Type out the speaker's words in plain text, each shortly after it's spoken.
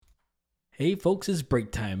Hey folks, it's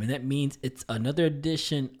break time, and that means it's another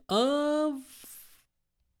edition of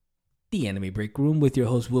the Anime Break Room with your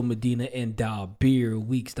host Will Medina and Dabir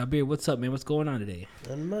Weeks. Dabir, what's up, man? What's going on today?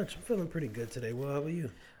 Not much. I'm feeling pretty good today. Well, how about you?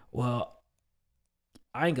 Well,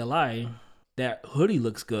 I ain't gonna lie, that hoodie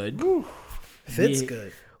looks good. Woo. Fits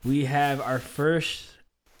good. We have our first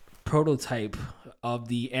prototype of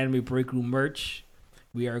the Anime Break Room merch.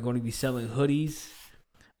 We are going to be selling hoodies.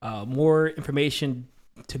 More information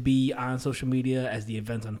to be on social media as the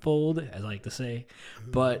events unfold, as I like to say.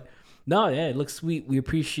 But no, yeah, it looks sweet. We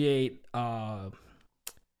appreciate my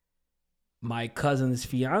cousin's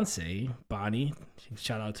fiance, Bonnie.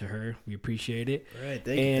 Shout out to her. We appreciate it. All right,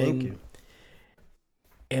 thank you.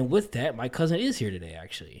 And with that, my cousin is here today,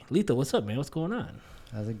 actually. Lito, what's up, man? What's going on?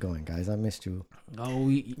 How's it going, guys? I missed you. Oh,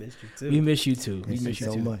 we Missed you too. We miss you too. We Missed miss you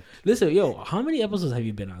you so too. much. Listen, yo, how many episodes have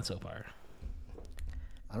you been on so far?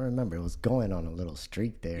 I don't remember. It was going on a little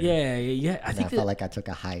streak there. Yeah. I think I felt like I took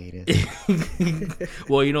a hiatus.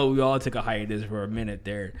 well, you know, we all took a hiatus for a minute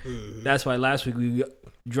there. That's why last week we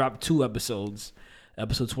dropped 2 episodes.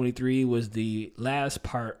 Episode 23 was the last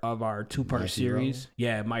part of our 2-part series.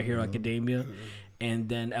 Yeah, My Hero Academia. And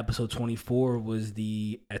then episode 24 was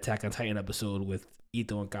the Attack on Titan episode with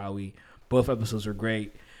Ito and Kawi. Both episodes were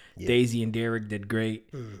great. Yeah. Daisy and Derek did great.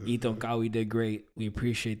 Ito and Kawi did great. We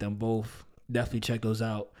appreciate them both. Definitely check those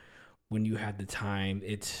out when you have the time.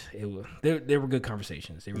 They were good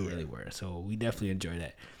conversations. They really were. So we definitely enjoy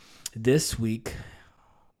that. This week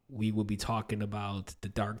we will be talking about the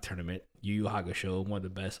Dark Tournament, Yu Yu Hakusho, one of the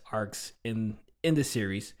best arcs in the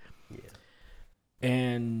series. Yeah.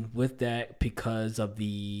 And with that, because of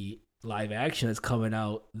the live action that's coming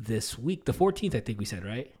out this week, the 14th, I think we said,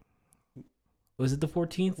 right? Was it the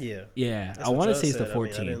 14th? Yeah. Yeah. That's I want to Joe say it's the said. I mean, I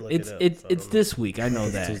 14th. didn't look It's it up, so I don't know. this week. I know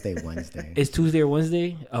that. Tuesday, Wednesday. It's Tuesday or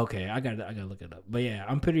Wednesday? Okay, I gotta look it up. But yeah,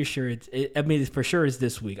 I'm pretty sure it's for sure it's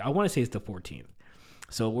this week. I want to say it's the 14th.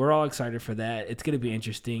 So we're all excited for that. It's gonna be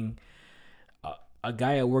interesting. A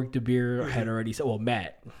guy at work, Dabir, had already said, well,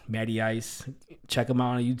 Matty Ice. Check him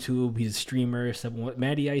out on YouTube. He's a streamer.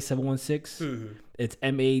 Matty Ice 716. It's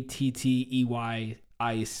MATTEY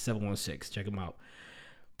Ice 716. Check him out.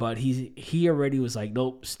 But he already was like,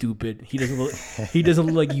 nope, stupid. He doesn't look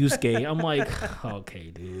like Yusuke. I'm like, okay,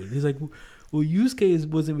 dude. He's like, well, Yusuke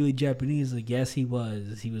wasn't really Japanese. Like, yes, he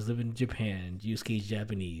was. He was living in Japan. Yusuke's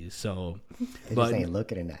Japanese. So, They just ain't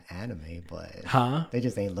looking in the anime, but they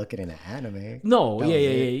just ain't looking in the anime. No,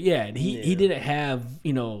 yeah. He didn't have,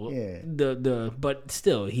 but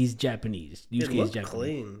still, he's Japanese. Yusuke's Japanese.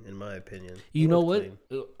 Clean, in my opinion. You know what?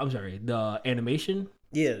 Clean. I'm sorry. The animation.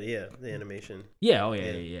 Yeah, the animation.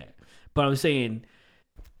 Yeah. But I'm saying,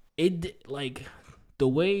 it like the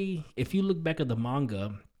way if you look back at the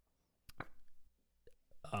manga.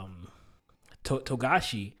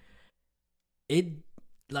 Togashi, it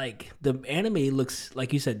like the anime looks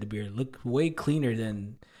like you said, the beard look way cleaner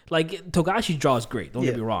than like Togashi draws great. Don't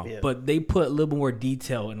get me wrong, but they put a little more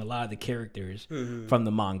detail in a lot of the characters from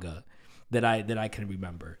the manga that I can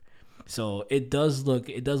remember. So it does look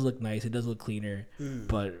nice. It does look cleaner.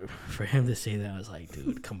 But for him to say that, I was like,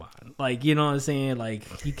 dude, come on. Like, you know what I'm saying? Like,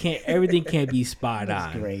 everything can't be spot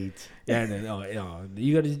on. Great. Yeah, no,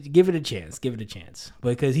 you got to give it a chance.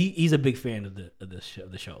 Because he's a big fan of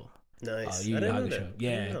the show. Nice. I didn't know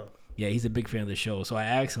that. Yeah, he's a big fan of the show. So I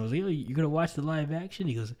asked him, I was like, you gonna watch the live action?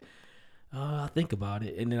 He goes, I'll think about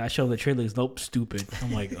it. And then I show him the trailer. He's nope, stupid.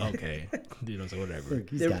 I'm like, okay, so whatever. Look,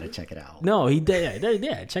 he's gotta check it out. No, he did.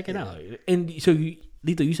 Yeah, check it out. And so,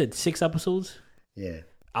 Lito, you said 6 episodes? Yeah.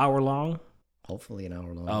 Hour long? Hopefully an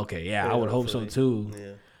hour long. Okay, yeah, I would hope so too.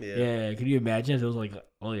 Yeah. Can you imagine if it was like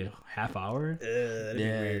only a half hour? That'd be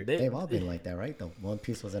weird. They've all been like that, right? The One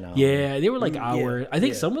Piece was an hour. Yeah, they were like hour. I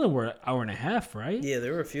think some of them were hour and a half, right? Yeah,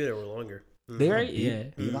 there were a few that were longer. They right? Yeah.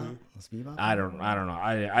 Bebop? Was Bebop? I don't know.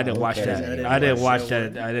 I didn't watch that. I didn't watch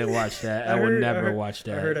that. I would never watch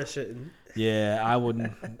that. I heard I shouldn't. Yeah, I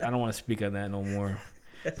wouldn't. I don't want to speak on that no more.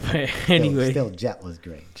 But anyway, still Jet was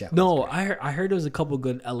great. I heard there was a couple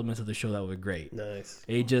good elements of the show that were great. Nice.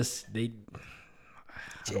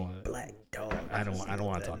 Black Dog. I don't want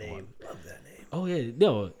to talk about it. Love that name. Oh yeah,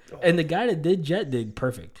 no. And the guy that did Jet did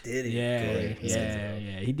perfect. Did he?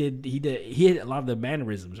 Yeah. He did. He had a lot of the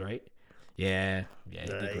mannerisms, right? Yeah. He did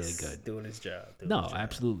really good. Doing his job.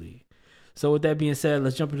 Absolutely. So with that being said,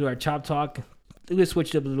 let's jump into our Chop Talk. We're gonna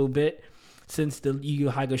switch it up a little bit since the Yu Yu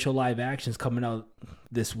Hakusho live action is coming out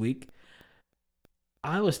this week.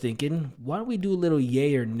 I was thinking, why don't we do a little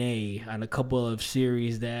yay or nay on a couple of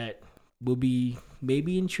series that will be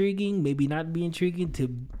maybe intriguing, maybe not be intriguing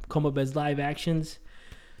to come up as live actions.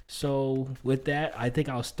 So with that, I think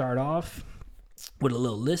I'll start off. with a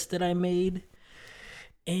little list that I made.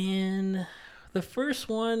 And the first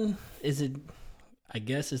one I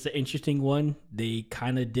guess it's an interesting one. They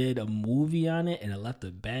kind of did a movie on it, and it left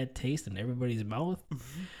a bad taste in everybody's mouth.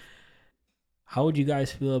 How would you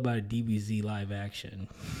guys feel about a DBZ live action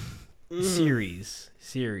series?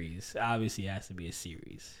 Obviously, it has to be a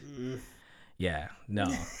series. Yeah, no,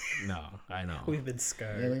 I know. We've been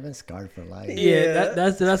scarred. Yeah, we've been scarred for life. Yeah,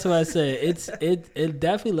 that's what I said. It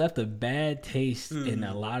definitely left a bad taste in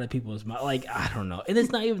a lot of people's mouth. Like, I don't know, and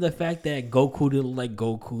it's not even the fact that Goku didn't like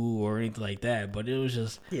Goku or anything like that, but it was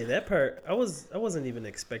just that part. I wasn't even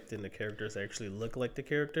expecting the characters to actually look like the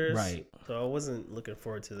characters, right? So I wasn't looking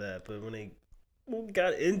forward to that. But when they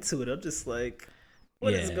got into it, I'm just like,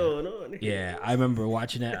 what is going on here? Yeah, I remember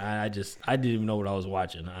watching that. I didn't even know what I was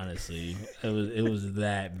watching. Honestly, it was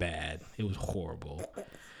that bad. It was horrible.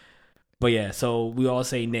 But yeah, so we all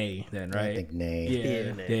say nay then, right? I think nay.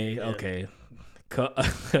 Yeah, nay. Yeah. Okay.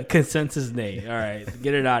 Consensus nay. All right,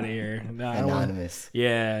 get it out of here. Anonymous.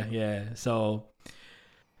 Yeah. So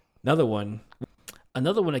another one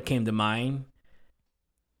that came to mind,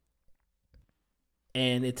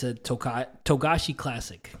 and it's a Togashi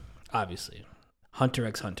classic, obviously. Hunter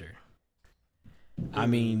x Hunter. I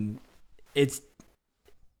mean, it's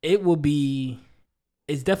definitely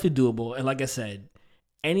doable. And like I said,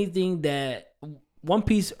 anything that One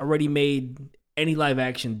Piece already made any live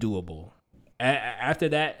action doable. After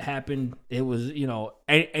that happened, it was,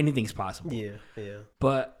 anything's possible. Yeah.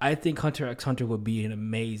 But I think Hunter x Hunter would be an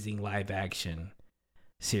amazing live action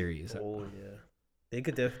series. Oh yeah. They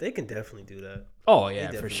can definitely do that. Oh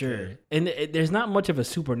yeah, for sure. Can. And there's not much of a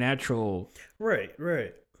supernatural. Right.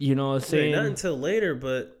 You know what I'm saying? Not until later,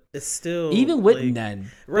 but it's still even with Nen.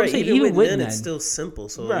 Right. Even with Nen, it's still simple,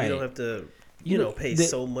 so you don't have to pay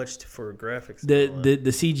so much for graphics. The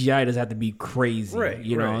CGI doesn't have to be crazy. Right.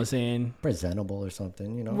 You know what I'm saying? Presentable or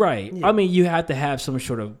something. Right. Yeah. I mean, you have to have some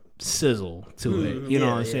sort of sizzle to it. You know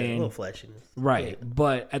what I'm saying? A little flashiness. Right. Yeah.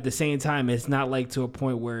 But at the same time, it's not like to a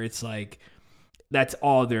point where it's like that's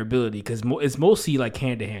all their ability, because it's mostly like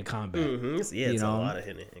hand-to-hand combat. Mm-hmm. It's a lot of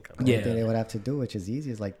hand-to-hand combat. The only thing they would have to do, which is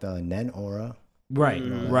easy, is like the Nen aura. Right,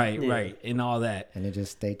 right, and all that. And they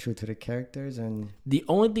just stay true to the characters. And the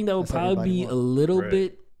only thing that would probably be a little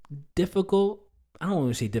bit difficult, I don't want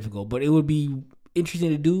to say difficult, but it would be interesting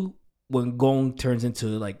to do when Gon turns into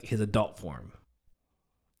like his adult form.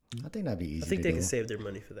 I think that'd be easy. I think they can save their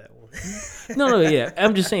money for that one. No, yeah.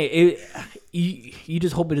 I'm just saying, you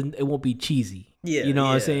just hope it won't be cheesy. Yeah, you know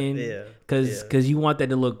what I'm saying? Yeah, because you want that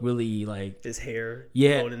to look really like his hair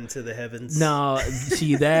going into the heavens. No,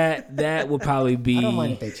 see that would probably be. I don't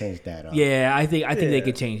mind if they change that up. Yeah, I think they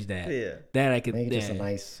could change that. Yeah, that I could. Make it just a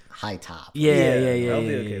nice high top. Yeah. I'll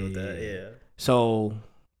be okay with that. Yeah. So,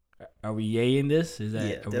 are we yaying this? Is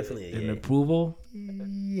that definitely an approval?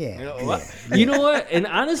 Yeah. You know what? And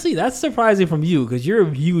honestly, that's surprising from you because you're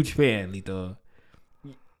a huge fan, Lito.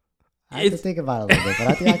 I have to think about it a little bit, but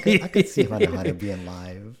I think I could see Hunter Hunter being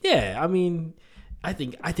live. Yeah, I mean, I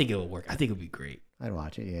think it would work. I think it would be great. I'd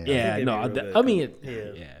watch it. Yeah. Yeah. No, I mean,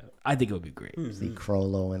 I think it would be great. See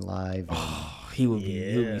Crollo in live. Oh, he would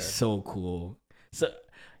be so cool. So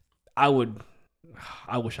I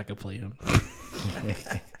wish I could play him.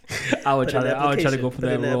 I would try to go for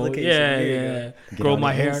that role. Yeah. Grow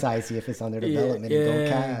my hair. Inside, see if it's under development and go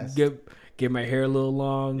cast. Get my hair a little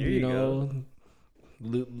long. There you go.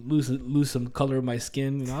 Lose some color in my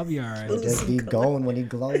skin. I'll be all right. Just be going when he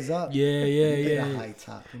glows up. Yeah. High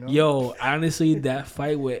top, Yo, honestly, that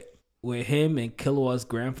fight with him and Killua's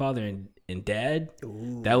grandfather and dad,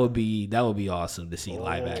 that would be awesome to see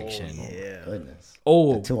live action. Yeah. Goodness.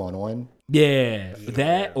 Oh, the 2-on-1. Yeah,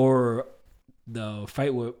 that or the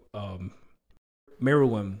fight with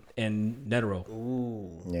Meruem and Netero.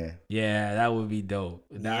 Ooh. Yeah, that would be dope.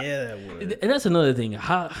 That would. And that's another thing.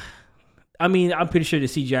 I'm pretty sure the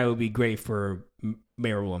CGI would be great for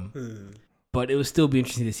Meruem, but it would still be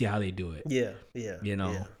interesting to see how they do it. Yeah.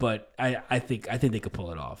 But I think they could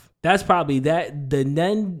pull it off. That's probably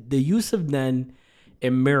the use of Nen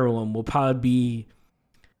and Meruem will probably be,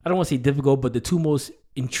 I don't want to say difficult, but the two most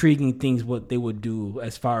intriguing things what they would do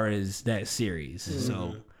as far as that series.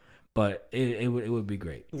 So, but it would be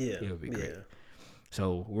great. Yeah, it would be great.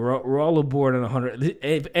 So we're all aboard on 100.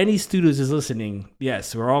 If any studios is listening,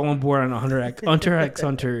 yes, we're all on board on 100 Hunter x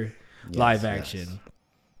Hunter live action.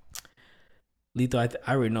 Lito,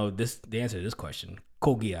 I already know the answer to this question.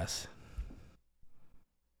 Kogias.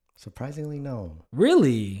 Surprisingly, no.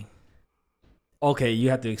 Really? Okay,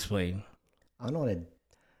 you have to explain. I don't know.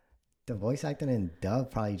 The voice acting in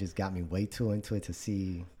dub probably just got me way too into it to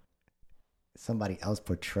see somebody else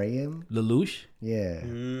portray him. Lelouch? Yeah.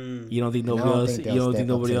 You don't think nobody else? You don't think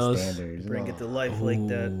nobody else? Bring it to life like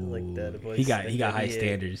that. Voice He got like high that,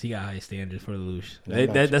 standards. He got high standards for Lelouch.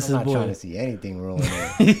 That's I'm not boy. trying to see anything wrong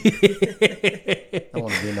with it. I don't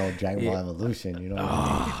want to be no Dragon Ball Evolution. You know.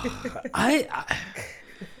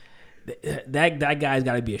 That guy's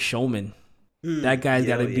got to be a showman. That guy's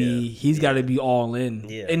got to be. He's got to be all in.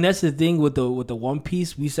 Yeah. And that's the thing with the One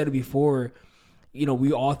Piece. We said it before. You know,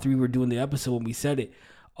 we all three were doing the episode when we said it.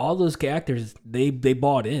 All those characters, they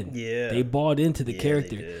bought in. Yeah. They bought into the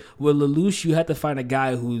character. With Lelouch, you have to find a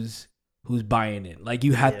guy who's buying in. Like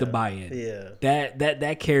you have to buy in. Yeah.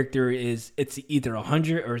 That character it's either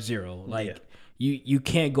 100 or 0. Like you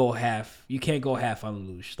can't go half. You can't go half on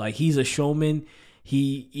Lelouch. Like he's a showman.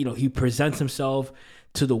 He presents himself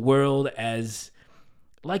to the world as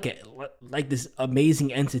like this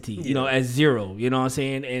amazing entity, you know, as Zero, you know what I'm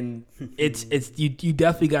saying? And it's you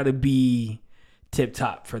definitely got to be tip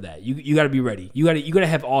top for that. You got to be ready. You got to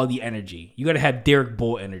have all the energy. You got to have Derek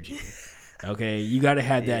Bull energy. Okay, you got to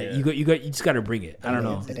have that. You just got to bring it. I don't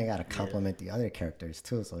know. They got to compliment the other characters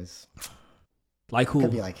too, so it's like who? It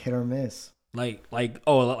could be like hit or miss. Like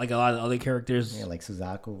a lot of other characters. Yeah, like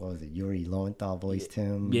Suzaku. What was it? Yuri Lowenthal voiced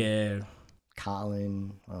him. Yeah.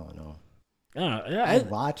 Colin. I don't know. Yeah, I'll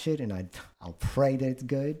watch it and I'll pray that it's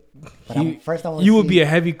good. But first I want to see. You would be a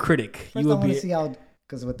heavy critic. First I want to see how,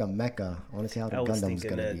 because with the mecha, I want to see how the Gundam's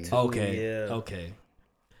gonna be. Okay.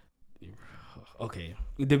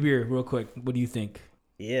 Dabir, real quick, what do you think?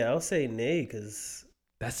 Yeah, I'll say nay because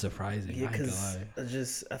that's surprising. Yeah,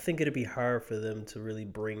 because I think it'd be hard for them to really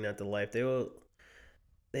bring that to life.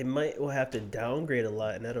 They might have to downgrade a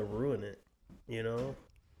lot, and that'll ruin it. You know.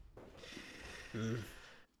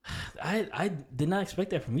 I did not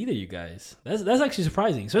expect that from either of you guys. That's actually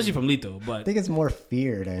surprising, especially from Lito. But I think it's more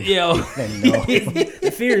fear than no.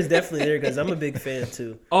 The fear is definitely there because I'm a big fan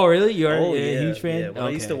too. Oh really? You're a huge fan? Yeah. When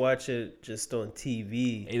I used to watch it just on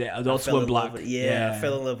TV, Adult Swim block. I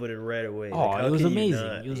fell in love with it right away. Oh, like, it was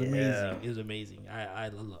amazing. It was amazing. It was amazing.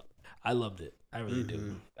 I loved it. I really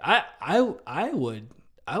do. I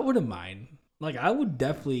wouldn't mind. Like I would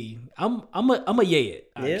definitely, I'm a yay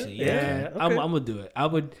it actually. Yeah. Okay. I'm gonna do it. I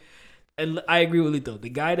would, and I agree with Lito. The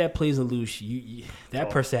guy that plays Lelouch,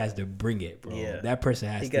 that person has to bring it, bro. Yeah. That person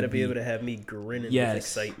has. He got to be able to have me grinning with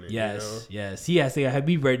excitement. Yes, yes. He has to have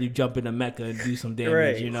me ready to jump into Mecha and do some damage.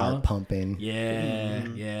 Right. You know, heart pumping. Yeah,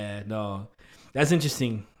 yeah. No, that's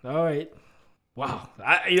interesting. All right. Wow,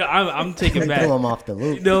 I'm taking back. Threw him off the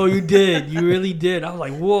loop. No, you did. You really did. I was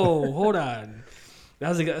like, whoa, hold on.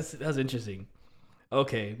 That was interesting.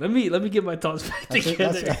 Okay, let me get my thoughts back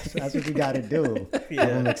together. That's what you got to do. I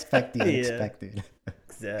don't expect the unexpected.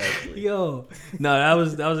 Exactly. Yo, no,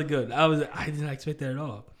 that was a good. I did not expect that at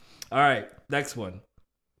all. All right, next one,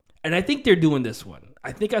 and I think they're doing this one.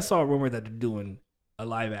 I think I saw a rumor that they're doing a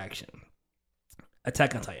live action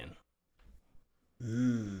Attack on Titan.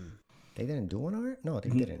 They didn't do one already? No, they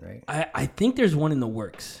didn't, right? I think there's one in the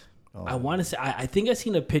works. Oh. I want to say I think I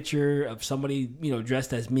seen a picture of somebody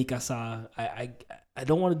dressed as Mikasa. I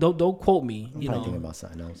don't want to don't quote me. I'm probably thinking about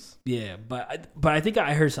something else. Yeah, but I think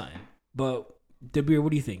I heard something. But Dabir,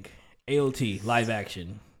 what do you think? AOT live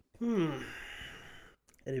action.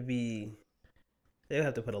 It'd be. They'll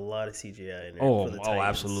have to put a lot of CGI in there. Oh, for the Titans.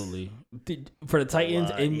 Absolutely. For the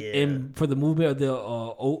Titans and for the movement of the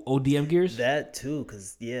ODM gears. That too,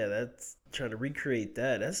 because that's trying to recreate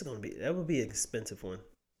that. That would be an expensive one.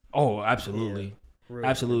 Oh, absolutely,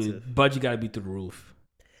 absolutely. Expensive. Budget got to be through the roof.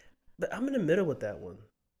 But I'm in the middle with that one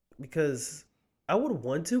because I would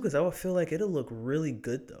want to, because I would feel like it'll look really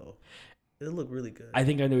good though. It'll look really good. I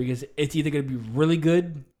think I know because it's either gonna be really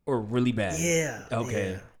good or really bad. Yeah.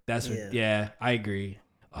 Okay. Yeah. That's what. Yeah, I agree.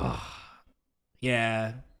 Oh,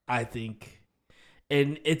 yeah, I think,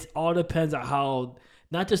 and it all depends on how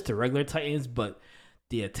not just the regular Titans, but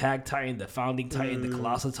the Attack Titan, the Founding Titan, the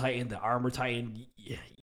Colossal Titan, the Armor Titan.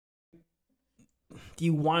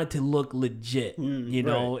 You want it to look legit, you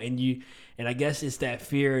know, right. and I guess it's that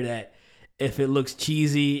fear that if it looks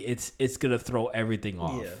cheesy, it's gonna throw everything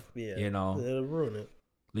off. Yeah, you know, it'll ruin it.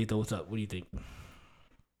 Lito, what's up? What do you think?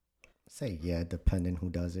 Say depending who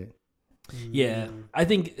does it. Yeah, I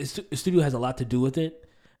think the studio has a lot to do with it.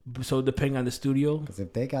 So depending on the studio, because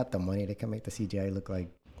if they got the money, they can make the CGI look like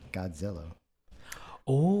Godzilla.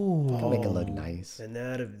 Oh, they can make it look nice, and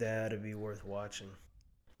that'd be worth watching.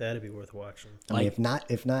 That'd be worth watching. I mean,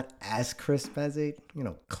 if not as crisp as it,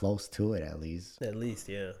 close to it at least. At least,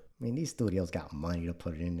 yeah. I mean, these studios got money to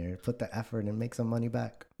put it in there, put the effort, and make some money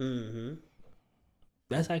back. Mm-hmm.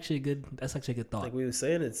 That's actually good. That's actually a good thought. Like we were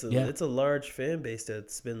saying, it's a large fan base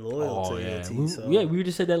that's been loyal to AOT. We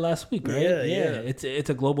just said that last week, right? Yeah. It's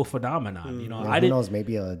a global phenomenon. You know, who knows?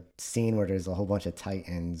 Maybe a scene where there's a whole bunch of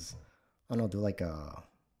Titans. I don't know. Do like a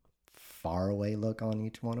far away look on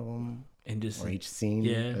each one of them, and just or each scene.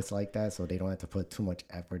 It's like that, so they don't have to put too much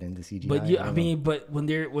effort into CGI. But but when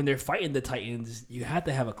they're fighting the Titans, you have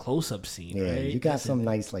to have a close up scene. Yeah, right? you got some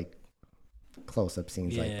nice like close up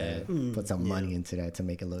scenes like that. Put some money into that to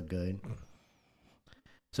make it look good.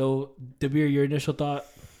 So, Dabir, your initial thought?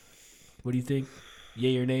 What do you think?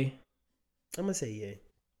 Yay or nay? I'm gonna say yay.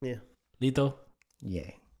 Yeah. Lito?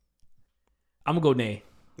 Yeah. I'm gonna go nay.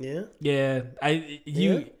 Yeah. Yeah.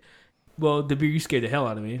 Well, Dabir, you scared the hell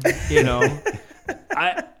out of me. You know,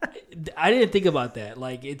 I didn't think about that.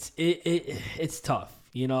 Like it's tough.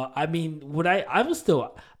 You know, I mean, I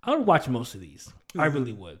would watch most of these. I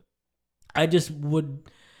really would. I just want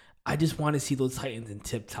to see those Titans in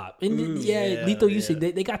tip top. And Lito, you said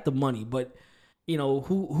they got the money, but you know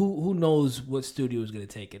who knows what studio is going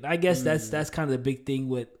to take it. I guess that's kind of the big thing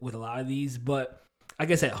with a lot of these. But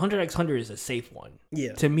like I said, Hunter x Hunter is a safe one.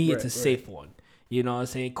 Yeah, to me, it's a safe one. You know what I'm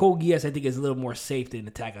saying? Code Geass, I think, is a little more safe than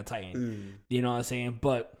Attack on Titan. You know what I'm saying?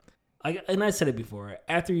 But I said it before.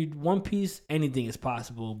 After One Piece, anything is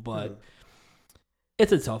possible, but.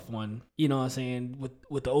 It's a tough one, you know what I'm saying?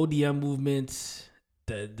 With the ODM movements,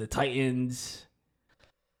 the Titans.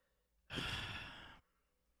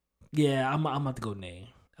 Yeah, I'm about to go nay.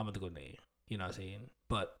 You know what I'm saying?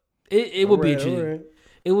 But it would be interesting. Right.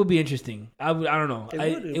 It would be interesting. I don't know.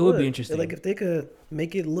 It would be interesting. Like if they could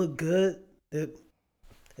make it look good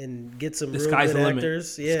and get some real sky's good the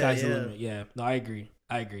actors. Limit. Sky's the limit. Yeah. No, I agree.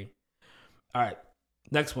 All right.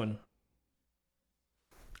 Next one.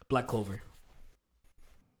 Black Clover.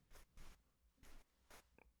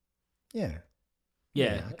 Yeah,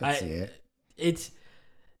 I can see it.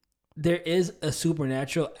 There is a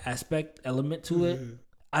supernatural aspect element to it.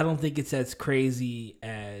 I don't think it's as crazy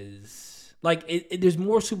as like there's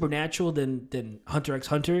more supernatural than Hunter x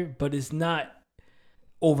Hunter, but it's not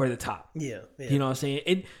over the top. Yeah. You know what I'm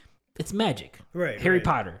saying? It's magic, right? Harry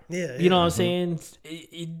Potter. Yeah. You know what I'm saying?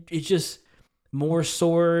 It's just more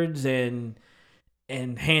swords and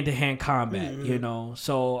hand to hand combat. You know,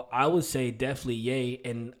 so I would say definitely yay.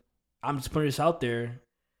 And I'm just putting this out there.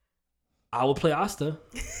 I will play Asta.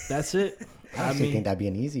 That's it. I think that'd be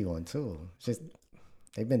an easy one too. It's just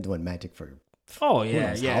they've been doing magic for. Oh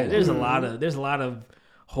yeah. There's a lot of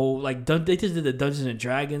whole like they just did the Dungeons and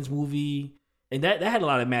Dragons movie, and that had a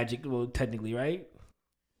lot of magic. Well, technically, right?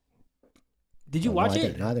 Did you watch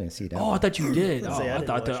it? No, I didn't see that. Oh, I thought you did. I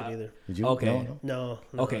thought watch it either. Did you? Okay. No.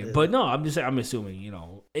 Okay, but no, I'm assuming. You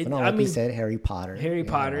know, like you said, Harry Potter.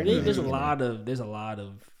 There's a lot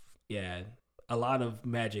of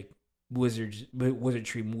magic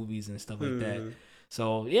wizardry movies and stuff like that.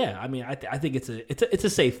 So yeah, I mean, I think it's a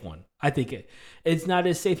safe one. I think it's not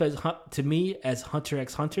as safe to me as Hunter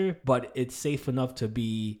x Hunter, but it's safe enough to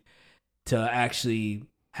actually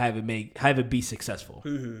have it be successful.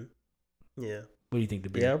 Yeah. What do you think?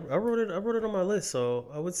 Yeah, I wrote it on my list, so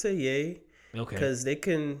I would say yay. Okay. Because they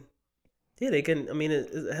can. I mean,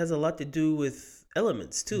 it has a lot to do with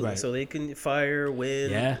elements too. Right. So they can fire,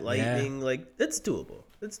 wind, lightning. Like that's doable.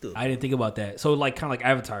 I didn't think about that. So like kind of like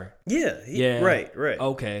Avatar. Yeah. Right.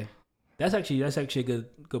 Okay. That's actually a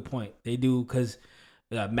good point. They do because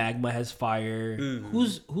magma has fire.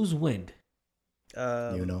 Who's wind?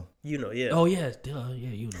 Yeah. Oh yeah. Duh,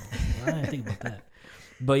 yeah. I didn't think about that.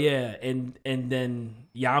 But yeah, and then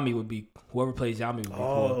Yami would be whoever plays Yami would be cool.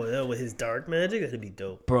 Oh, yeah, with his dark magic, that'd be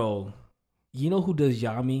dope. Bro, you know who does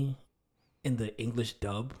Yami in the English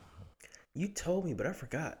dub? You told me, but I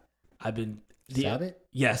forgot. Sabbath?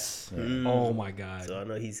 Yes. Oh my god. So I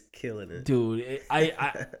know he's killing it, dude.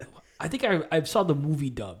 I think I saw the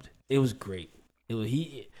movie dubbed. It was great. It was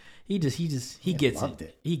he gets it. He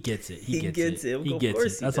gets it. He gets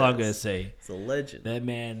it. That's all I'm gonna say. It's a legend. That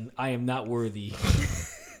man, I am not worthy.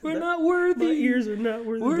 We're not worthy. My ears are not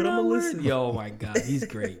worthy, but I'm gonna listen. Yo, my god, he's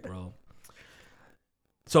great, bro.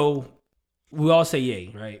 So we all say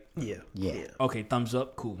yay, right? Yeah. Okay, thumbs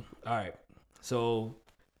up. Cool. All right. So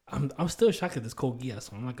I'm still shocked at this Code Geass,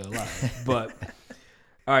 so I'm not gonna lie. But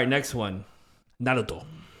all right, next one, Naruto.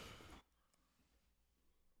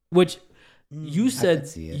 Which you said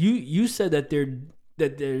you said that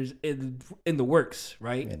there's in the works,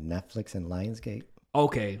 right? Yeah, Netflix and Lionsgate.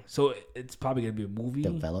 Okay, so it's probably gonna be a movie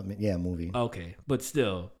development. Yeah, movie. Okay, but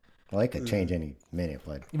still, well, it could change any minute,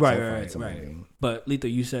 but right. But Lito,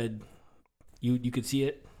 you said you could see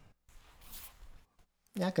it.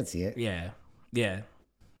 Yeah, I could see it. Yeah.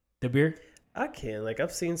 The beer. I can. Like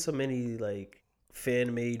I've seen so many like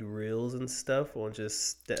fan made reels and stuff on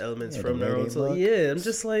just the elements Yeah, from the way they Naruto. look. Yeah, I'm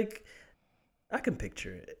just like, I can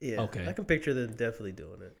picture it. Yeah, Okay. I can picture them definitely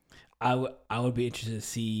doing it. I would be interested to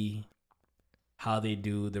see how they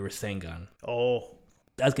do the Rasengan. Oh,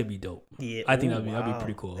 That's gonna be dope. yeah. I think Ooh, that'd be wow.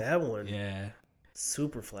 pretty cool. That one, Yeah,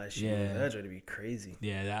 super flashy. Yeah. Yeah, that's gonna be crazy.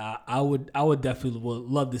 yeah. I would definitely would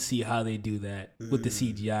love to see how they do that with the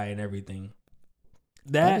CGI and everything.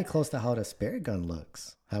 That'd be That close to how the spirit gun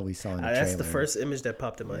looks. How we saw in the trailer. That's the first image that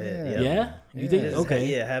popped in my head. Yeah. yeah. You think Yeah. okay?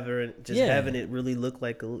 Yeah, having it really look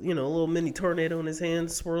like a little mini tornado in his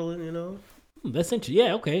hand swirling. That's interesting.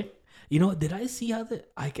 Yeah, okay. You know, did I see how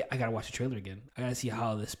I gotta watch the trailer again. I gotta see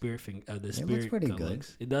how the spirit looks pretty gun good.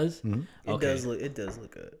 looks. It does. Mhm. It Okay. does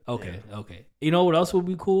look good. Okay, okay. You know what else would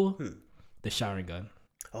be cool? Hmm. The Sharingan.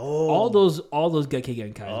 Oh, All those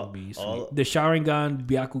Gekkeigen Kais All- would be sweet. all- The Sharingan,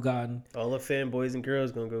 Byakugan. all the fanboys and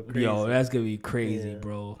girls gonna go crazy. Yo, that's gonna be crazy, Yeah.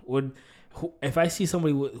 bro. If I see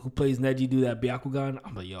somebody who plays Neji do that Byakugan,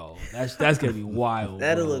 I'm like, yo, that's gonna be wild.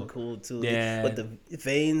 That'll bro. look cool too. Yeah. With the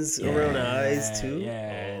veins around the eyes too.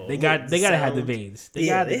 Yeah, Oh, they gotta have the sound. veins. They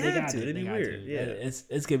have to. got It'd be weird. Yeah.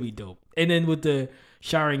 it's gonna be dope. And then with the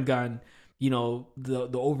Sharingan, you know, the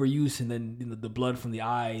overuse and then the blood from the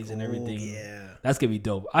eyes and Oh, everything. yeah. That's gonna be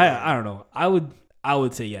dope. I don't know. I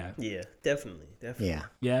would say yeah. Yeah, definitely. Yeah.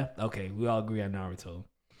 Yeah. Okay, we all agree on Naruto.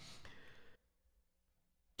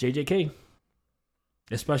 JJK.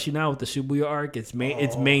 Especially now with the Shibuya arc, it's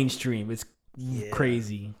Oh. mainstream. It's Yeah.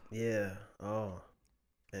 crazy. Yeah. Oh.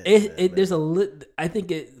 Man, There's I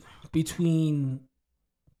think it between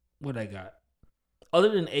what I got. Other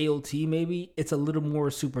than AOT, maybe it's a little more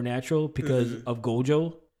supernatural because Mhm. of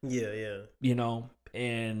Gojo, Yeah. you know,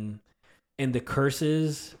 and the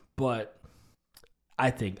curses. But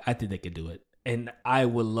I think they could do it, and I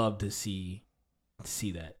would love to see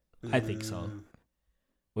that. I think so. Mm.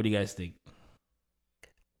 What do you guys think?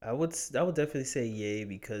 I would definitely say yay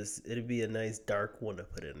because it'd be a nice dark one to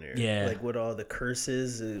put in there. Yeah. Like with all the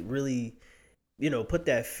curses, it really, put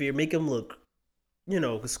that fear, make them look,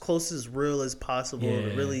 as close as real as possible to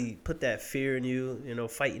Yeah. really put that fear in you.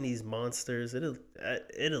 Fighting these monsters, it'll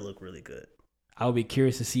look really good. I'll be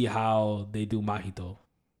curious to see how they do Mahito.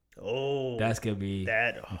 Oh, That's gonna be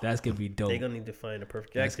that's gonna be dope. They're gonna need to find a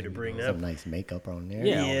perfect That's actor to gonna be bring dope. that. Some nice makeup on there.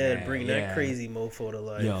 Yeah. Yeah, man, bring yeah. that crazy mofo to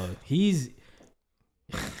life. Yo, he's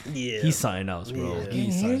Yeah, he's something else, bro. Yeah.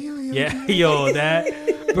 He's something- yeah, yo,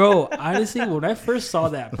 that bro. Honestly, when I first saw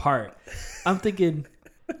that part, I'm thinking,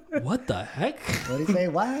 what the heck? What do you say?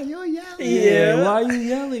 Why are you yelling? Yeah. Why are you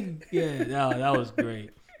yelling? Yeah, that was great.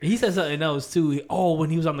 He said something else too. Oh, when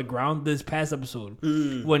he was on the ground this past episode,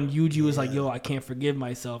 when Yuji was like, "Yo, I can't forgive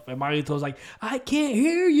myself," and Mahito was like, "I can't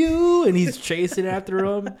hear you," and he's chasing after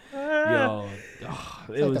him. Yo, it It's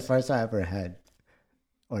like the was first time I ever had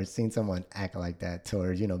or seen someone act like that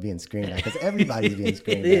towards, being screamed at. Because everybody's being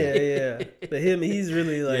screamed at. yeah. But he's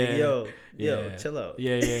really like, Yeah. yo, Yeah. chill out.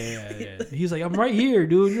 Yeah. He's like, I'm right here,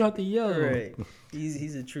 dude. You don't have to yell. Right.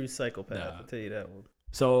 He's a true psychopath. Nah. I'll tell you that one.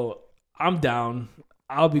 So I'm down.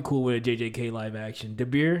 I'll be cool with a JJK live action.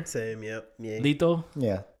 Dabir, Same. Yep. Yeah. Lito,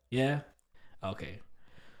 Yeah. yeah. Okay.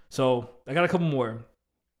 So I got a couple more.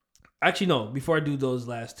 Actually, no. Before I do those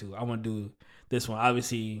last two, I want to do this one.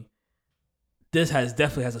 Obviously, this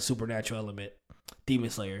definitely has a supernatural element. Demon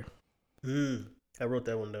Slayer. I wrote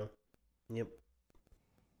that one down. Yep.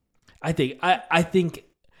 I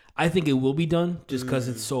think it will be done just because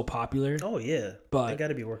it's so popular. Oh yeah. But- they got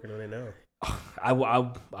to be working on it now. I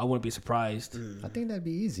wouldn't be surprised. I think that'd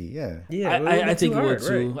be easy. Yeah. Yeah. I think it would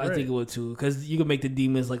too. Right, I think it would too because you can make the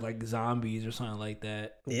demons like zombies or something like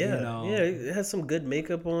that. Yeah. you know? Yeah. It has some good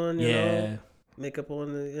makeup on. You Yeah. know, makeup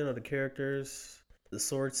on the characters, the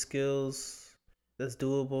sword skills. That's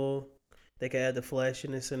doable. They can add the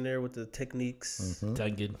flashiness in there with the techniques.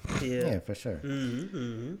 Tengen. Yeah, for sure.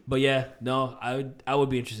 But yeah, no, I would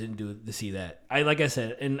be interested to see that. Like I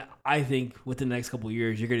said, and I think within the next couple of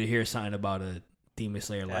years, you're gonna hear something about a Demon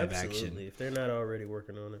Slayer live Absolutely. action. If they're not already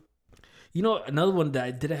working on it. You know, another one that I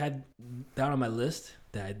didn't have down on my list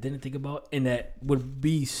that I didn't think about, and that would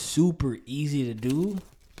be super easy to do.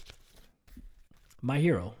 My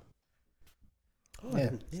Hero. Oh,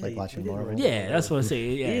 Yeah, it's like watching Marvel. Yeah, that's what I'm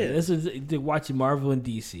saying. Yeah, Yeah. this is watching Marvel and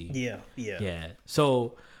DC. Yeah. Yeah.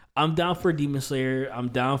 So I'm down for Demon Slayer. I'm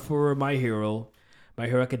down for My Hero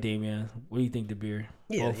Academia. What do you think, Dabir?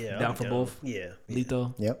 Yeah, Both? yeah. Down I'm for both? Yeah.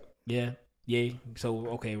 Lito? Yep. Yeah. Yay. So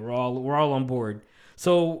okay, we're all on board.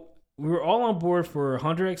 So we were all on board for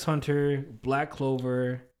Hunter x Hunter, Black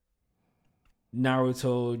Clover,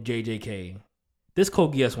 Naruto, JJK. This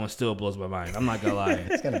Code Geass one still blows my mind. I'm not gonna lie.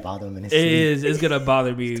 It's going to bother him in his It sleep. is. It's gonna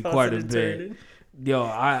bother me Tossing quite a and bit. turning. Yo,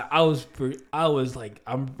 I was like,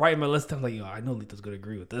 I'm writing my list. I'm like, yo, I know Lito's gonna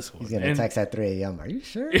agree with this one. He's gonna text at 3 a.m. Are you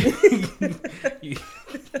sure?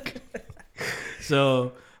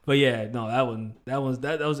 So, but yeah, no, that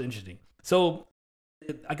was interesting. So,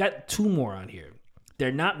 I got two more on here.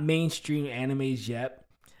 They're not mainstream animes yet.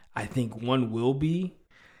 I think one will be.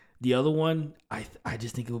 The other one, I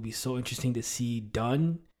just think it will be so interesting to see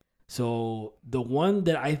done. So the one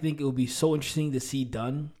that I think it will be so interesting to see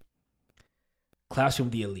done, Classroom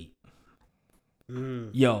of the Elite.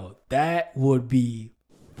 Yo, that would be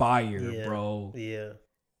fire, bro. Yeah,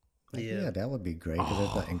 that would be great because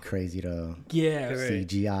there's nothing crazy to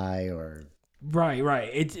CGI or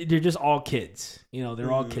right. They're just all kids. You know,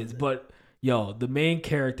 they're all kids. But yo, the main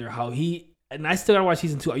character, how he and I still gotta watch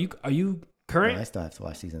season 2. Are you current? No, I still have to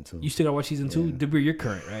watch season 2. You still gotta watch season 2? Dabir, you're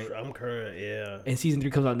current, right? I'm current, yeah. And season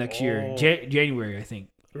 3 comes out next year, January, I think.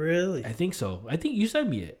 Really? I think so. I think you sent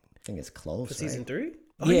me it. I think it's close. For season 3?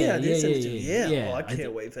 Oh yeah, I did season 2. Yeah. Oh, I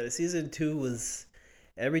can't wait for that. Season 2 was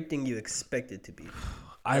everything you expect it to be.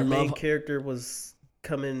 Our main character was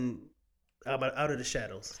coming out of the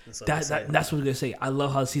shadows. That's what I was gonna say. I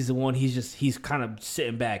love how season 1 he's kind of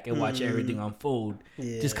sitting back and watching everything unfold,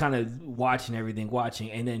 just kind of watching everything,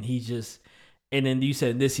 and then and then you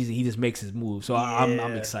said in this season he just makes his move. So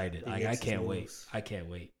I'm excited. Like I can't wait.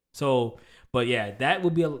 So, but yeah, that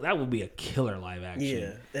would be a killer live action.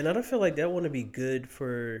 Yeah, and I don't feel like that one would be good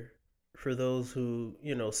for those who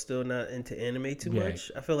still not into anime too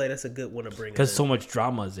much. I feel like that's a good one to bring because so much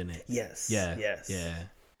drama is in it. Yes. Yeah.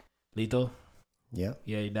 Lito. Yeah.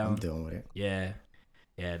 Yeah, you down? I'm doing with it. Yeah.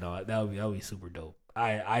 No, that would be super dope.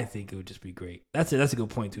 I think it would just be great. That's a good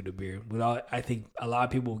point too, Dabir. Without, I think a lot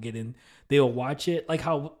of people will get in. They'll watch it like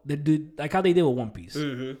how they did with One Piece.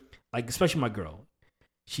 Mm-hmm. Like especially my girl,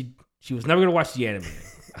 she was never gonna watch the anime.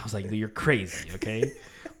 I was like, you're crazy, okay?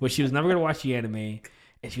 But she was never gonna watch the anime,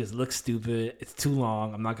 and she was look stupid. It's too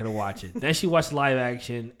long. I'm not gonna watch it. Then she watched live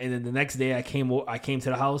action, and then the next day I came to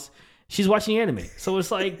the house. She's watching anime, so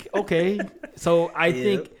it's like okay. So I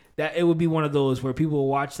think that it would be one of those where people will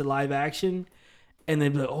watch the live action. And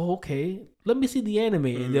then be like, oh, okay, let me see the anime.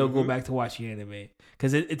 And they'll go back to watch the anime.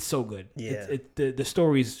 Because it's so good. Yeah. The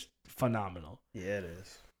story's phenomenal. Yeah, it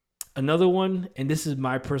is. Another one, and this is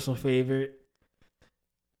my personal favorite.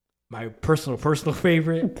 My personal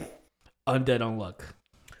favorite. Undead Unluck.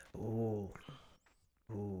 Ooh.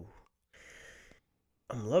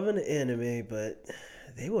 I'm loving the anime, but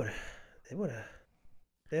they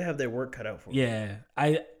have their work cut out for them. Yeah.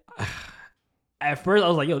 At first, I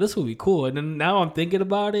was like, yo, this would be cool. And then now I'm thinking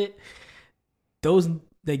about it. Those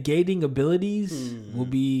negating abilities will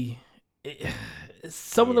be...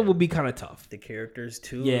 Some of them will be kind of tough. The characters,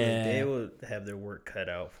 too. Yeah. They would have their work cut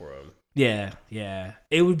out for them. Yeah.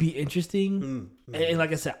 It would be interesting. And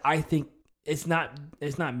like I said, I think it's not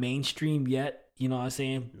mainstream yet. You know what I'm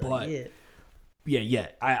saying? Not yet. Yeah.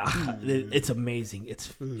 It's amazing. It's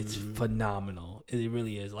phenomenal. It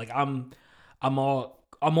really is. Like, I'm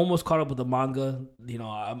almost caught up with the manga. You know,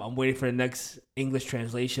 I'm waiting for the next English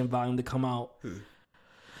translation volume to come out.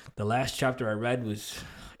 The last chapter I read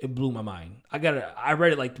it blew my mind. I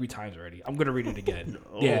read it like 3 times already. I'm gonna read it again.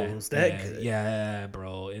 Is that good? Yeah,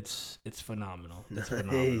 bro. It's phenomenal. It's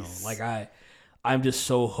phenomenal. Like I'm just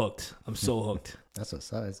so hooked. I'm so hooked. That's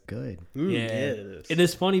what's up. It's good. Yeah, it is. It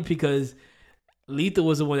is funny because Lito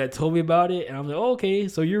was the one that told me about it, and I'm like, oh, okay,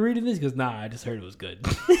 so you're reading this? Because nah, I just heard it was good.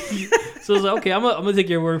 So I was like, okay, I'm gonna take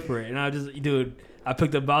your word for it. And I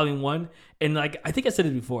picked up volume 1, and like I think I said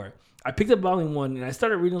it before. I picked up volume 1, and I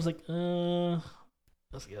started reading. I was like,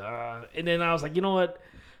 and then I was like, you know what?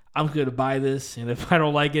 I'm gonna buy this, and if I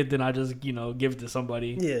don't like it, then I just give it to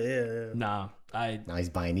somebody. Yeah. Nah, now he's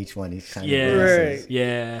buying each one. He's kind of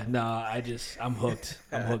Yeah. Nah, I'm hooked.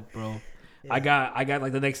 I'm hooked, bro. Yeah. I got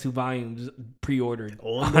like the next 2 volumes pre-ordered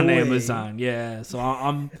on Amazon. Yeah, so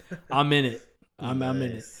I'm in it. I'm in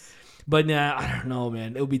it. But nah, I don't know,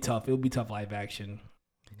 man. It'll be tough. Live action.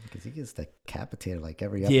 Because he gets decapitated like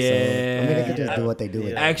every episode. Yeah. I mean, they could just do what they do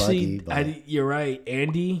with actually, Buggy. But... you're right.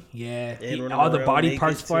 Andy, yeah. All the body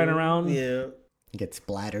parts flying around. Yeah. He gets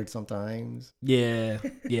splattered sometimes. Yeah.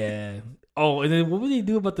 Oh, and then what would they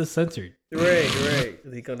do about the censored? Right.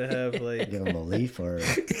 They gonna have like give him a leaf or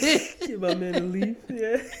give my man a leaf.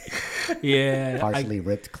 Yeah. Partially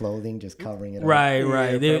ripped clothing, just covering it up. Right.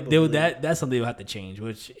 That's something they'll have to change,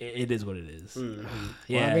 which it is what it is. Mm-hmm.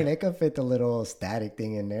 Yeah. Well, I mean, they could fit the little static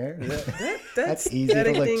thing in there. That's easy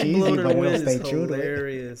to look cheesy, but it'll stay true to it.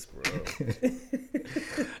 Hilarious, bro.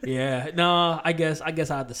 Yeah. No, I guess I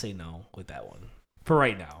have to say no with that one. For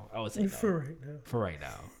right now, I would say no. For right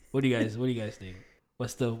now. What do you guys think?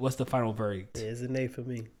 What's the final verdict? Yeah, it's an A for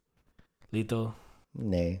me. Lito.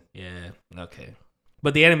 Nay. Yeah. Okay.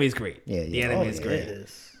 But the anime is great. Yeah, The yeah. anime Oh, is yeah. great. It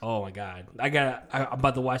is. Oh my god. I'm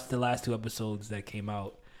about to watch the last 2 episodes that came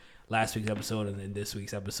out. Last week's episode and then this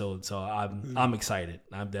week's episode. So I'm excited.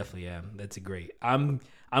 I definitely am. That's great. I'm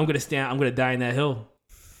gonna die in that hill.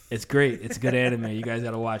 It's great. It's a good anime. You guys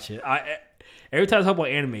gotta watch it. Every time I talk about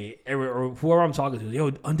anime, or whoever I'm talking to,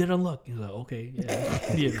 yo, Undead Unluck. He's like, okay,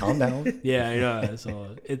 yeah. Yeah. Calm down. Yeah, I know.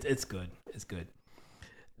 So it's good. It's good.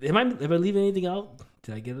 Am I leaving anything out?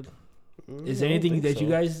 Did I get it? Is there I don't anything think that you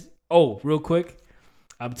so. guys? Oh, real quick,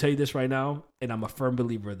 I'm telling you this right now, and I'm a firm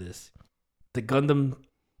believer of this. The Gundam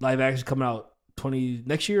live action coming out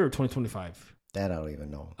next year or 2025. That I don't even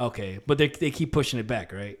know. Okay, but they keep pushing it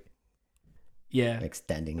back, right? Yeah,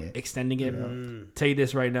 Extending it. extending it. Mm. Tell you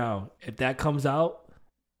this right now: if that comes out,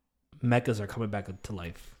 mechas are coming back to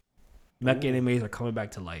life. Mecha animes are coming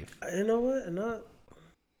back to life. You know what?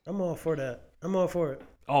 I'm all for that. I'm all for it.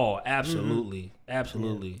 Oh, absolutely,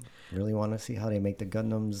 absolutely. Really want to see how they make the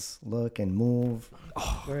Gundams look and move.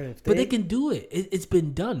 Right, if But they can do it. It's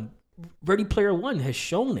been done. Ready Player One has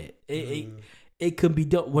shown it. It could be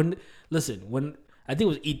done. When I think it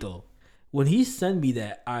was Ito, when he sent me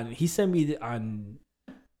on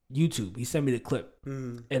YouTube. He sent me the clip,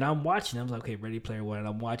 and I'm watching. I was like, okay, Ready Player One, and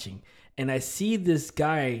I'm watching, and I see this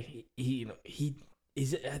guy. He's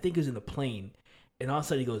I think he was in the plane, and all of a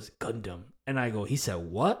sudden he goes Gundam, and I go, he said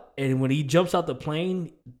what? And when he jumps out the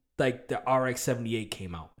plane, like the RX-78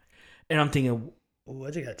 came out, and I'm thinking, Ooh,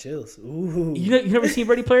 I just got chills. Ooh. you never seen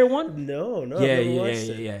Ready Player One? No, Yeah, I've never yeah, watched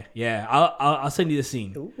yeah, it. yeah. I'll send you the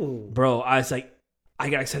scene, Ooh. bro. I was like, I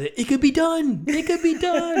got excited. It could be done. It could be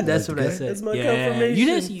done. That's what I good. said. That's my yeah. confirmation. You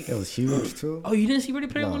didn't see? It was huge too. Oh, you didn't see Ready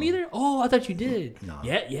Player No. One either? Oh, I thought you did. No.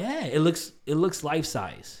 Yeah. It looks life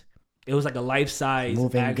size. It was like a life size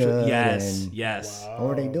Moving actual. good Yes, and- yes. What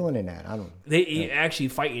were they doing in that? I don't. They actually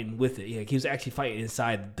fighting with it. Yeah, he was actually fighting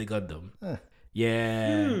inside the Gundam. Huh.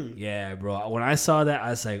 Yeah, bro. When I saw that, I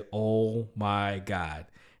was like, oh my god.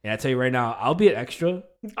 And I tell you right now, I'll be an extra.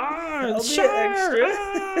 I'll be Sure. an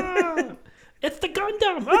extra. It's the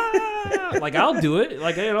Gundam. Like I'll do it.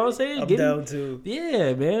 Like you know what I'm saying? I'm Give me- down too.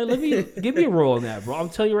 Yeah, man. Give me a role on that, bro. I'm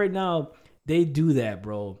telling you right now, they do that,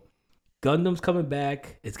 bro. Gundam's coming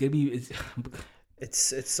back. It's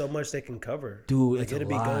It's so much they can cover. dude. Like, It's a it'll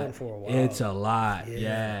be lot. going for a while. It's a lot.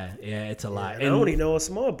 Yeah. Yeah. It's a lot. And I only know a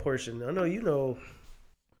small portion. I know you know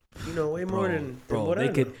way more than what they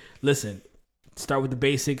I could know. listen. Start with the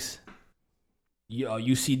basics.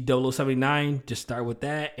 You see 0079, just start with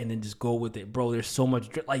that and then just go with it, bro. There's so much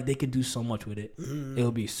like they could do so much with it.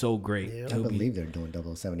 It'll be so great. Yeah. I It'll be, believe they're doing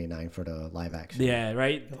 0079 for the live action. yeah,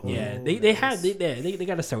 right. Yeah, Oh, they nice. have they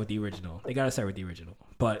got to start with the original.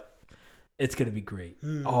 But it's gonna be great.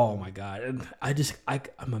 Oh my god, and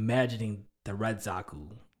I'm imagining the Red Zaku,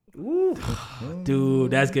 Ooh.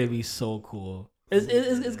 dude. That's gonna be so cool.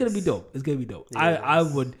 It's gonna be dope. It's gonna be dope. I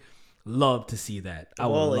would love to see that. I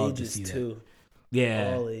would All love ages to see that. too.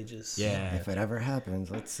 Yeah, All ages. yeah. If it ever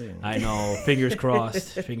happens, let's see. I know. Fingers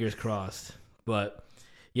crossed. Fingers crossed. But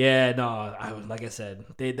yeah, no. Like I said,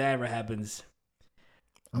 that ever happens,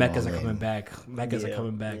 mechas all are coming in. back. Mechas are Yeah,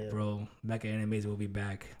 coming back, yeah. bro. Mecha animes will be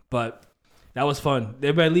back. But that was fun.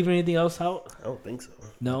 Everybody leaving anything else out? I don't think so.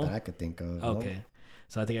 No. That I could think of. Okay.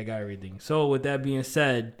 So I think I got everything. So with that being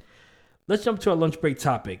said, let's jump to our lunch break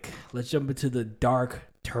topic. Let's jump into the Dark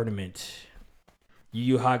Tournament. Yu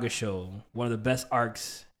Yu Hakusho, one of the best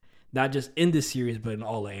arcs, not just in this series, but in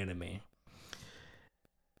all the anime.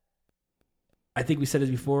 I think we said this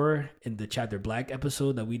before in the Chapter Black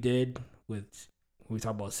episode that we did when we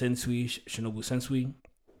talked about Sensui, Shinobu Sensui.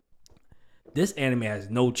 This anime has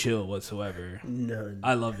no chill whatsoever. None.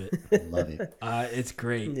 I love it. Love it. It's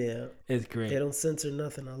great. Yeah. It's great. They don't censor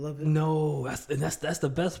nothing. I love it. No, that's the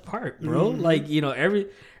best part, bro. Like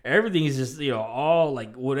everything is just all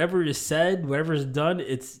like whatever is said, whatever is done,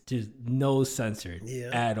 it's just no censored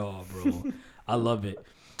at all, bro. I love it.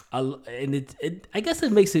 And I guess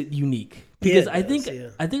it makes it unique because Yeah, I think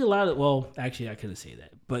does, a lot of actually I couldn't say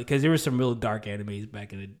that, but because there were some real dark animes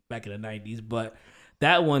back in the 90s, but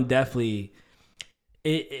that one definitely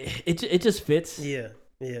it just fits. Yeah.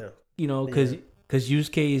 Yeah. Because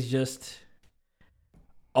Yusuke is just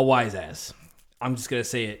a wise ass. I'm just gonna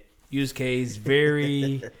say it. Yusuke is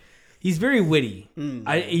he's very witty.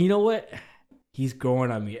 You know what? He's growing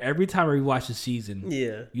on me every time I rewatch the season.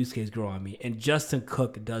 Yeah. Yusuke's growing on me, and Justin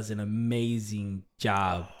Cook does an amazing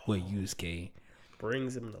job with Yusuke.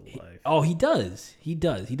 Brings him to life. Oh, he does. He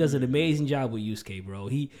does an amazing job with Yusuke, bro.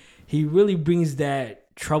 He really brings that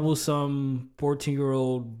troublesome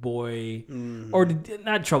 14-year-old boy, or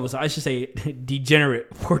not troublesome, I should say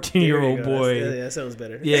degenerate 14-year-old boy. Yeah, that sounds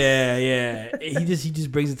better. Yeah. He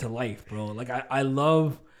just brings it to life, bro. Like I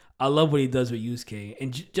love what he does with Yusuke,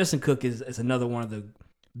 and Justin Cook is another one of the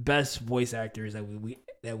best voice actors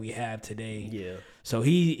that we have today. Yeah. So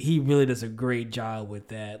he really does a great job with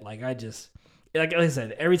that. Like I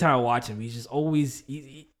said, every time I watch him, he's just always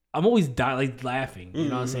I'm always laughing. You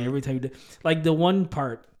know what I'm saying? Every time you do, like the one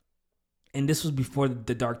part, and this was before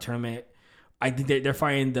the Dark Tournament. I think they're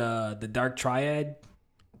fighting the Dark Triad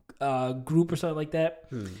group or something like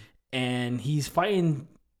that, and he's fighting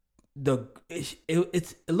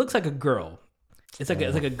it looks like a girl. It's like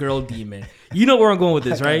a girl demon. You know where I'm going with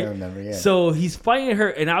this, right? I remember, yeah. So he's fighting her,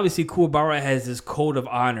 and obviously Kuwabara has this code of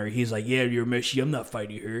honor. He's like, "Yeah, Urameshi, I'm not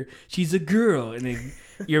fighting her. She's a girl." And then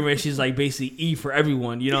Urameshi's like basically E for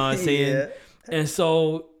everyone. You know what I'm saying? Yeah. And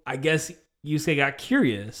so I guess Yusuke got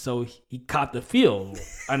curious, so he caught the feel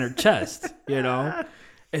on her chest, you know.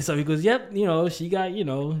 And so he goes, "Yep, you know, she got, you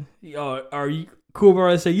know, are you?"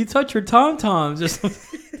 Kuwabara said, "You touch her tom toms or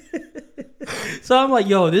something." So I'm like,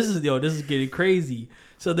 this is getting crazy.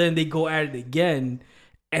 So then they go at it again,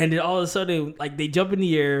 and then all of a sudden, like they jump in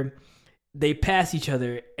the air, they pass each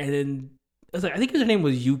other, and then I was like, I think her name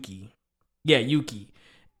was Yuki. Yeah, Yuki.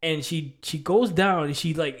 And she goes down, and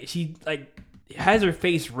she has her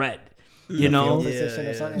face red. You know?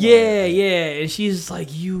 Yeah. And she's like,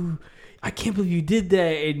 I can't believe you did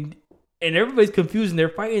that. And everybody's confused, and they're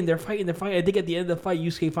fighting. I think at the end of the fight,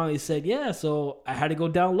 Yusuke finally said, "Yeah, so I had to go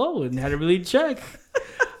down low and had to really check."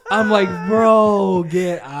 I'm like, bro,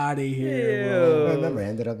 get out of here, bro. I remember it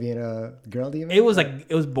ended up being a girl demon? It was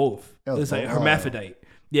both. It was like hermaphrodite.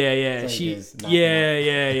 Yeah.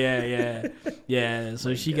 Yeah.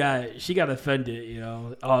 So she got offended, you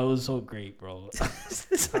know. Oh, it was so great, bro. I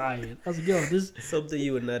was tired. I was like, this something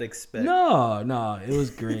you would not expect. No, it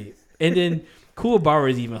was great. And then Kuwabara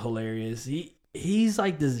is even hilarious. He's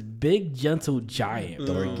like this big, gentle giant.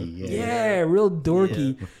 Dorky, yeah, real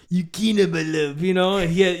dorky. Yeah. Yukina, my love, you know? And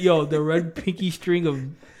he had, the red pinky string of,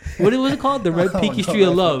 what was it called? The red pinky string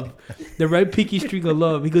of love. The red pinky string of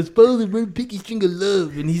love. He goes, follow the red pinky string of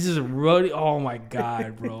love. And he's just running. Oh, my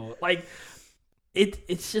God, bro. Like,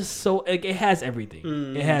 it's just so, like, it has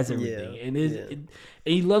everything. It has everything. And and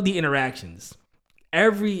you love the interactions.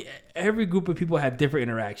 Every group of people have different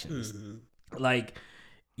interactions. Like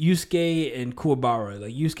Yusuke and Kuwabara.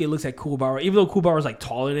 Like Yusuke looks at Kuwabara, even though Kuwabara's like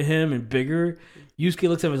taller than him and bigger. Yusuke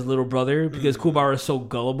looks at him as a little brother because Kuwabara is so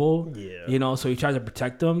gullible. Yeah, you know, so he tries to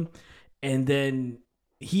protect him, and then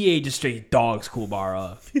he just straight dogs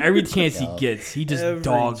Kuwabara every chance he gets. He just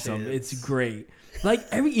dogs him. It's great. Like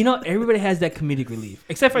everybody has that comedic relief,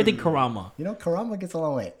 except for I think Karama. You know, Karama gets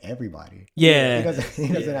along with everybody. Yeah, he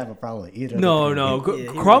doesn't have a problem with either. No,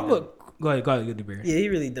 Karama. Go ahead, get the beer. Yeah, he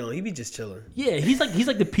really don't. He be just chilling. Yeah, he's like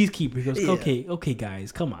the peacekeeper. He goes, okay,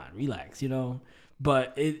 guys, come on, relax, you know.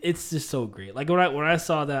 But it's just so great. Like when I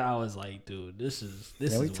saw that, I was like, dude, this is.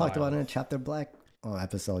 Yeah, we talked about in a Chapter Black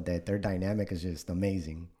episode that their dynamic is just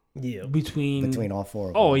amazing. Yeah, between all four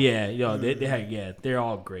of them. Oh yeah, they're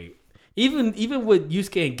all great. Even with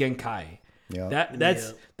Yusuke and Genkai. Yeah,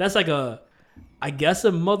 that's like I guess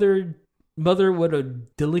a mother with a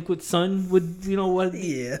delinquent son would, you know what?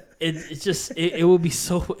 Yeah. It's just it would be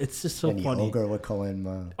so. It's just so and funny. Ogre would call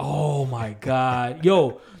him. Oh my God,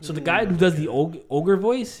 so the guy who does the ogre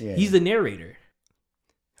voice, he's the narrator.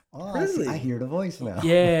 Oh, really? I hear the voice now.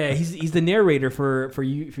 Yeah, he's the narrator for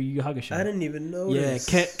Yu Hakusho. I didn't even know. Yeah,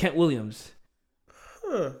 Kent Williams.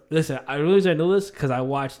 Huh. Listen, I really know this because I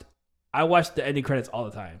watched the ending credits all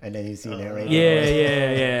the time. And then you see narrator.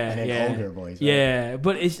 Yeah. And then ogre voice. Right? Yeah,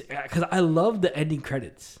 but it's because I love the ending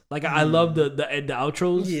credits. Like I love the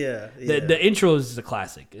outros. Yeah. The intros is a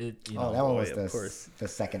classic. That one was the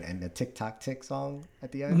second and the Tick Tock Tick song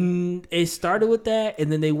at the end. It started with that,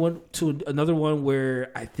 and then they went to another one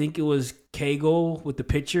where I think it was Keigo with the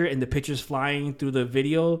picture, and the picture's flying through the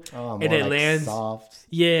video, and it lands soft.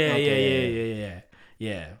 Yeah,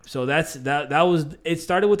 so that was it.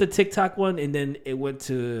 Started with the TikTok one, and then it went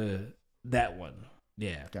to that one.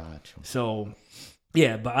 Yeah, gotcha. So,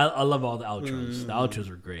 yeah, but I love all the outros. The outros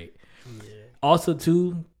were great. Yeah. Also,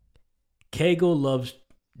 too, Keigo loves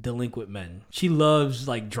delinquent men. She loves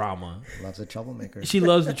like drama. Loves the troublemakers. She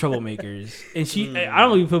loves the troublemakers, and I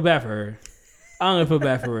don't even feel bad for her.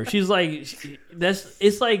 She's like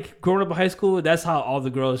it's like growing up in high school. That's how all the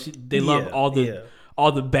girls they love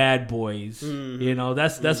all the bad boys. You know,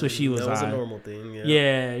 that's what she was on. That was a normal thing.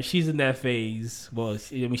 Yeah, she's in that phase. Well,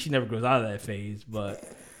 she never grows out of that phase, but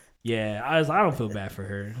Yeah, I don't feel bad for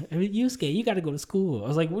her. I mean, Yusuke, you got to go to school. I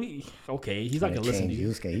was like, what? Okay, he's not gonna listen to you.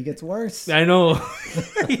 Yusuke, he gets worse. I know.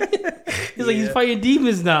 He's like, he's fighting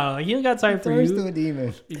demons now. Like, he don't got time for you. To a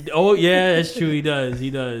demon. Oh yeah, that's true. He does.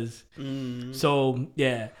 He does. So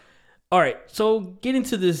yeah. All right. So get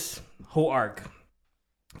into this whole arc.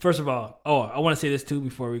 First of all, I want to say this too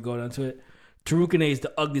before we go down to it. Tarukane is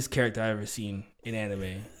the ugliest character I've ever seen in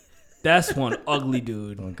anime. That's one ugly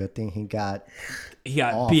dude. Well, good thing he got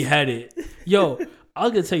beheaded. Yo, I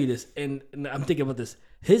was gonna tell you this, and I'm thinking about this.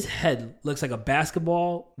 His head looks like a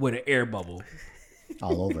basketball with an air bubble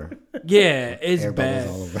all over. Yeah, it's air bad.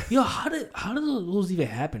 All over. Yo, how did those even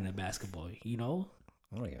happen in basketball? You know,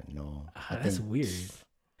 I don't even know. That's weird.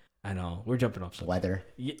 I know we're jumping off subject. Weather,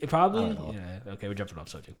 probably. Yeah, okay, we're jumping off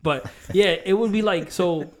subject. But yeah, it would be like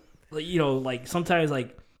so. You know, like sometimes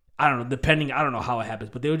like. I don't know, depending, I don't know how it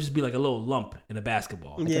happens, but they would just be like a little lump in a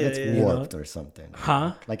basketball. Like if it's warped or something.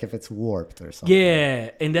 Huh? Like if it's warped or something.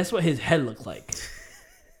 Yeah, and that's what his head looked like.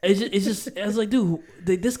 It's just I was like, dude,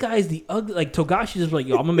 this guy is the ugly, like Togashi is like,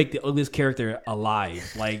 yo, I'm gonna make the ugliest character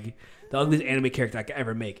alive. Like, the ugliest anime character I could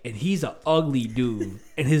ever make. And he's an ugly dude.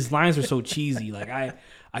 And his lines are so cheesy. Like,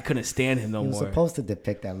 I couldn't stand him no more. He was supposed to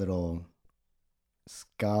depict that little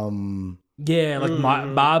scum... Yeah, like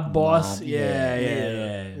mob boss. Yeah.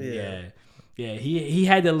 He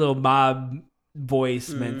had that little mob voice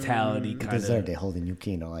mentality kind of. He deserved it holding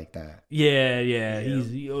Yukino like that. Yeah.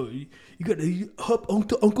 He's you gotta help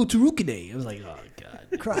Uncle Tarukane. I was like, oh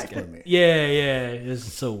god, cry for me. Yeah.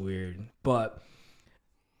 It's so weird. But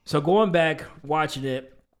so going back watching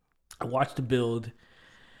it, I watched the build,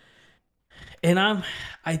 and I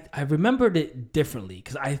remembered it differently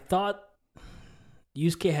because I thought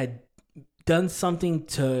Yusuke had done something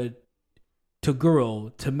to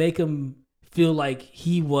Guro to make him feel like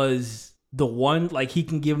he was the one, like he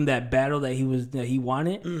can give him that battle that he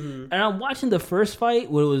wanted. And I'm watching the first fight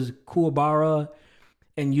where it was Kuwabara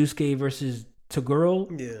and Yusuke versus Toguro.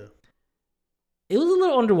 Yeah, it was a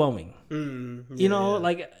little underwhelming. You know,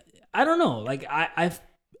 like I don't know, like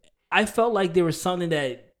I felt like there was something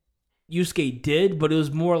that Yusuke did, but it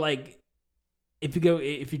was more like if you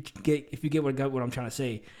get what I'm trying to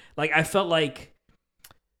say. Like, I felt like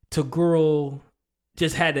Toguro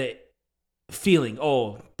just had a feeling,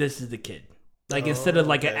 oh, this is the kid. Like, instead of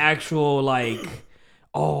like an actual, like,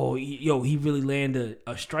 oh, yo, he really landed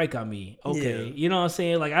a strike on me. Okay. Yeah. You know what I'm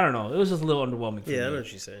saying? Like, I don't know. It was just a little underwhelming for me. Yeah, I know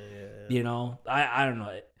what you're saying. Yeah. You know? I don't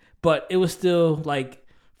know. But it was still, like,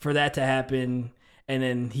 for that to happen, and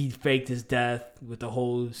then he faked his death with the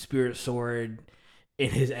whole spirit sword in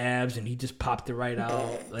his abs, and he just popped it right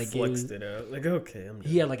out. Like, flexed it out. Like, okay, I'm dead.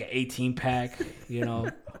 He had like an 18 pack, you know.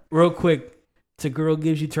 Real quick, Toguro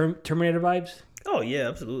gives you Terminator vibes. Oh yeah,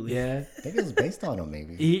 absolutely. Yeah, I think it was based on him.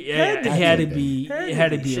 Maybe it had to be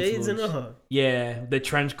shades and Yeah, the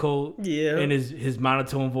trench coat. Yeah, and his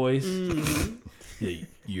monotone voice. Yeah,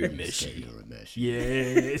 you're meshy.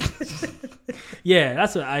 Yeah, yeah.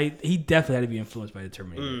 That's what he definitely had to be influenced by the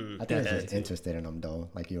Terminator. I think I was just interested in him though,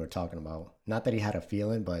 like you were talking about. Not that he had a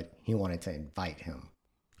feeling, but he wanted to invite him.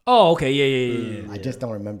 Oh, okay, yeah. I just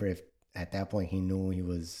don't remember if at that point he knew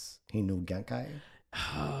Genkai.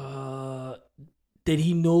 Did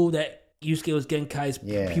he know that Yusuke was Genkai's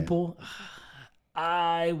pupil?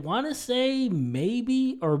 I want to say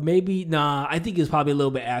maybe or maybe nah. I think it was probably a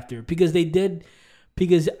little bit after because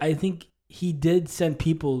I think he did send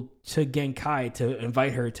people to Genkai to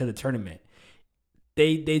invite her to the tournament.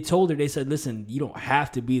 They told her, they said, listen, you don't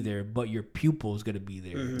have to be there, but your pupil is going to be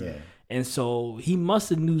there. Yeah. And so he must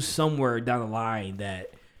have knew somewhere down the line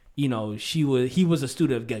that, you know, he was a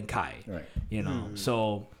student of Genkai. Right. You know.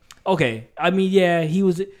 So, okay. I mean, yeah, he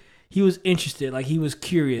was interested, like he was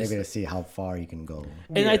curious. Maybe to see how far you can go.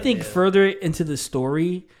 And I think further into the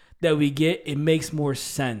story that we get, it makes more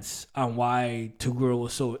sense on why Toguro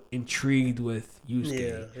was so intrigued with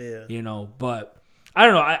Yusuke. Yeah. You know, but I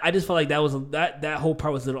don't know. I just felt like that whole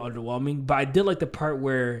part was a little underwhelming. But I did like the part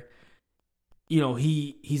where, you know,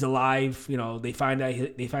 he's alive. You know, they find out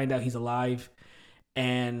he's alive,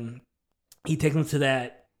 and he takes him to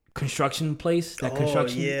that construction place.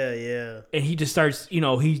 Yeah. And he just starts. You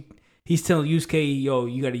know, he's telling Yusuke, yo,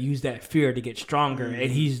 you got to use that fear to get stronger. And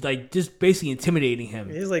he's like just basically intimidating him.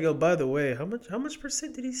 He's like, oh, by the way, how much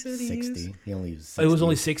percent did he say he 60. used? He only used 60. It was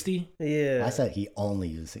only 60? Yeah. I said he only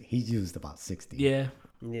used it. He used about 60. Yeah.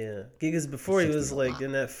 Yeah. Because before he was like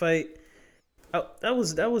in that fight, that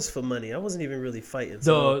was for money. I wasn't even really fighting.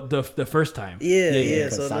 So. The first time. Yeah.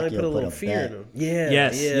 So now he put a little fear in him.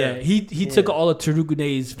 Yeah. Yeah. He took all of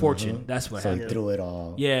Tarukune's fortune. That's what happened. So he threw it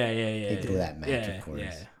all. Yeah. He threw that match, of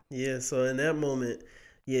course. Yeah, so in that moment,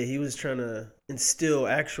 Yeah, he was trying to instill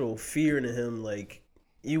actual fear into him. Like,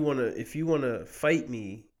 if you wanna fight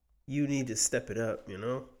me, you need to step it up. You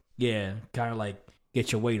know? Yeah, kind of like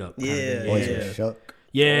get your weight up. Yeah, Boys yeah. were shook.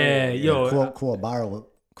 Yeah, yo.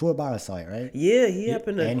 Kuwabara saw it, right? Yeah, he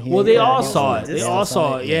happened to. And he- Well, they Yeah, all yeah, saw yeah. it. They They all all saw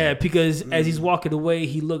saw it. it, Yeah, yeah. because as he's walking away,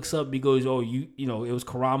 he looks up. He goes, "Oh, you know, it was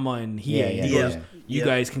Karama and he. Yeah, He yeah, goes, yeah. you Yeah.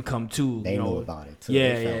 guys can come too. They you know, knew about it too.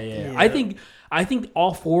 Yeah, They yeah, felt yeah, it. I think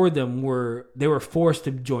all four of them were forced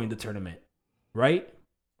to join the tournament, right?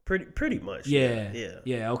 Pretty much. Yeah,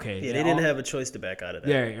 Yeah. Okay. Yeah, they didn't have a choice to back out of that.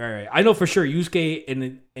 Yeah, right. I know for sure Yusuke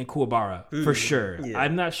and Kuwabara for sure. yeah.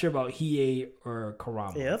 I'm not sure about Hiei or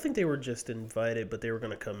Karama. Yeah, I think they were just invited, but they were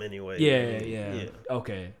gonna come anyway. Yeah.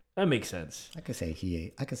 Okay, that makes sense. I could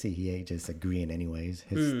see Hiei just agreeing anyways.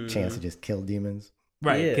 His chance to just kill demons.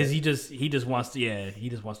 Right, Yeah. because he just wants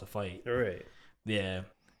to fight. All right. Yeah.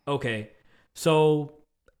 Okay. So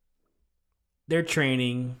they're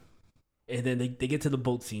training, and then they get to the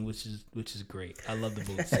boat scene, which is great. I love the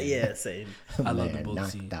boat scene. Yeah, same. I love the Man, boat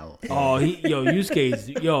knocked scene. out. Oh, Yusuke's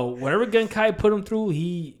whatever Genkai put him through,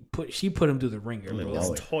 she put him through the ringer, It bro. was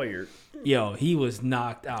know it. tired. Yo, he was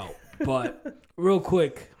knocked out. But real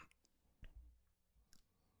quick,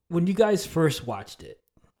 when you guys first watched it,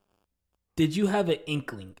 did you have an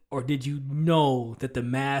inkling or did you know that the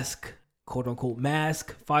quote unquote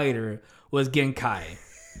mask fighter was Genkai?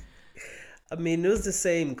 I mean, it was the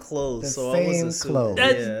same clothes, The so I was same assuming. clothes.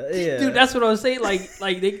 Yeah. Dude, that's what I was saying. Like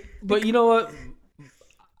they, but you know what?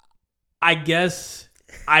 I guess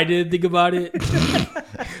I didn't think about it,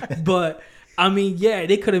 but I mean, yeah,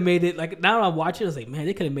 they could have made it. Like now, I'm watching. I was like, man,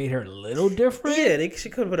 they could have made her a little different. Yeah, she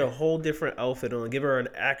could have put a whole different outfit on, give her an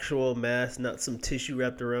actual mask, not some tissue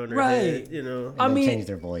wrapped around her Right. head. You know, I And mean- changed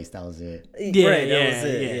their voice. That was it. Yeah, right, yeah, that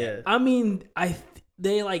was it. Yeah. I mean,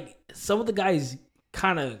 they like some of the guys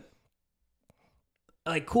kind of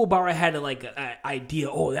like Kuwabara had an idea.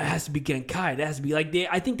 Oh, that has to be Genkai. That has to be like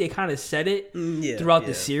I think they kind of said it Yeah, throughout the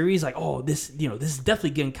yeah. series. Like, oh, this is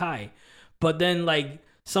definitely Genkai. But then like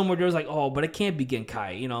somewhere there was like, oh, but it can't be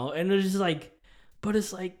Genkai. You know, and it's just like, but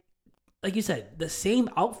it's like you said, the same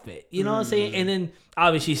outfit. You know what I'm saying? And then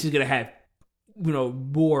obviously she's gonna have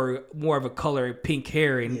more of a color pink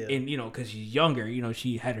hair and because she's younger.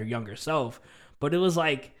 She had her younger self, but it was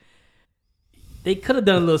like. They could have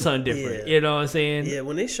done a little something different. Yeah. You know what I'm saying? Yeah,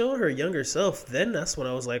 when they showed her younger self, then that's when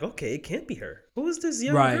I was like, okay, it can't be her. Who is this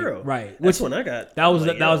young Right, girl? right. That's when I got. That was I'm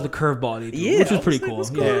like, that was yo. the curveball they threw, Yeah, which I was pretty was like, cool. what's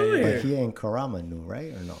going on Yeah, here? But he and Karama knew,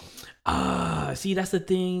 right? Or no? see, that's the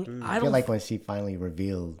thing. I feel like when she finally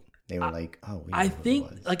revealed, they were like, "Oh, we know I who it think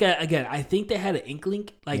was. like again, I think they had an inkling.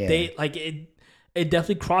 Like Yeah. they like it. It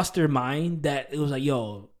definitely crossed their mind that it was like,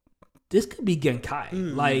 yo, this could be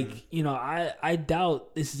Genkai. Like I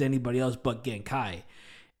doubt this is anybody else but Genkai.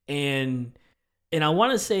 And I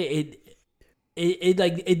want to say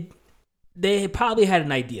it they probably had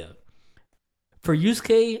an idea. For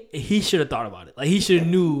Yusuke, he should have thought about it. Like he should have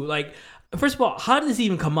knew. Like first of all, how did this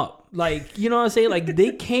even come up? Like you know what I'm saying? Like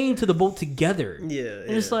they came to the boat together. Yeah,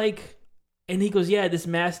 and it's like, and he goes, yeah, this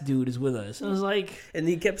masked dude is with us. And I was like, and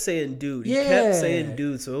he kept saying dude. He Yeah. kept saying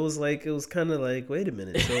dude. So it was kind of like, wait a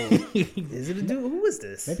minute. So is it a dude? Who is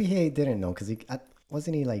this? Maybe he didn't know because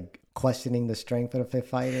wasn't he like questioning the strength of the fifth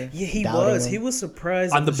fighter? Yeah, he Doubting was. him? He was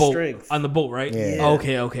surprised on at the the boat, strength. on the boat, right? Yeah.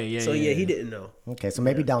 Okay, yeah. So yeah, he didn't know. Okay, so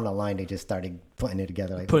maybe down the line they just started putting it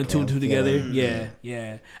together, like Putting okay, two and I'm two together. feeling-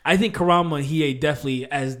 Yeah. I think Karama and Hiei definitely,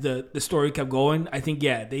 as the story kept going, I think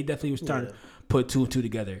they definitely was trying to put two and two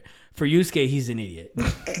together. For Yusuke, he's an idiot.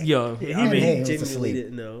 Yo, Yeah, I I mean, hey, it was genuinely asleep.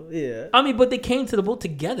 didn't know. Yeah. I mean, but they came to the boat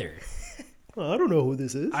together. Well, I don't know who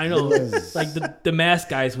this is. I know, It was- like the mask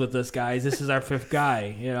guy's with us, guys. This is our fifth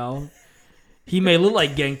guy. He may look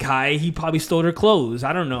like Genkai. He probably stole their clothes.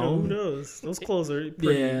 I don't know. Who knows? Those clothes are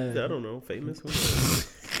pretty. Yeah. I don't know. Famous. Who knows?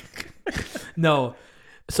 No.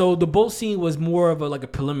 So the boat scene was more of a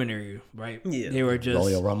preliminary, right? Yeah. They were just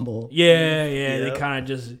Royal Rumble. Yeah. They Yeah. kind of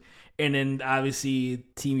just, and then obviously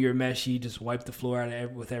Team Urameshi just wiped the floor out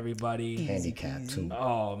of with everybody. Handicap too.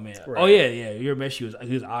 Oh man. Right. Oh yeah. Urameshi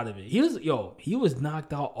was out of it. He was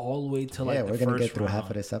knocked out all the way to Yeah, the we're gonna first get through round. half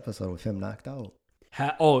of this episode with him knocked out.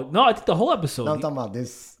 Oh no, I think the whole episode. No, I'm talking about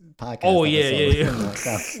this podcast. Oh, yeah, episode yeah, with yeah. him knocked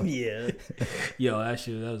out. Yeah. Yo,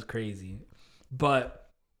 that was crazy. But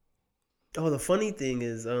Oh, the funny thing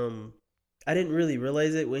is, I didn't really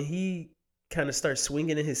realize it when he kind of starts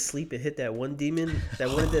swinging in his sleep and hit that one demon that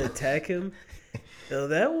wanted to attack him. Yo,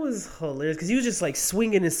 that was hilarious because he was just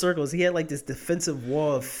swinging in circles. He had this defensive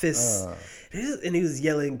wall of fists, and he was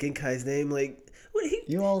yelling Genkai's name what he.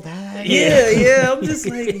 You old hat. Yeah. I'm just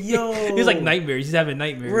like, yo. he was like nightmares. He's having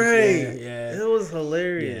nightmares. Right. Yeah. It was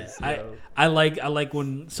hilarious. Yeah. yo. I like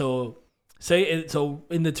when so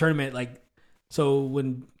in the tournament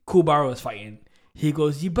when Kuwabara was fighting, he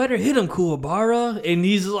goes, "You better hit him, Kuwabara," and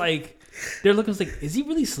he's like, they're looking like, is he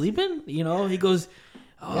really sleeping? You know, he goes,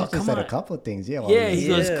 "Oh, come said on." a couple of things, yeah. He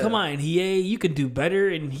goes, "Come on, Hiei, you can do better,"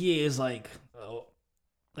 and Hiei is like, "Oh,"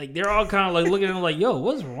 like they're all kind of like looking at him like, "Yo,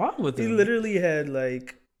 what's wrong with him?" He literally had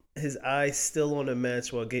like his eyes still on the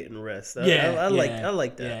match while getting rest. I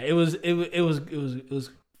like that. Yeah, it was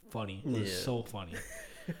funny. It was so funny.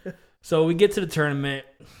 So we get to the tournament.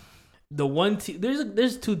 The one team,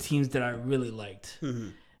 there's two teams that I really liked,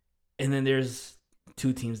 and then there's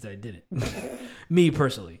two teams that I didn't. Me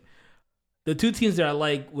personally, the two teams that I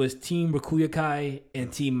like was Team Rakuyakai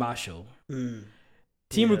and Team Masho.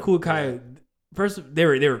 Team Rakuyakai, first they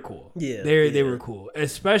were cool. Yeah, they were cool,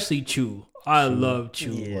 especially Chu. I love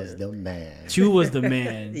Chu. Chu was the man. Chu was the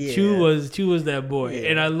man. Chu was that boy,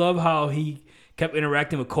 and I love how he kept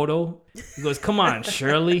interacting with Kodo. He goes, "Come on,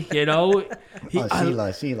 Shirley," you know.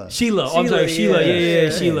 Sheila. I'm sorry, Sheila. Yeah,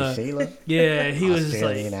 Sheila. Sheila. Yeah, he was just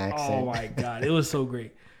like, accent. oh my god, it was so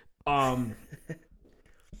great.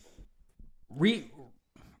 Riku.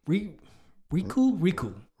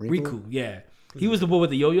 Yeah, he was the boy with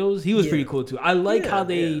the yo-yos. He was pretty cool too. I like how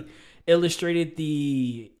they illustrated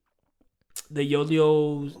the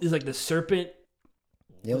yo-yos. It's like the serpent.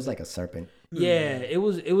 It was like a serpent. Yeah, it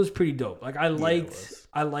was pretty dope. Like I liked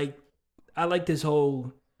this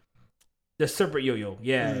whole the serpent yo-yo.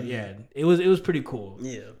 Yeah. It was pretty cool.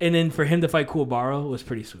 Yeah. And then for him to fight Kuwabara was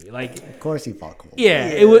pretty sweet. Like of course he fought Kuwabara. Yeah,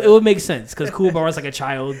 it would make sense because Kuwabara's like a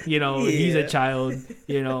child, you know. He's a child,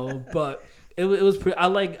 you know. But it was pretty. I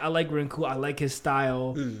like Rinku. I like his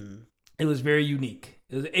style. It was very unique.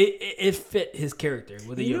 It fit his character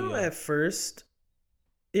with the yo-yo. At first,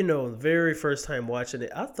 the very first time watching it,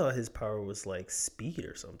 I thought his power was like speed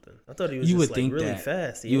or something. I thought he was really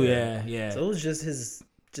fast. Yeah. So it was just his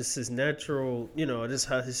natural, just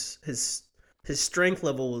how his strength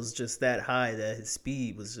level was just that high that his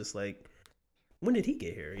speed was just like, when did he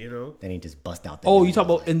get here? Then he just bust out. You talk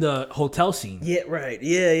about in the hotel scene? Yeah, right.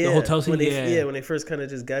 Yeah. The hotel scene. When they first kind of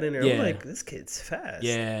just got in there, I'm like, this kid's fast.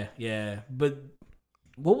 Yeah. But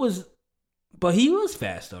he was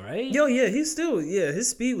fast though, right? His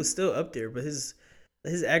speed was still up there, but his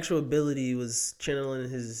actual ability was channeling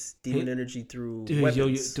his demon energy through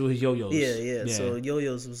weapons. Through his yo-yos. Yeah. So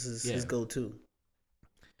yo-yos was his go-to.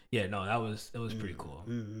 Yeah, no, that was pretty cool.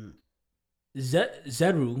 Mm-hmm.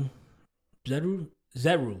 Zeru.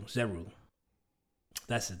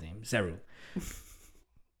 That's his name, Zeru.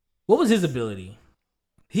 What was his ability?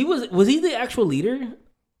 Was he the actual leader?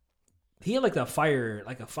 He had like a fire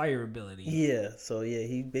ability. Yeah, so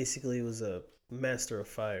he basically was a master of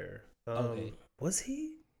fire. Okay. Was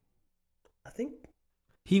he? I think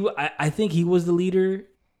I think he was the leader,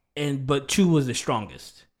 but Chu was the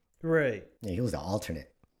strongest. Right. Yeah, he was the alternate.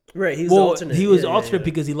 Right, he was the alternate. He was alternate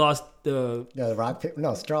because he lost the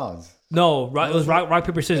straws. No, it was rock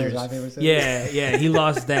paper scissors. Rock, paper, scissors. Yeah, he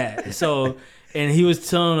lost that. So, and he was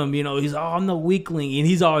telling him, he's I'm the weakling, and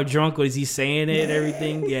he's all drunk as he's saying it and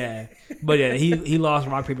everything. Yeah, but he lost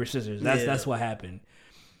rock paper scissors. That's what happened.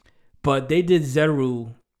 But they did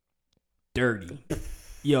Zeru dirty.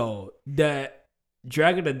 Yo, that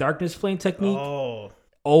Dragon of Darkness flame technique.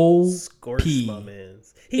 Scorched my man.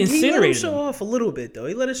 He let him show off a little bit though.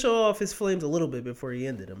 He let him show off his flames a little bit before he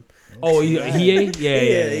ended them.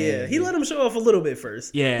 Yeah. He let him show off a little bit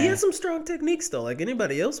first. Yeah, he had some strong techniques though. Like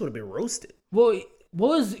anybody else would have been roasted. Well,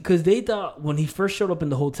 because they thought when he first showed up in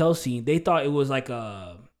the hotel scene, they thought it was like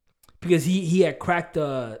because he had cracked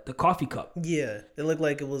the coffee cup. Yeah, it looked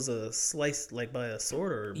like it was a slice like by a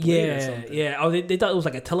sword or blade or something. Yeah. Oh, they thought it was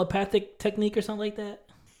like a telepathic technique or something like that.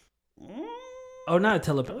 Oh, not a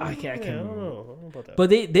telepathic. I can't remember. I don't know about that. But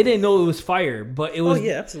they didn't know it was fire. But it was. Oh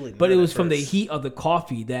yeah, absolutely. But it was from the heat of the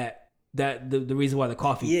coffee that the reason why the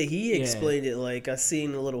coffee. Yeah, he explained it like I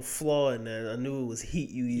seen a little flaw in that. I knew it was heat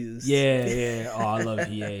you used. Yeah. Oh, I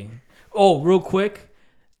love EA. Oh, real quick,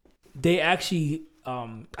 they actually. I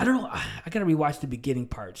don't know. I gotta rewatch the beginning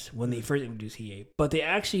parts when they first introduced Hiei, but they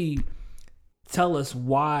actually tell us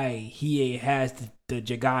why Hiei has the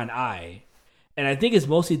Jagan Eye, and I think it's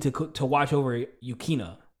mostly to watch over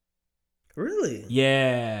Yukina. Really?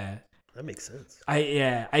 Yeah. That makes sense.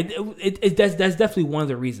 That's definitely one of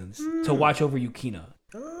the reasons to watch over Yukina.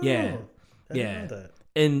 Oh, yeah. I didn't know that.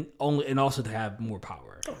 And also to have more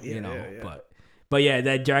power. Oh, yeah. But yeah,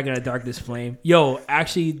 that Dragon of Darkness flame. Yo,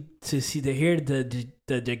 actually to hear the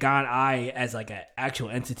Jagan Eye as like an actual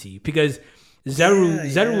entity, because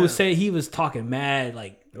Zeru would say he was talking mad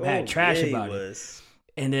trash about it.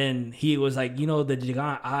 And then he was like, the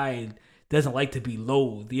Jagan Eye, doesn't like to be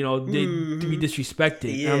loathed, you know, to be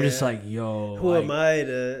disrespected. Yeah. And I'm just like, yo, Who like, am I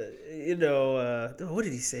to, you know, what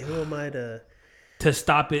did he say? Who am I to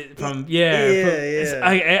stop it from, that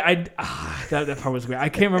part was great. I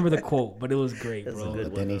can't remember the quote, but it was great, That's a bro. good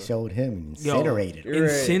But then one, he showed him Yo, incinerated. Right.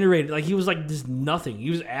 Incinerated. Like, he was like just nothing.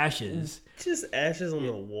 He was ashes. Just ashes on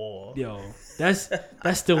the wall. Yo, that's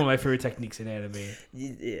still one of my favorite techniques in anime.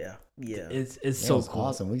 Yeah. It's It so was cool.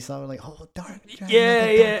 awesome. We saw like, oh, dark.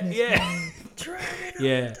 Yeah. Dragon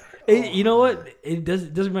Yeah. of You know what? It does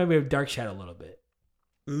remind me of Dark Shadow a little bit.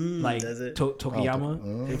 Like does it?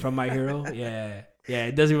 Tokiyama from My Hero. Yeah.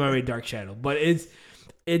 It does remind me of Dark Shadow, but it's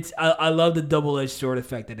I love the double-edged sword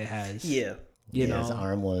effect that it has. Yeah. You His know.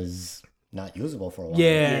 arm was not usable for a while.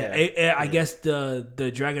 Yeah. I guess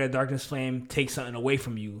the Dragon of Darkness Flame takes something away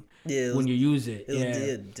from you when you use it.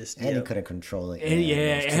 And he couldn't control it. And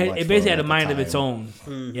it basically had a mind of its own.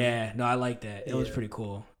 Mm-hmm. Yeah, no, I like that. It was pretty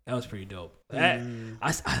cool. That was pretty dope. I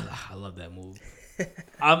love that move.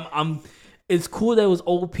 It's cool that it was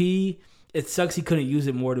OP. It sucks he couldn't use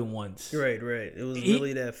it more than once. Right. It was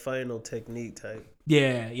really that final technique type.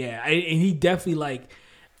 Yeah. And he definitely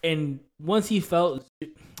and once he felt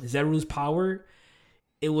Zeru's power,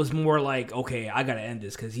 it was more like, okay, I gotta end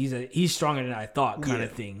this because he's stronger than I thought, kind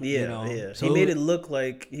of thing. Yeah, you know? So he made it look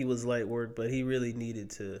like he was light work, but he really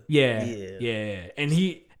needed to. Yeah. And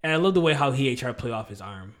I love the way how he tried to play off his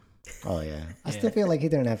arm. Oh yeah. I still feel like he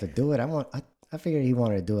didn't have to do it. I figured he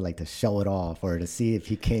wanted to do it like to show it off or to see if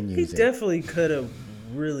he can use it. He definitely could have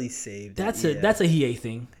really saved That's it. That's a Hiei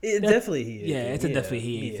thing. Definitely Hiei. Yeah, it's definitely a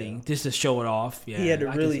Hiei thing. Just to show it off. Yeah, he had to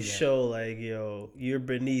really show like, yo, you're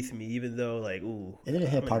beneath me, even though like, ooh. It didn't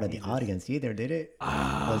hit part of the audience either, did it?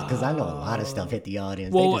 Because I know a lot of stuff hit the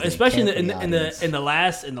audience. Well, especially in the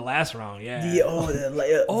last round. Yeah.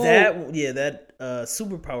 That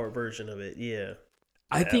superpower version of it. Yeah.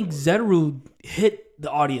 I think Zeru hit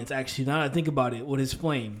the audience, actually, now that I think about it, with his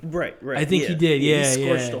flame. Right. I think he did, He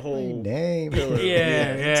scorched the whole pillar.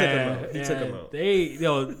 Yeah. He took him out.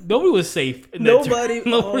 Nobody was safe. Nobody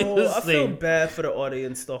was I safe. feel bad for the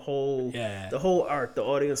audience. The whole arc, the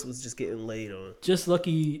audience was just getting laid on. Just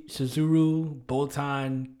lucky Shizuru,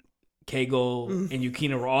 Botan, Keigo, and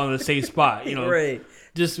Yukina were all in the same spot, you know. Right.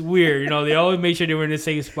 Just weird, you know. They always made sure they were in the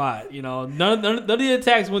same spot, you know. None of the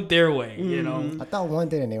attacks went their way, you know. I thought one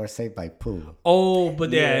did and they were saved by Pooh. Oh,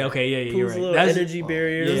 but you're right. Little energy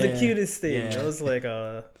barrier. It was the cutest thing. Yeah. I was like,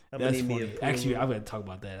 I'm gonna need me a Actually, I'm gonna talk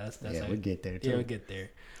about that. We'll get there too. Yeah, we'll get there.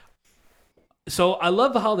 So I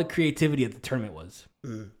love how the creativity of the tournament was.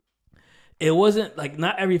 It wasn't like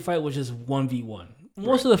not every fight was just 1v1.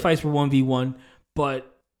 Most of the fights were 1v1,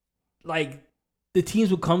 but like the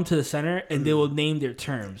teams would come to the center and they will name their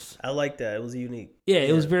terms. I like that. It was unique. Yeah,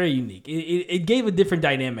 it was very unique. It gave a different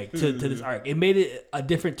dynamic to this arc. It made it a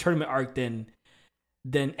different tournament arc than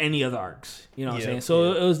any other arcs. You know what I'm saying?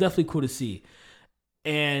 So it was definitely cool to see.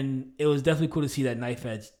 And it was definitely cool to see that knife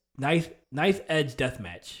edge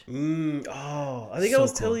deathmatch. I think I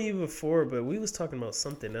was telling you before, but we was talking about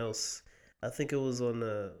something else. I think it was on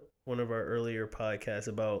one of our earlier podcasts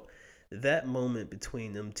about that moment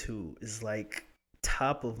between them two is like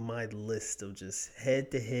top of my list of just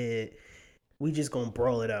head to head. We just gonna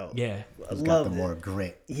brawl it out. Yeah, I loved it. More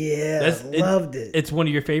grit. Yeah, loved it. It's one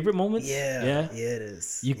of your favorite moments. Yeah, it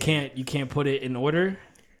is. You can't put it in order.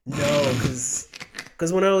 No, because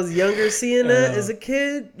when I was younger, seeing that as a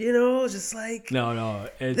kid, you know, I was just like, no,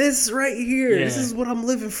 this right here, this is what I'm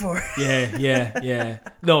living for. Yeah.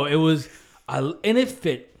 No, it was, and it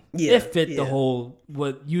fit. Yeah, it fit the whole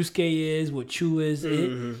what Yusuke is, what Chu is.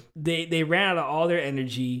 They ran out of all their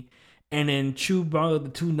energy, and then Chu brought out the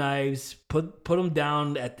two knives, put them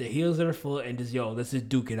down at the heels of their foot, and just let's just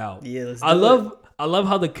duke it out. Yeah, I love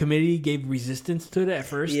how the committee gave resistance to it at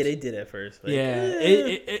first. Yeah, they did at first. Like,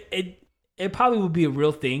 it probably would be a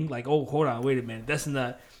real thing. Like, oh, hold on, wait a minute, that's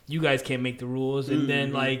not. You guys can't make the rules, and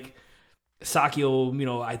then like. Sakio, you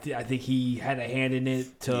know, I think he had a hand in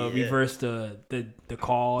it to reverse the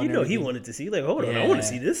call. You know, he wanted to see, like, hold on, I want to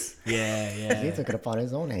see this. Yeah. He took it upon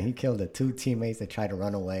his own and he killed the two teammates that tried to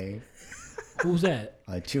run away. Who's that?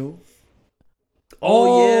 Chu.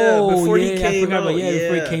 Before he came out.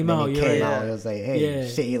 Before he came out. It was like, hey,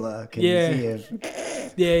 Shayla, can you see him?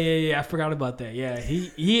 Yeah. I forgot about that. Yeah,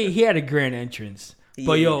 he had a grand entrance.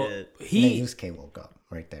 But he Yusuke woke up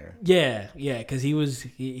right there. Yeah, because he was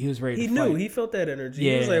ready. He to knew. fight. He felt that energy.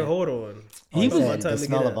 He was like, hold on. He said, the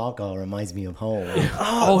smell of alcohol reminds me of home.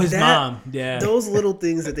 His mom. Yeah, those little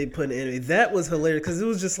things that they put in anime, that was hilarious because it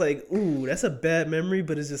was just like, ooh, that's a bad memory,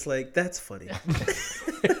 but it's just like that's funny.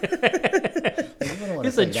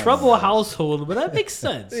 It's a trouble household, but that makes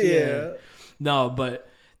sense. Yeah. No, but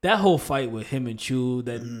that whole fight with him and Chu,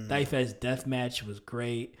 that knife edge death match was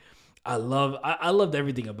great. I loved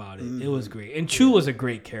everything about it. It was great, and Chu was a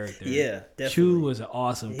great character. Yeah, definitely. Chu was an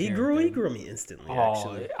awesome. He character. grew me instantly. Oh,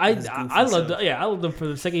 Actually, I loved. I loved him for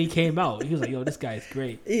the second he came out. He was like, "Yo, this guy's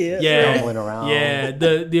great." Yeah, Rolling around. Yeah.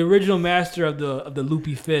 The original master of the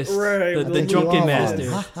loopy fist, Right, the drunken Woo.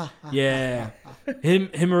 master. Yeah,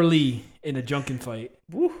 him or Lee in a drunken fight.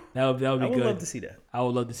 Woo. That would be I would good. love to see that. I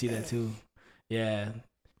would love to see that too. Yeah,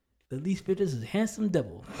 the Lee Spitters is a handsome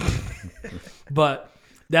devil. But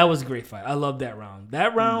that was a great fight. I love that round.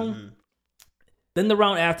 That round. Then the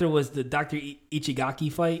round after was the Dr. Ichigaki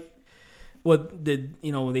fight. What did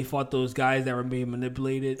when they fought those guys that were being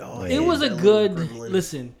manipulated? Oh, it yeah, was a that good little gremlin.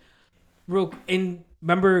 listen. And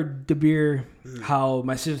remember Dabir, how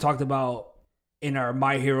my sister talked about in our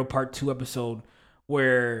My Hero Part 2 episode,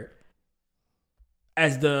 where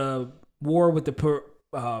as the war with the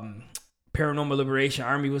Paranormal Liberation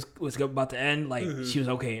Army was about to end, like she was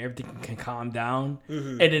okay, everything can calm down,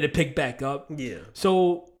 and then it picked back up. Yeah.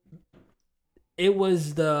 So it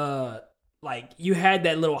was you had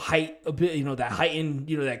that little height a bit, that heightened,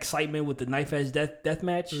 that excitement with the knife edge death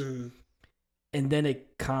match, and then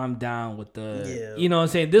it calmed down with the, you know what I'm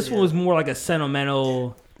saying? This one was more like a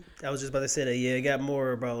sentimental. I was just about to say that. Yeah, it got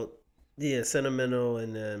more about sentimental,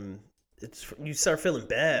 and you start feeling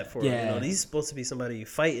bad for him. He's supposed to be somebody you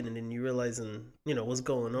fighting, and then you realizing what's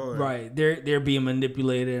going on. Right, they're being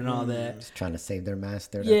manipulated and all that. Just trying to save their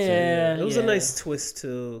master. That's It was a nice twist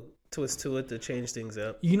to it to change things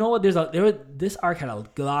up. You know what? This arc had a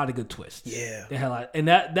lot of good twists. Yeah, they had a lot, and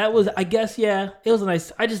that was, I guess, it was a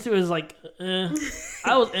nice. I just, it was like, I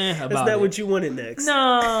was about it. That's not what you wanted next.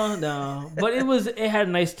 No, but it had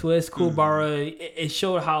a nice twist. Kuwabara, it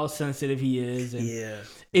showed how sensitive he is, and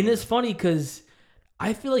and it's funny because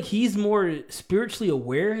I feel like he's more spiritually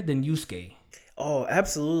aware than Yusuke. Oh,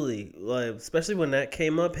 absolutely! Like, especially when that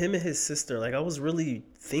came up, him and his sister. Like, I was really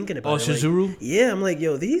thinking about it. Shizuru? Like, yeah, I'm like,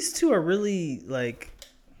 yo, these two are really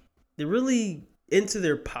they're really into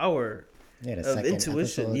their power the of second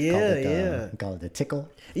intuition. episode called it the tickle.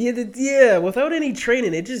 Yeah, without any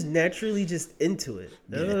training, it just naturally just into it.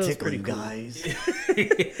 That was pretty cool. Guys.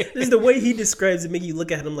 Just the way he describes it, make you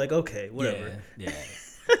look at him like, okay, whatever. Yeah.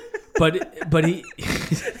 but he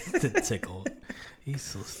the tickle. He's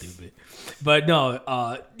so stupid. But no,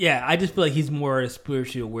 I just feel like he's more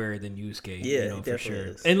spiritually aware than Yusuke. Yeah, for definitely sure.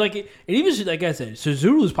 is. And even like I said,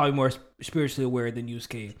 Suzuru's is probably more spiritually aware than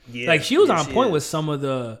Yusuke. Yeah, like she was on she point is. with some of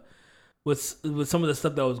the some of the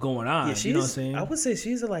stuff that was going on. Yeah, you know what I'm saying? I would say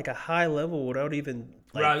she's at like a high level without even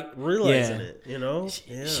Right. realizing Yeah. it. You know,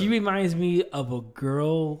 She reminds me of a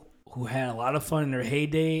girl who had a lot of fun in her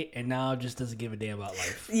heyday and now just doesn't give a damn about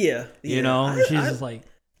life. Yeah, You know, she's just like,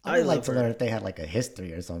 I would like love to her. learn if they had like a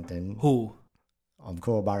history or something. who?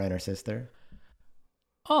 Kuwabara and her sister.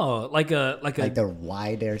 Oh, like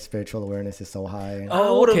Why their spiritual awareness is so high.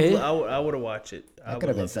 Oh, okay. I would have watched it. That could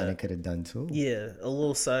have been something they could have done too. Yeah, a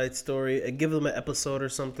little side story. Give them an episode or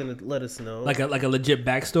something to let us know. like a legit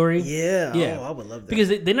backstory. Yeah. Yeah. Oh, I would love that. Because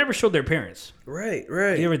they never showed their parents. Right.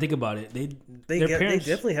 You ever think about it? They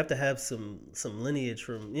definitely have to have some lineage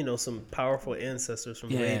from some powerful ancestors from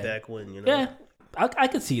way back when. Yeah, I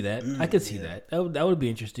could see that. I could see that. That would be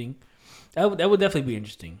interesting. That would definitely be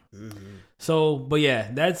interesting. So, but yeah,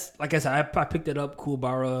 that's like I said. I picked it up.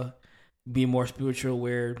 Kuwabara, be more spiritual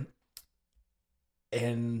aware,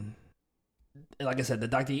 and like I said, the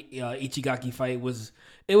Dr. Ichigaki fight was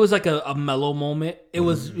like a mellow moment. It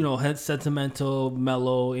was sentimental,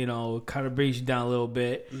 mellow. Kind of brings you down a little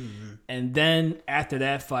bit, and then after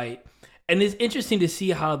that fight, and it's interesting to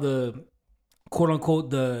see how the quote unquote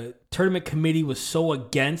the tournament committee was so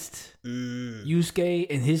against Yusuke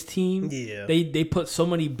and his team. Yeah. They put so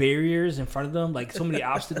many barriers in front of them, like so many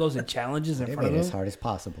obstacles and challenges in They front made of it as them. hard as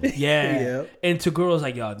possible. Yeah. Yeah. And Toguro was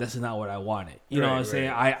like, yo, this is not what I wanted. You know what I'm Right, saying?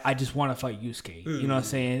 I just want to fight Yusuke. You know what I'm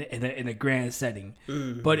saying? In a grand setting.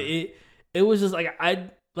 But it was just like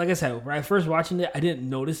I said, when I first watching it, I didn't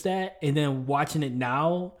notice that. And then watching it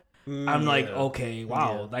now, I'm like, okay,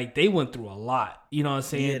 wow. Yeah. Like they went through a lot. You know what I'm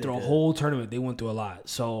saying? Yeah, they through a did. whole tournament, they went through a lot.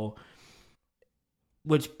 So,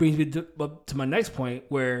 which brings me to my next point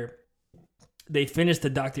where they finished the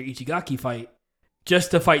Dr. Ichigaki fight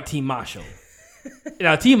just to fight Team Masho.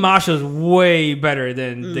 Now, Team Masho is way better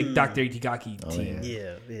than the Dr. Ichigaki team.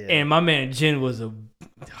 Yeah. And my man Jin was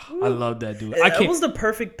I love that dude. I That can't. was the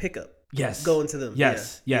perfect pickup. Yes. Going to them.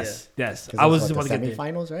 Yes. Yeah. Yes. 'Cause I it was what, about to the get there.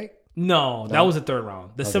 semifinals, right? No, that was the third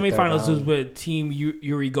round. The was the third semifinals was round. with Team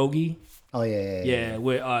Yuri Gogi. Oh yeah. Yeah,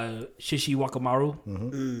 with Shishi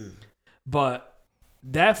Wakamaru. But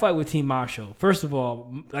that fight with Team Marshall. First of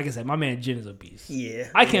all, like I said, my man Jin is a beast. Yeah.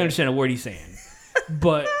 I can't understand a word he's saying,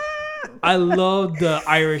 but I love the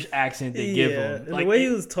Irish accent they give him. And the way he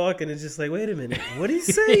was talking is just like, wait a minute, what did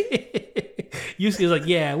he say? Usually it's like,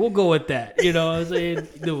 yeah, we'll go with that. You know what I'm saying?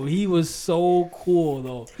 Dude, he was so cool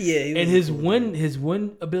though. Yeah, he was and his cool,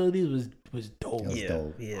 win abilities was dope.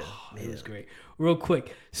 Dope. Yeah. It was great. Real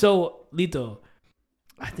quick, so Lito,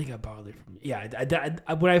 I think I borrowed it from you. Yeah,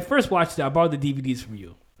 I when I first watched it, I borrowed the DVDs from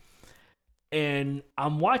you, and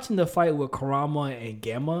I'm watching the fight with Karama and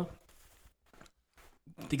Gamma,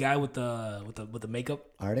 the guy with the makeup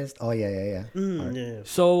Artist? Oh, yeah. Yeah.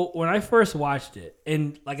 So when I first watched it,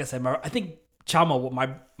 and like I said, I think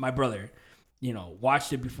Chama, my brother,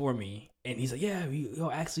 watched it before me, and he's like, yeah,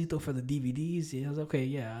 ask Lito for the DVDs. Yeah, I was like, okay,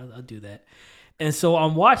 yeah, I'll do that. And so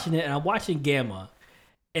I'm watching it, and I'm watching Gamma,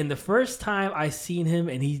 and the first time I seen him,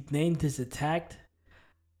 and he named his attack,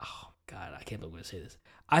 oh God, I can't believe I'm gonna say this.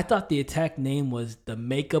 I thought the attack name was the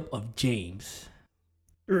makeup of James.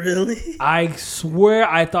 Really? I swear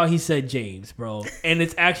I thought he said James, bro. And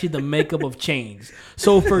it's actually the makeup of Chains.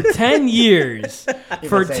 So for 10 years,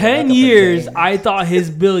 I thought his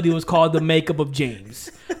ability was called the makeup of James.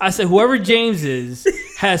 I said, whoever James is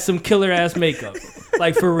has some killer ass makeup.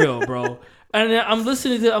 Like for real, bro. And then I'm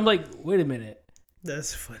listening to it, I'm like, wait a minute.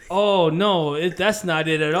 That's funny. Oh, no, that's not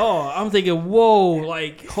it at all. I'm thinking, whoa,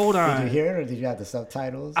 like, hold on. Did you hear it or did you have the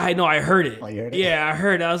subtitles? I know, I heard it. Oh, you heard it? Yeah, I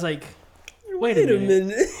heard it. I was like, wait a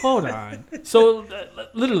minute. Hold on. So,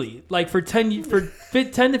 literally, like for 10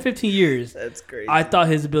 to 15 years, that's crazy. I thought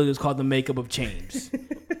his ability was called the makeup of James.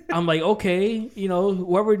 I'm like, okay,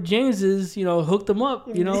 whoever James is, hooked him up,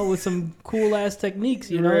 with some cool ass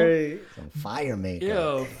techniques, Right. Some fire makeup.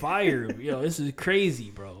 Yo, fire. This is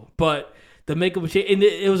crazy, bro. But the makeup of James, and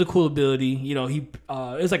it was a cool ability. It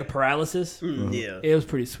was like a paralysis. Yeah. It was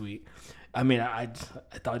pretty sweet. I mean, I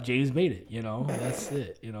thought James made it, that's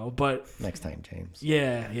it, but Next time, James.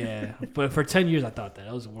 yeah. But for 10 years, I thought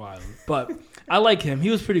that was wild. But I like him. He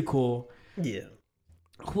was pretty cool. Yeah.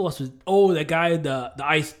 Who else was? Oh, that guy, the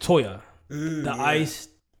Ice Toya, the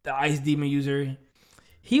Ice Demon user.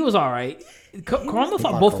 He was all right. Karama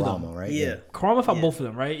fought both of them, right? Yeah. Karama fought both of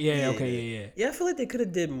them, right? Yeah. Okay. Yeah, I feel like they could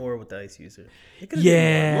have did more with the Ice user. They could have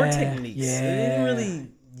Yeah. did more techniques. Yeah. They didn't really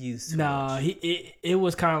use too Nah, much. it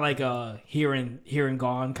was kind of like a here and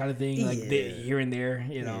gone kind of thing, like here and there,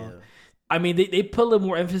 Yeah. I mean, they put a little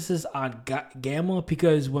more emphasis on Gamma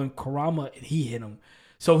because when Karama, he hit him,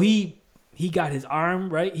 so he got his arm,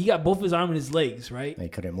 right? He got both his arm and his legs, right? He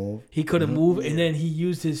couldn't move. He couldn't move, and then he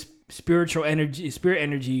used his spirit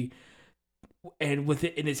energy, and with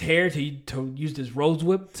it in his hair to use this rose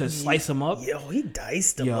whip to slice him up. Yo, he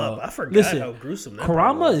diced him up. I forgot listen, how gruesome that part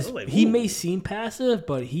Karama was. is. Like, He ooh. may seem passive,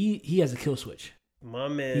 but he has a kill switch. My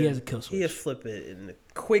man, He has a kill switch. He'll flip it in a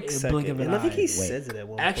quick In a second. blink of an And I think eye. he Wait. says it at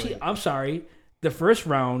one Actually, point. I'm sorry. The first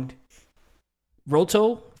round,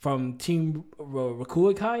 Roto from Team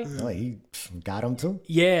Rakuakai. Oh, he got him too.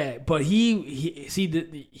 Yeah, but he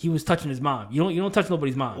was touching his mom. You don't touch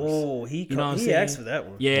nobody's moms. Oh, he asked for that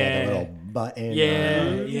one. Yeah, The little button. yeah.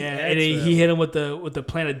 asked And then for he that hit him with the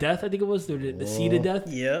plant of death. I think it was the seed of death.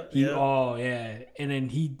 Yep. Oh yeah, and then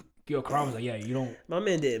Karam was like, yeah, you don't. My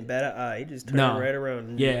man didn't bat an eye. He just turned No. it right around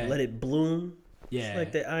and Yeah. let it bloom. Yeah, It's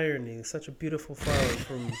like the irony. Such a beautiful flower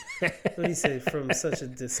from what do you say? From such a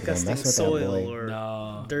disgusting mess with that soil boy.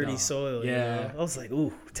 or dirty soil. Yeah. I was like,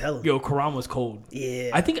 ooh, tell him. Yo, Karam was cold. Yeah.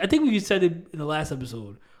 I think we said it in the last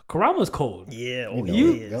episode. Karam was cold. Yeah. Oh,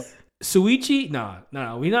 You- he is. Yep. Suichi, nah.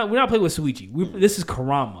 We're not playing with Suichi. This is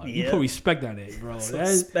Karama. You Yeah. put respect on it, bro. Some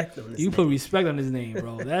That's- respect on this you name. put respect on his name,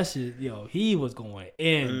 bro. That shit, he was going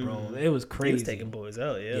in, bro. It was crazy. He was taking boys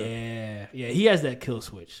out. Yeah. Yeah. He has that kill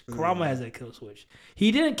switch. Karama has that kill switch. He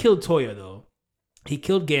didn't kill Toya though. He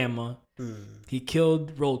killed Gamma. He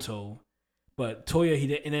killed Roto. But Toya, he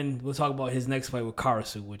did. And then we'll talk about his next fight with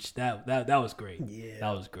Karasu, which that was great. Yeah.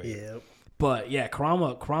 That was great. Yeah. But yeah,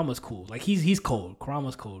 Karama's cool. Like he's cold.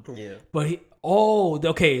 Karama's cold. Yeah. But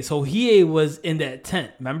okay. So he was in that tent.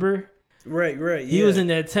 Remember? Right. Yeah. He was in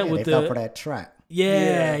that tent Yeah, with they fell for that trap.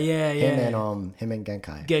 Yeah. Him and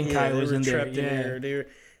Genkai. Genkai they was were in there. trapped in Yeah. there.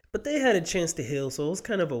 But they had a chance to heal, so it was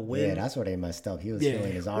kind of a win. Yeah, that's where they messed up. He was Yeah.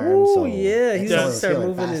 healing his arm. Oh so yeah, he Toya was was started healing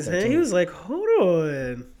moving his faster, hand. He too. was like, "Hold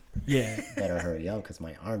on." Yeah. Better hurry up because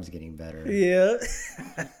my arm's getting better. Yeah.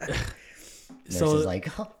 Nurse So is like,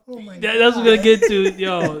 oh my god. that's what we're gonna get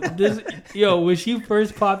to. When she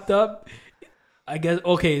first popped up, I guess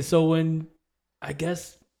okay. So when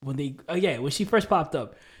she first popped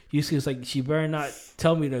up, you see, it's like she better not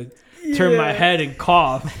tell me to turn my head and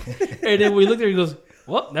cough. And then we looked at her, he goes,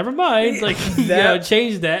 "Well, never mind. Like,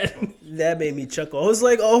 change that." That made me chuckle. I was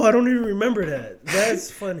like, oh, I don't even remember that.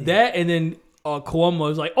 That's funny. That and then Kawama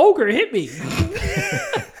was like, Ogre, hit me.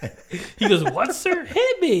 He goes, what, sir?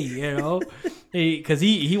 Hit me, you know? Because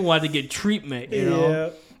he wanted to get treatment, you know? Yeah.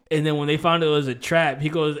 And then when they found it was a trap, he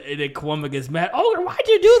goes, and then Kawama gets mad. Ogre, why'd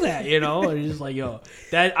you do that? You know? And he's just like, yo,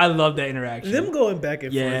 I love that interaction. Them going back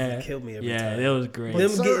and forth killed me every time. Yeah, that was great. Them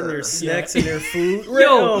getting their snacks and their food. Yo,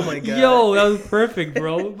 oh my god. Yo, that was perfect,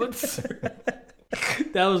 bro. But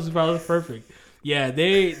that was perfect. Yeah,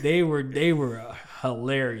 they were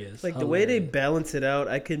hilarious. Like the way they balance it out,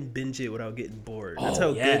 I couldn't binge it without getting bored. That's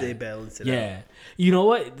how good they balance it out. Yeah. You know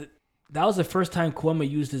what? That was the first time Kawama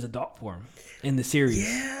used his adult form in the series.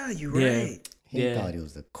 Yeah, you're right. He thought he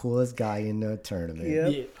was the coolest guy in the tournament.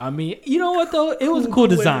 Yep. Yeah. I mean, you know what though? It was a cool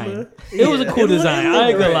design. It was a cool design. I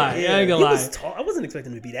ain't gonna lie. Yeah. I ain't gonna lie. Was tall. I wasn't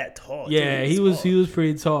expecting him to be that tall. Yeah, he was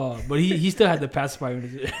pretty tall, but he still had the pacifier in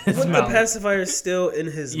his With mouth. the pacifier still in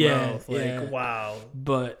his mouth. Like, yeah. wow.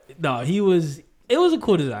 But no, it was a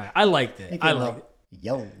cool design. I liked it. I liked it.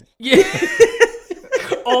 Yo. Yeah.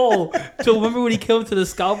 Oh, so remember when he came to the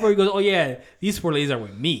scalper? He goes, "Oh yeah, these 4 ladies are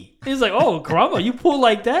with me." He's like, "Oh, Kurama, you pull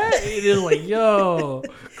like that?" And he's like, "Yo,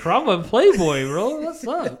 Kurama, Playboy, bro, what's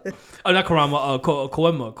up?" Oh, not Kurama,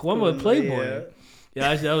 Kawama, Playboy.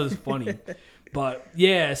 Yeah, that was funny. But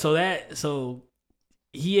yeah, so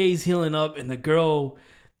Hiei's healing up, and the girl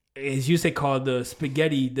is used to call the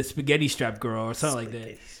spaghetti strap girl or something like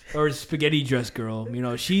that, or spaghetti dress girl. You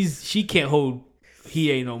know, she can't hold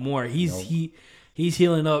Hiei no more. He's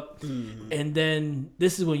healing up, and then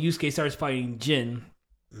this is when Yusuke starts fighting Jin,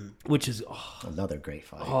 which is another great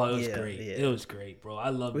fight. Oh, it was great. Yeah. It was great, bro. I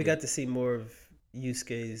loved it. We got to see more of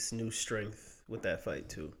Yusuke's new strength with that fight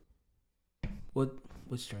too. What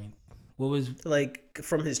strength? What was like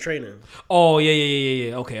from his training? Oh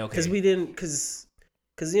yeah. Okay. Because we didn't, because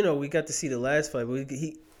we got to see the last fight, but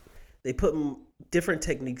they put different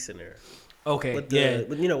techniques in there. Okay. With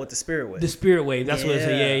the spirit wave. The spirit wave. That's what it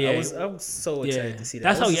said. Yeah. I was so excited to see that.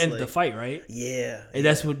 That's how he ended the fight, right? Yeah. And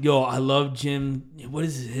that's what I love Jim. What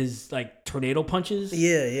is his like tornado punches?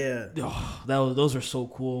 Yeah. Oh, those are so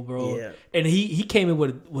cool, bro. Yeah. And he came in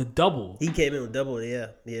with double. He came in with double. Yeah.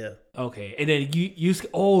 Okay. And then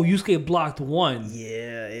Yusuke blocked one.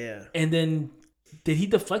 Yeah. And then did he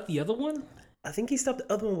deflect the other one? I think he stopped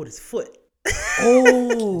the other one with his foot.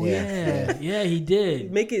 Oh yeah, he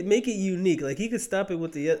did. Make it unique. Like he could stop it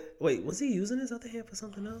with the wait. Was he using his other hand for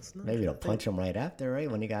something else? No, maybe to punch him right after, right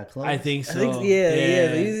when he got close. I think so.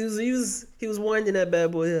 Yeah. He was winding that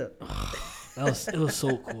bad boy up. It was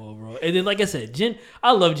so cool, bro. And then, like I said, Jin.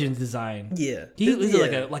 I love Jin's design. Yeah, he's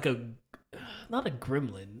like a not a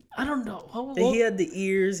gremlin. I don't know. He had the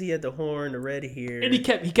ears, he had the horn, the red hair, and he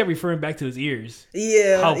kept referring back to his ears.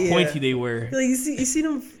 Yeah, how pointy they were. Like you see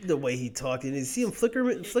them the way he talked, and you see him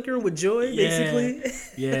flickering with joy, basically.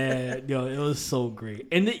 Yeah, it was so great.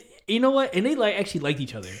 And you know what? And they actually liked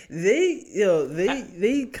each other.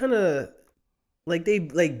 They kind of. Like they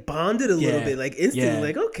bonded a little bit, like instantly.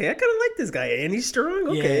 Like, okay, I kind of like this guy, and he's strong.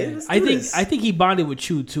 Okay, let's do this. I think he bonded with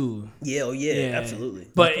Chu too. Yeah, absolutely.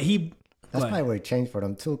 But that's probably where it changed for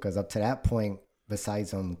them too, because up to that point,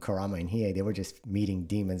 besides Kurama and Hiei, they were just meeting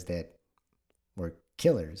demons that were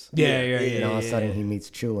killers. Yeah. And all of a sudden, he meets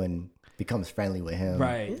Chu and becomes friendly with him.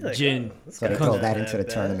 Right, like, Jin. So they called that into the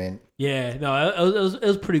tournament. Yeah, no, it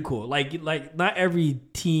was pretty cool. Like not every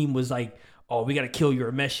team was like, oh, we gotta kill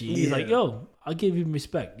Urameshi. He's like, yo, I'll give him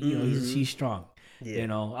respect. You know, he's strong. Yeah. You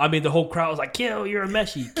know, I mean, the whole crowd was like, kill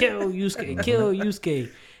Urameshi, kill Yusuke, kill Yusuke.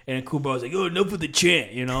 And Kubo was like, oh, enough with the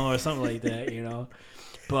chant, you know, or something like that, you know.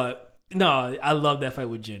 But no, I love that fight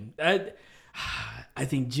with Jin. I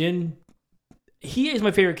think Jin, he is my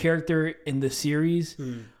favorite character in the series.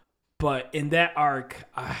 But in that arc,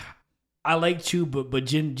 I like Chu, but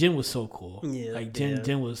Jin was so cool. Yeah, like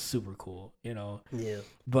Jin was super cool, you know. Yeah.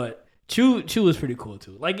 But Chu was pretty cool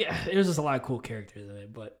too. Like there's just a lot of cool characters in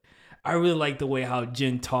it, but I really like the way how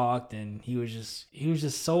Jin talked, and he was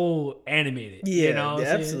just so animated. Yeah, you know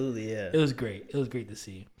absolutely. Yeah, it was great. It was great to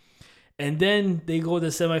see. And then they go to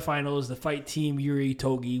the semifinals to fight Team Yuri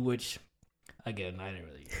Togi, which again I didn't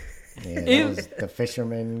really. Yeah, that was the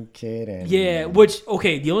fisherman kid, and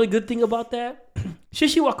the only good thing about that,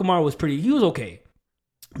 Shishi Wakamaru was pretty. He was okay.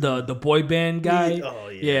 The boy band guy,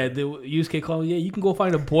 the Yusuke called him, you can go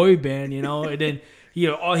find a boy band, you know, and then.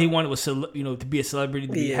 All he wanted was to be a celebrity,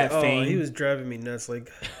 to have fame. He was driving me nuts. Like,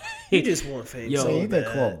 he just want fame. So you did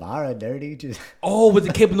Kuwabara dirty, just with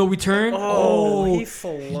the Cape of No Return. He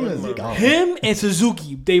was gone. Him and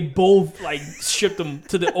Suzuki, they both shipped them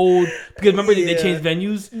to the old, because remember they changed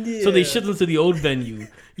venues, so they shipped them to the old venue.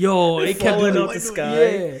 Yo, it kept falling doing out the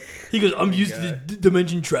sky. Yeah. He goes, I'm used to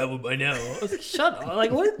dimension travel by now. I was like, shut up.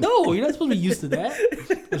 Like, what? No, you're not supposed to be used to that.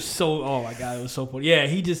 It was so, oh my God, it was so funny. Yeah,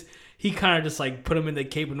 he kind of just like put him in the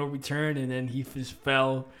Cape of No Return, and then he just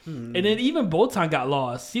fell. And then even Botan got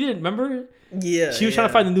lost. He didn't remember. Yeah, she was trying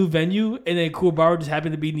to find the new venue, and then Kuwabara just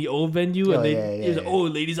happened to be in the old venue, and he was like, "Oh,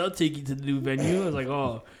 ladies, I'll take you to the new venue." I was like,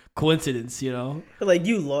 "Oh, coincidence, you know?" Like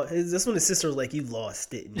you lost. That's when his sister was like, "You lost,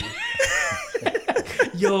 didn't you?"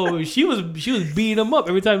 Yo, she was beating him up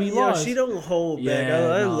every time he lost. She don't hold back.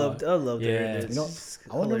 I loved her. You know,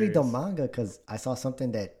 I want to read the manga because I saw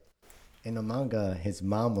something that in the manga his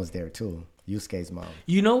mom was there too, Yusuke's mom.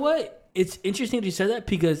 You know what? It's interesting that you said that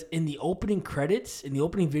because in the opening credits, in the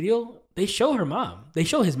opening video, they show her mom. They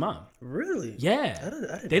show his mom. Really? Yeah. I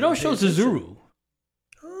didn't they don't show Suzuru.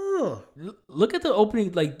 Oh. Look at the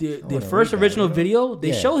opening, like the first original video.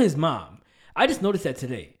 They show his mom. I just noticed that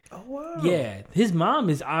today. Oh wow. Yeah, his mom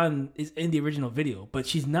is in the original video, but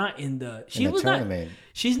she's not in the.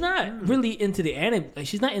 She's not really into the anime. Like,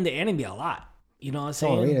 she's not in the anime a lot. You know what I'm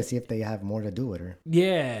saying? I'll read to see if they have more to do with her.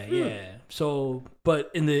 Yeah. So,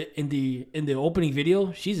 but in the opening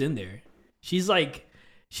video, she's in there. She's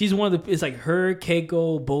one of the. It's like her,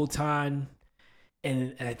 Keiko, Botan,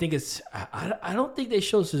 and I think it's. I don't think they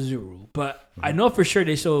show Suzuru, but I know for sure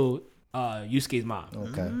they show Yusuke's mom.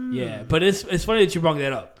 Okay. Yeah, but it's funny that you brought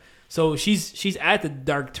that up. So she's at the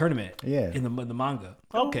Dark Tournament. Yeah. In the manga.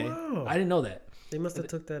 Okay. Wow. I didn't know that. They must have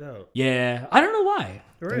took that out. Yeah, I don't know why.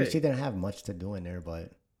 Right. She didn't have much to do in there,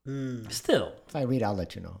 but Still. if I read, I'll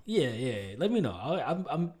let you know. Yeah. Let me know.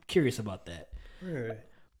 I'm curious about that. Right.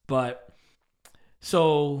 But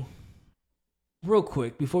so, real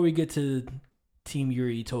quick before we get to Team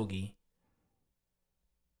Yuri Togi,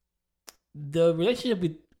 the relationship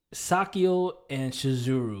with Sakio and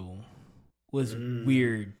Shizuru was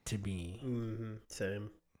weird to me. Mm-hmm. Same.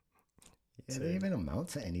 It didn't even amount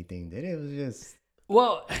to anything, did it? It was just.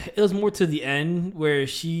 Well, it was more to the end where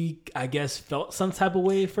she, I guess, felt some type of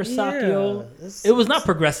way for Sakio. It was not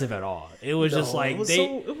progressive at all. It was just like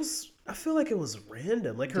I feel like it was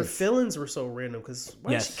random. Like her feelings were so random because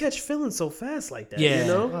why did she catch feelings so fast like that? Yeah, you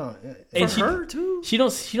know, and for her too. She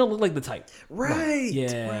don't look like the type. Right.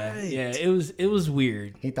 Yeah. Right. Yeah. It was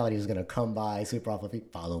weird. He thought he was gonna come by, sweep her off her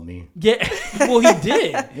feet, follow me. Yeah. Well, he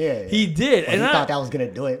did. Yeah. He did, and he thought that was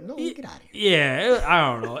gonna do it. No, get out of here. Yeah.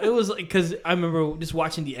 I don't know. It was like because I remember just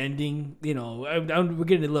watching the ending. You know, we're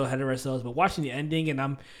getting a little ahead of ourselves, but watching the ending, and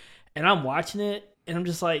I'm watching it. And I'm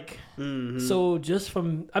just like, so just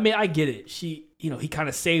from, I mean, I get it. She, he kind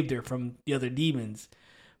of saved her from the other demons,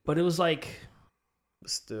 but it was like,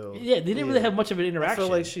 still, yeah, they didn't really have much of an interaction. I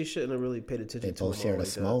feel like she shouldn't have really paid attention they to both shared a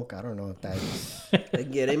smoke. I don't know if that.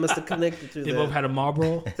 Yeah, they must have connected through they that. both had a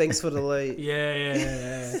Marlboro. Thanks for the light.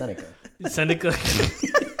 Yeah. Seneca.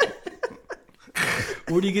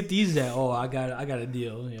 Where do you get these at? Oh, I got a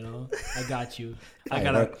deal. I got you.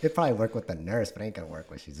 It probably work with the nurse, but it ain't gonna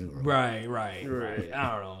work with Shizuru. Right.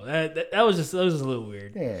 I don't know. That was just a little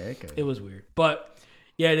weird. Yeah, it was weird. But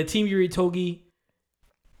yeah, the Team Yuri Togi.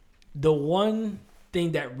 The one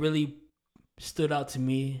thing that really stood out to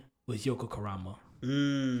me was Yoko Karama.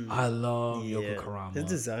 I love Yoko Karama. His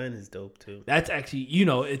design is dope too. That's actually,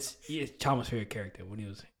 it's Chama's favorite character when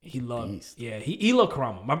he loved. Beast. Yeah, he loved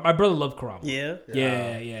Karama. My brother loved Karama. Yeah.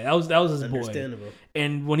 That was his boy.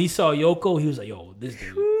 And when he saw Yoko, he was like, "Yo, this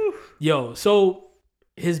dude." Yo, so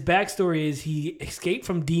his backstory is he escaped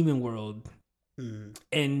from Demon World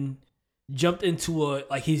and jumped into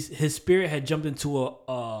his spirit had jumped into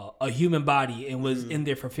a human body and was in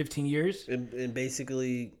there for 15 years. And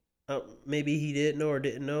basically. Maybe he didn't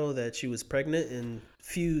know that she was pregnant and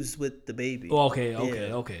fused with the baby. Oh,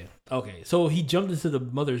 okay. So he jumped into the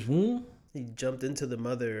mother's womb? He jumped into the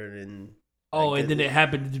mother and... and then it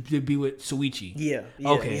happened to be with Suichi. Yeah.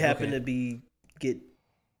 Okay. He happened to get...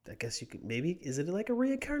 I guess you could... Maybe... Is it like a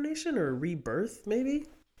reincarnation or a rebirth, maybe?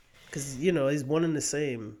 Because, he's one and the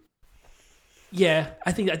same. Yeah,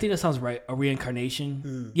 I think that sounds right. A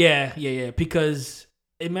reincarnation. Yeah. Because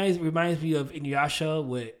it reminds me of Inuyasha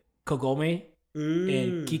with... Kagome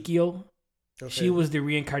and Kikyo. Okay. She was the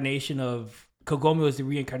reincarnation of Kagome was the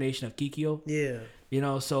reincarnation of Kikyo.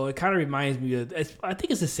 Yeah. So it kind of reminds me of I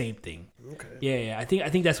think it's the same thing. Okay. Yeah. I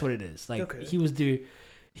think that's what it is. Like he was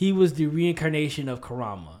the reincarnation of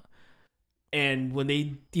Karama. And when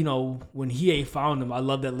they, when Hiei found him, I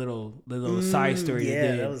love that little side story.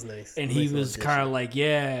 Yeah, that was nice. And he was kind of like,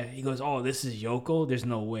 he goes, "Oh, this is Yoko. There's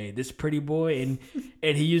no way. This pretty boy."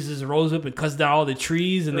 And he uses rose whip and cuts down all the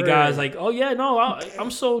trees. And the guy's like, "Oh yeah, no,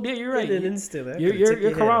 I'm so yeah, you're right.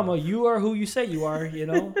 You're Karama. You are who you say you are."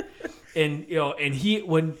 And and he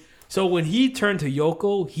So when he turned to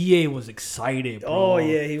Yoko, Hiei was excited, bro. Oh,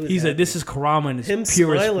 yeah, he was He's happy. like, this is Kurama in its Him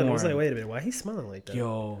purest smiling, form. I was like, wait a minute, why he smiling like that?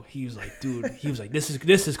 Yo, he was like, dude, this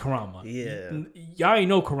is Kurama. Yeah. Y'all ain't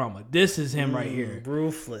know Kurama. This is him right here.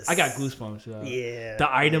 Ruthless. I got goosebumps. Yeah. The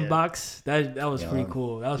item yeah. box, that was pretty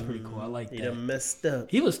cool. That was pretty cool. I like He that. done messed up.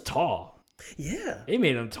 He was tall. Yeah. They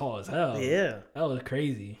made him tall as hell. Yeah. That was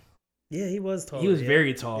crazy. Yeah, he was tall. He was yeah.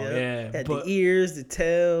 very tall, yeah. Had But- the ears, the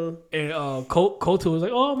tail. And Koto was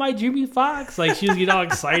like, "Oh, my Jimmy Fox!" Like she was getting all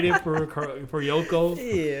excited for Yoko.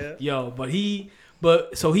 Yeah. Yo,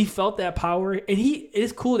 so he felt that power, and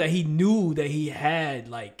it's cool that he knew that he had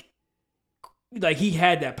like he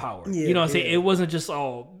had that power. Yeah, you know what I'm saying? yeah. It wasn't just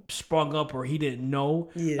all sprung up or he didn't know.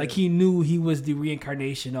 Yeah. Like he knew he was the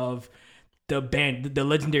reincarnation of the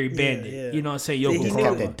legendary bandit. yeah. You know what I'm saying? He Yoko Just knew-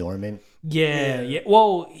 kept Kurama. it dormant. Yeah, Yeah. yeah.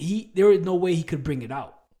 Well, there was no way he could bring it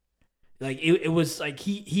out. Like it was like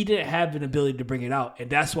he didn't have an ability to bring it out, and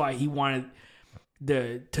that's why he wanted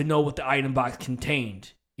to know what the item box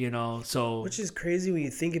contained. You know, so Which is crazy when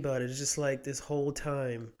you think about it. It's just like this whole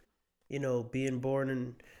time,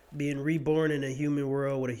 being reborn in a human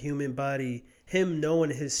world with a human body, him knowing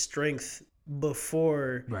his strength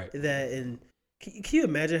before Right. that. And can you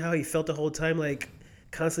imagine how he felt the whole time? Like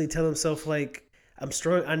constantly telling himself like, I'm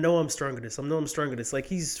strong. I know I'm stronger than this. I know I'm stronger than this. Like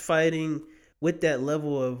he's fighting with that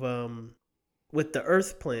level of, with the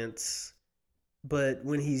earth plants. But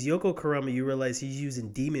when he's Yoko Kurama, you realize he's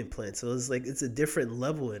using demon plants. So it's like it's a different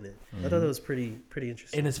level in it. I thought that was pretty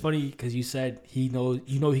interesting. and it's funny because you said he knows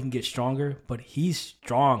he can get stronger, but he's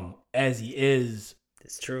strong as he is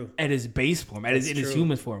It's true. at his base form, in his true.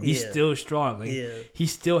 human form. He's Yeah. still strong. Like, Yeah. he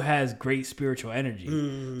still has great spiritual energy.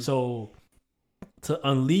 Mm. So to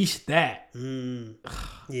unleash that,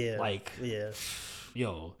 Yeah. like, yeah.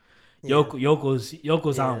 yo, Yeah.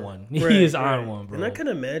 Yoko's on Yeah. one. Right, He is right. on one, bro. And I can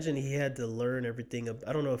imagine he had to learn everything.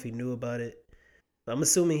 I don't know if he knew about it. I'm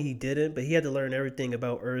assuming he didn't, but he had to learn everything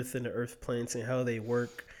about Earth and the Earth plants and how they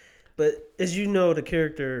work. But as you know, the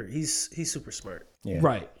character, he's super smart. Yeah.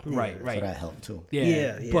 Right. So that helped too.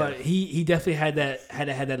 Yeah. Yeah. But he definitely had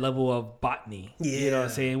that level of botany. You know what I'm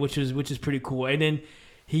Yeah. saying? Which is pretty cool. And then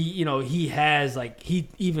he has like he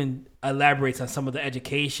even elaborates on some of the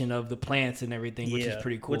education of the plants and everything, which is Yeah.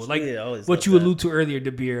 pretty cool. Which- like yeah, I always what love you that. allude to earlier,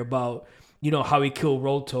 Dabir, about how he killed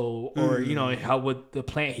Roto or how what the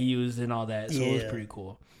plant he used and all that. So it was Yeah. pretty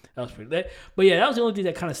cool. That was pretty. But yeah, that was the only thing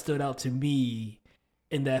that kind of stood out to me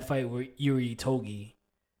in that fight with Yuri Togi.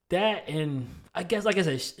 That, and I guess, like I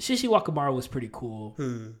said, Shishi Wakamaru was pretty cool.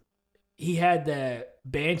 He had that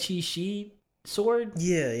Banshee Shi sword.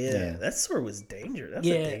 Yeah. That sword was dangerous. That's a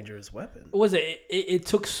dangerous weapon. What was it? It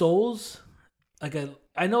took souls.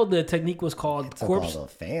 I know the technique was called Took corpse. all the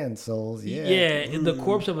fan souls. Yeah. Yeah, the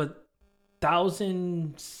corpse of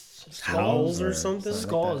 1,000 Skulls or something?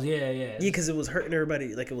 Skulls, like yeah. Yeah, because it was hurting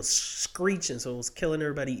everybody. Like it was screeching, so it was killing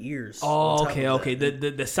everybody's ears. Oh, on top of okay.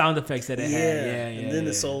 that. The sound effects that it had. Yeah. And then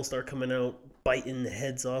the souls start coming out, biting the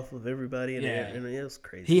heads off of everybody. And it was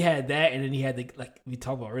crazy. He had that, and then he had like we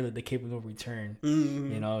talked about earlier, the capable return.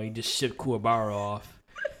 He just shipped Kuwabara off.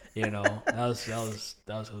 That was hilarious.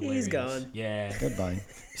 He's gone. Yeah. Goodbye.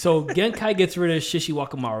 So Genkai gets rid of Shishi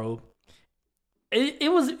Wakamaru.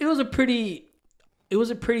 It was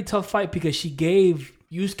a pretty tough fight because she gave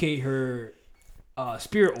Yusuke her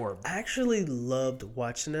spirit orb. I actually loved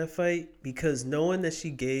watching that fight because knowing that she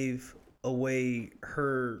gave away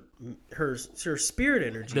her spirit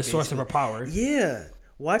energy, The source of her power. Yeah,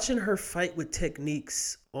 watching her fight with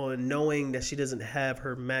techniques on knowing that she doesn't have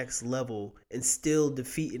her max level and still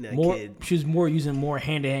defeating that kid. She was using more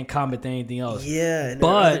hand-to-hand combat than anything else. Yeah, and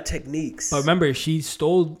But- other techniques. But remember, she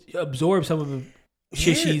absorbed some of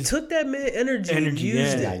Shishi's took that man energy and Energy,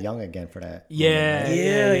 used She it. got young again for that. Yeah.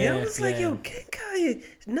 Yeah, I was like, yeah. yo, Genkai,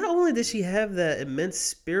 not only did she have that immense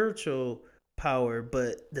spiritual power,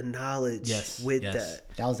 but the knowledge with that.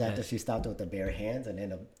 That was after she stopped with the bare hands and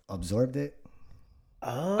then absorbed it.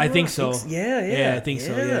 Oh, I think so. Yeah, I think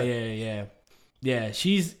so. Yeah.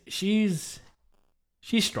 She's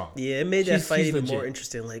strong. Yeah, it made that She's fight even legit. more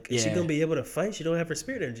interesting. Like, is she Yeah. gonna be able to fight? She don't have her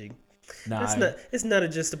spirit energy. Nah, It's not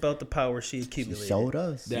just about the power she She accumulated. showed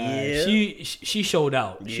us. Yeah. She showed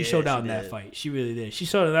out. She Yeah, showed out she in that did. fight. She really did. She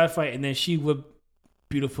showed out in that fight, and then she whipped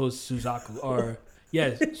beautiful Suzaku or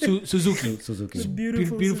Suzuki. Suzuki.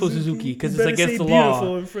 Beautiful Suzuki, because You it's better against say the beautiful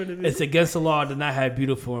law. in front of it. It's against the law to not have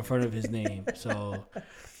beautiful in front of his name. So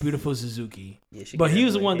beautiful Suzuki. Yeah, she But can he have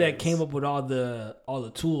was the great one that hands. came up with all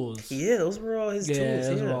the tools. Yeah, those were all his tools.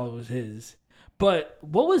 those Yeah. were all was his. But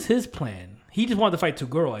what was his plan? He just wanted to fight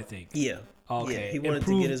Toguro, I think. Yeah. Okay. Yeah, he wanted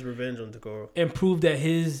to get his revenge on Toguro. And prove that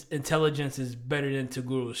his intelligence is better than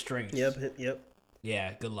Toguro's strength. Yep.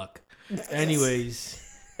 Yeah, good luck. Anyways,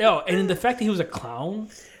 and then the fact that he was a clown.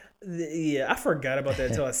 Yeah, I forgot about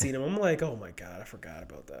that until I seen him. I'm like, oh my god, I forgot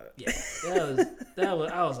about that. Yeah, that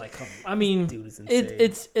was. I was like, come on. I mean, Dude is insane.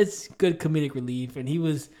 it's good comedic relief, and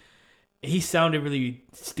he sounded really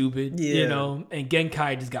stupid, Yeah. And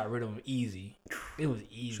Genkai just got rid of him easy. It was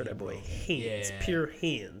easy. Show that boy bro. hands, pure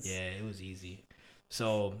hands. Yeah, it was easy.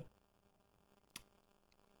 So,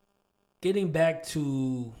 getting back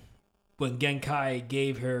to when Genkai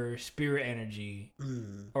gave her spirit energy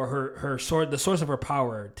or her sword, the source of her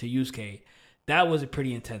power to Yusuke, that was a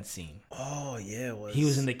pretty intense scene. Oh yeah, it was. He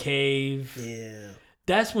was in the cave. Yeah.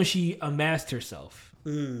 That's when she unmasked herself.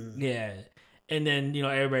 Yeah. And then,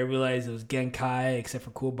 everybody realized it was Genkai, except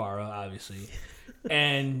for Kuwabara, obviously.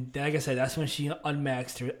 And like I said, that's when she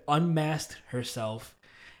unmasked herself.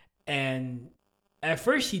 And at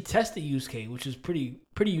first she tested Yusuke, which is pretty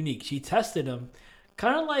unique. She tested him,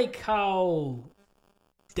 kind of like how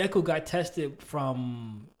Deku got tested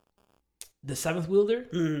from the Seventh Wielder.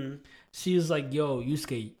 Mm-hmm. She was like, yo,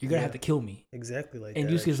 Yusuke, you're going to have to kill me. Exactly like and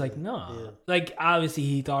that. Yusuke's like, nah. Yeah. Like, obviously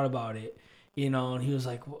he thought about it. And he was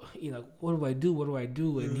like, what do I do? What do I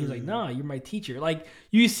do? And he was like, nah, you're my teacher. Like,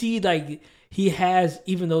 you see, like, he has,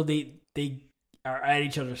 even though they are at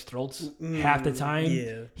each other's throats half the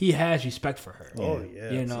time, he has respect for her. Oh,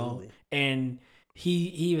 yeah. Absolutely. And he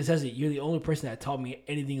even says it, you're the only person that taught me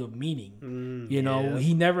anything of meaning.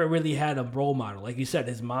 He never really had a role model. Like you said,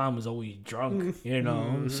 his mom was always drunk,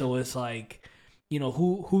 So it's like,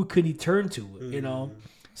 who could he turn to,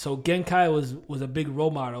 So Genkai was a big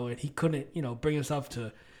role model, and he couldn't, bring himself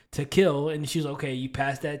to kill. And she's like, okay, you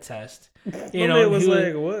passed that test. It was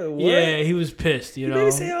like, what? Yeah, he was pissed. You made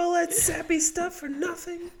me say all that sappy stuff for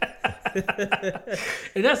nothing.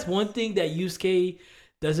 And that's one thing that Yusuke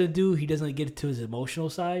doesn't do. He doesn't get to his emotional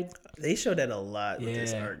side. They show that a lot with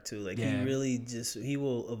this arc too. Like he really he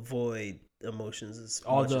will avoid emotions as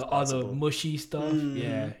much as possible. All the mushy stuff.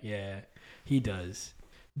 Yeah, he does.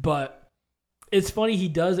 But it's funny he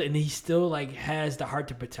does it, and he still like has the heart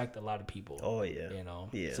to protect a lot of people. Oh yeah,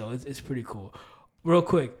 Yeah. So it's pretty cool. Real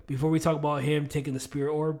quick, before we talk about him taking the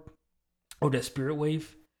spirit orb or the spirit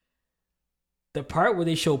wave, the part where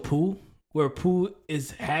they show Pooh, where Pooh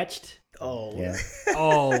is hatched. Oh yeah.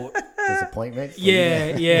 Oh, disappointment.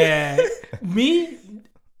 Yeah. Me,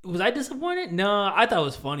 was I disappointed? No, I thought it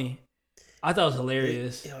was funny. I thought it was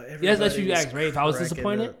hilarious. Yes, that's what you asked, right? If I was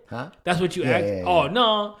disappointed, That's what you asked. Yeah. Oh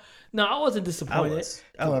no, I wasn't disappointed.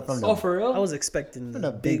 I was. Oh, for real? I was expecting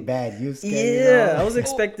the big bad Yusuke. Yeah, I was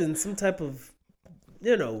expecting some type of,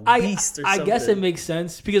 beast or something. I guess it makes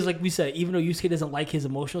sense because, like we said, even though Yusuke doesn't like his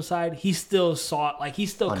emotional side, he still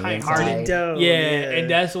he's still kind-hearted. And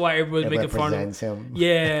that's why everyone's making fun of him.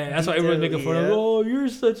 Yeah, that's why everyone's making fun of him. Oh, you're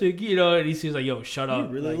such a, and he seems like, yo, shut up.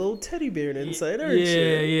 You're really a little teddy bear inside, aren't you?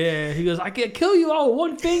 Yeah. He goes, I can kill you all with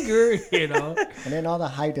one finger, And then all the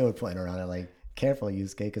hype they were putting around it, like, careful,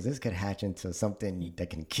 Yusuke, because this could hatch into something that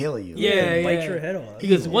can kill you. Yeah, bite your head off. He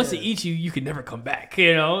goes, once it eats you, you can never come back.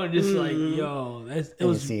 And just like, yo, it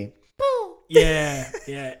was. See. Yeah.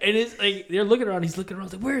 And it's like they're looking around. He's looking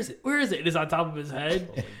around. Like, where is it? And it's on top of his head.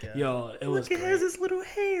 Oh my God. Yo, it was. Look, it has this little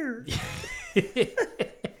hair.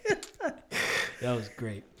 That was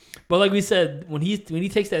great. But like we said, when he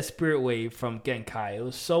takes that spirit wave from Genkai, it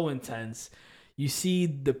was so intense. You see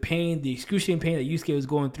the pain, the excruciating pain that Yusuke was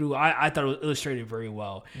going through. I thought it was illustrated very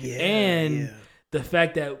well. Yeah, and the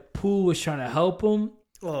fact that Pooh was trying to help him.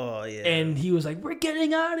 Oh, yeah. And he was like, we're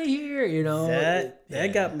getting out of here,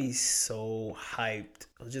 That got me so hyped.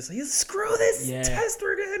 I was just like, screw this test,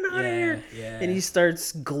 we're getting out of here. Yeah. And he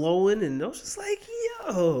starts glowing, and I was just like,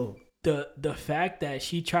 yo. The fact that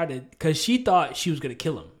she tried to, because she thought she was going to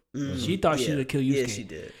kill him. She thought she was going to kill Yusuke. Yeah, she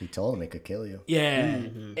did. He told him it could kill you. Yeah.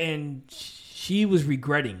 And she was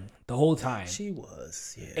regretting the whole time. She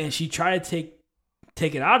was, yeah. And she tried to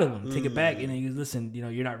take it out of him, take it back. And he goes, listen,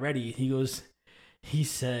 you're not ready. He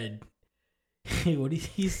said, what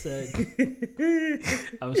he said?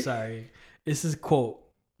 I'm sorry. This is a quote.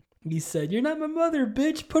 He said, you're not my mother,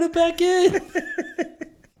 bitch. Put it back in.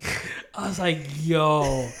 I was like,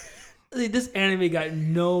 yo. This anime got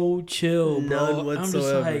no chill, bro. None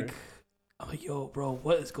whatsoever. I'm just like, yo, bro,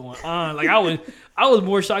 what is going on? Like, I was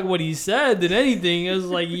more shocked at what he said than anything. I was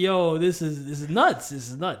like, yo, this is nuts. This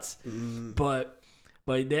is nuts. But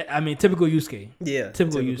typical Yusuke. Yeah.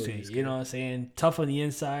 Typical Yusuke. You know what I'm saying? Tough on the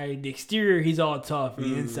inside. The exterior, he's all tough.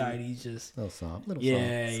 The inside, he's just a little soft. Soft,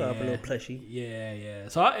 a little plushy. Yeah.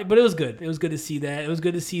 So, but it was good. It was good to see that. It was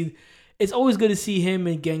good to see. It's always good to see him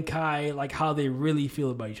and Genkai, like how they really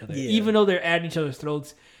feel about each other. Yeah. Even though they're at each other's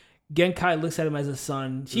throats, Genkai looks at him as a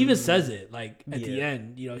son. She even says it like at the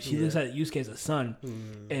end. You know, she looks at Yusuke as a son,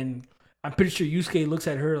 and I'm pretty sure Yusuke looks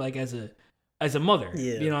at her like as a mother.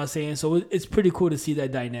 Yeah. You know what I'm saying? So it's pretty cool to see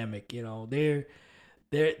that dynamic. You know, they're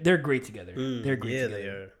great together. They're great together. They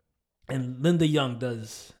are. And Linda Young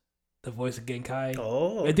does the voice of Genkai.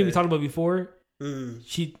 Oh, okay. I think we talked about before.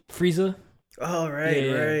 She Frieza. Oh, right,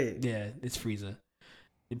 right. Yeah, it's Frieza.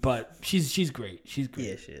 But she's great. She's great.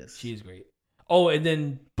 Yeah, she is. She's great. Oh, and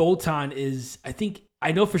then Botan is,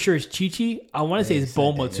 I know for sure it's Chi-Chi. I want to say it's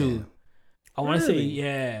Bulma too. I want to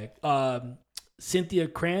say, Cynthia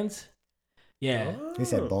Kranz. Yeah. You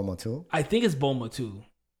said Bulma too? I think it's Bulma too.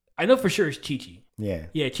 I know for sure it's Chi-Chi. Yeah.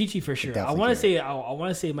 Yeah, Chi-Chi for sure. I want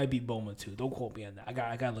to say it might be Bulma too. Don't quote me on that. I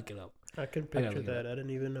got to look it up. I can picture that. I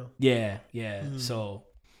didn't even know. Yeah, yeah. So,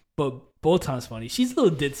 but Botan's funny. She's a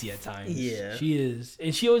little ditzy at times. Yeah. She is.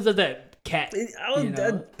 And she always does that cat.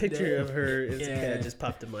 That picture of her as a cat just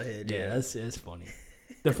popped in my head. Yeah, that's funny.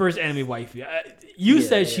 The first anime wifey. You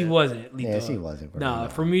said she wasn't. Lito. Yeah, she wasn't. No,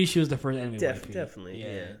 for me, she was the first anime wifey. Definitely,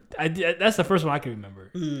 yeah. That's the first one I can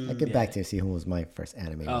remember. I'll get back to see who was my first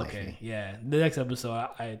anime wifey. Okay, yeah. The next episode,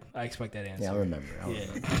 I expect that answer. Yeah, I'll remember.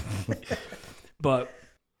 But,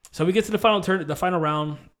 so we get to the final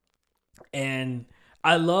round, and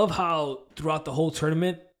I love how throughout the whole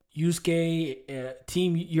tournament, Yusuke,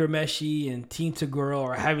 Team Urameshi, and Team Toguro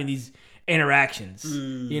are having these interactions.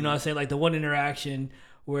 You know what I'm saying? Like the one interaction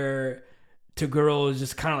where Toguro is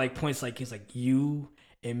just kind of like points like he's like you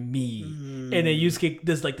and me, and then Yusuke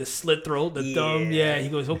does like the slit throat, the thumb. Yeah, he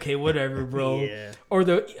goes, okay, whatever, bro.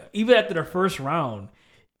 Or even after the first round,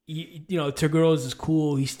 you know, Toguro is just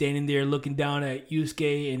cool. He's standing there looking down at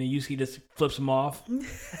Yusuke, and then Yusuke just flips him off.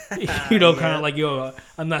 You know, kind of like, yo,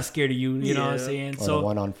 I'm not scared of you. You know what I'm saying? Or so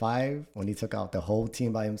 1-on-5 when he took out the whole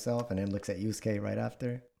team by himself, and then looks at Yusuke right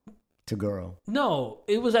after. Toguro. No,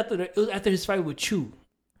 it was after his fight with Chu,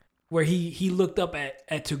 where he looked up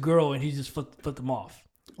at Toguro and he just flipped him off.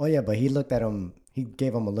 Oh yeah, but he looked at him. He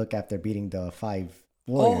gave him a look after beating the 5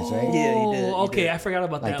 warriors, right? Yeah, he did. Okay, I forgot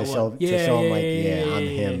about that one. To show him like, I'm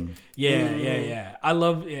him. Yeah. I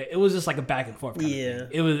love. Yeah, it was just like a back and forth. Kind of thing.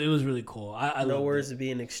 It was really cool. I no words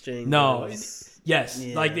being exchanged. No. Yes,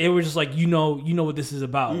 like they were just like, you know what this is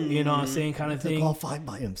about. You know what I'm saying, kind of thing. He all fight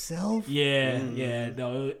by himself. Yeah.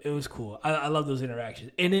 No, it was cool. I love those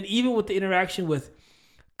interactions, and then even with the interaction with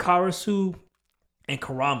Karasu and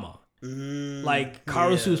Kurama, like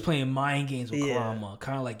Karasu was playing mind games with Kurama,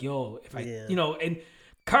 kind of like, yo, if I, and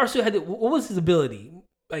Karasu had what was his ability?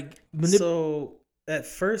 Like so at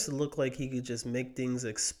first it looked like he could just make things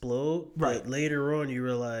explode, but later on you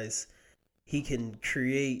realize he can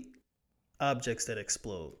create objects that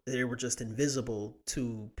explode. They were just invisible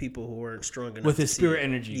to people who weren't strong enough with his spirit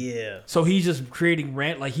energy. Yeah. So he's just creating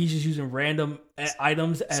he's just using random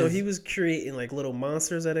items. So he was creating like little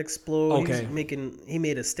monsters that explode. Okay. He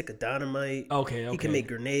made a stick of dynamite. Okay. He can make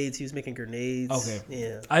grenades. He was making grenades. Okay.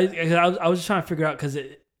 Yeah. I was just trying to figure out because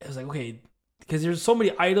it was like, okay, because there's so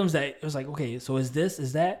many items that it was like, okay, so is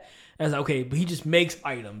that? I was like, okay, but he just makes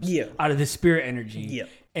items out of his spirit energy. Yeah.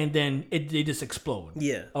 And then they just explode.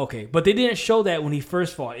 Yeah. Okay, but they didn't show that when he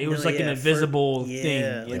first fought. It was like an invisible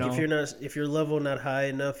thing. You know? If your level not high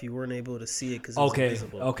enough, you weren't able to see it because it was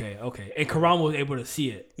invisible. Okay. And Kurama was able to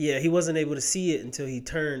see it. Yeah, he wasn't able to see it until he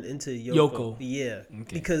turned into Yoko. Yeah,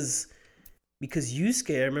 because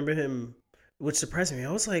Yusuke, I remember him, which surprised me.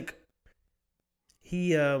 I was like,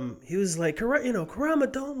 he was like, Kurama,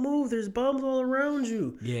 don't move. There's bombs all around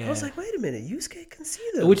you. Yeah. I was like, wait a minute, Yusuke can see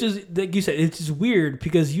them. Which is, like you said, it's just weird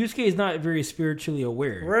because Yusuke is not very spiritually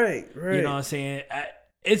aware. Right. You know what I'm saying?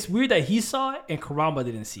 It's weird that he saw it and Kurama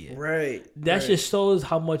didn't see it. Right. That just shows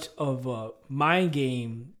how much of a mind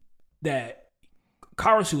game that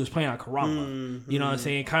Karasu was playing on Kurama. Mm-hmm. You know what I'm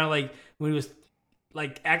saying? Kind of like when he was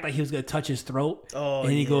like act like he was gonna touch his throat, and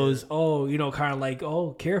he goes, kind of like,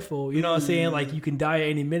 careful, you know what I'm saying? Like you can die at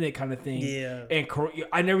any minute, kind of thing. Yeah. And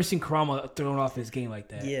I never seen Kurama thrown off his game like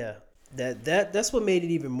that. Yeah, that's what made it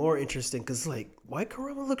even more interesting because like, why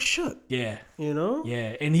Kurama look shook? Yeah, you know.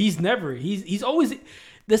 Yeah, and he's always.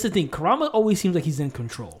 That's the thing. Kurama always seems like he's in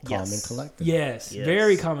control. Calm and collective. Yes,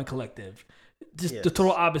 very calm and collective. Just the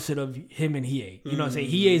total opposite of him and Hiei. You know what I'm saying?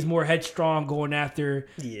 Hiei is more headstrong, going after,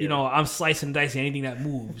 I'm slicing and dicing anything that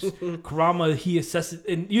moves. Kurama, he assesses,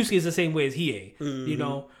 and Yusuke is the same way as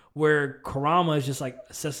Hiei, where Kurama is just like,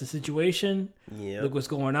 assess the situation, look what's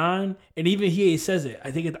going on. And even Hiei says it.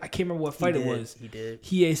 I can't remember what fight it was. He did.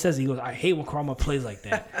 Hiei says it. He goes, I hate when Kurama plays like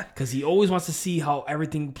that because he always wants to see how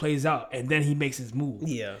everything plays out and then he makes his move.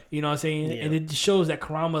 Yeah. You know what I'm saying? Yeah. And it shows that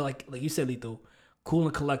Kurama, like you said, Lito, cool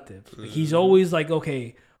and collective. He's always like,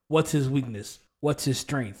 okay, what's his weakness? What's his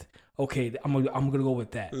strength? okay, I'm gonna go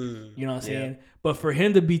with that. You know what I'm saying? But for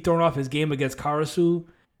him to be thrown off his game against Karasu,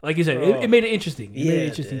 like you said, it made it interesting. It made an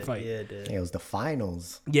interesting fight. Yeah, it did. It was the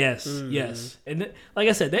finals. Yes, yes. And like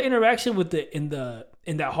I said, that interaction with in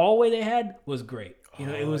that hallway they had was great. You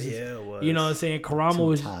know, it was. You know what I'm saying? Karama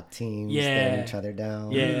was top teams staring each other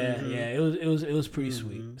down. Yeah, yeah. It was pretty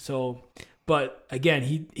sweet. So, but again,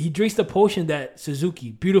 he drinks the potion that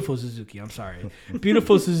beautiful Suzuki,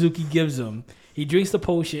 gives him. He drinks the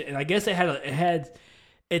potion, and I guess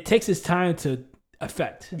it takes its time to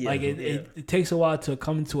affect. Yeah, it takes a while to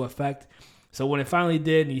come into effect. So when it finally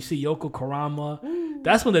did, and you see Yoko Karama,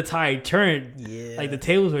 that's when the tide turned. Yeah, like the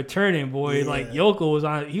tables were turning, boy. Yeah. Like Yoko was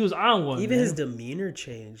on one. Even man. his demeanor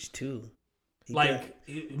changed too.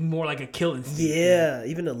 More like a killing scene. Yeah,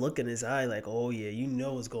 even the look in his eye, like, oh yeah, you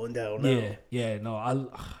know what's going down now. Yeah. No,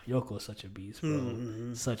 Yoko is such a beast,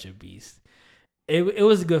 bro. Such a beast. It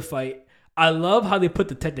was a good fight. I love how they put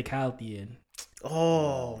the technicality in.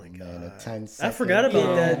 Oh my god, man, 10 seconds. I forgot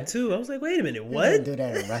about that too. I was like, wait a minute, what? They don't do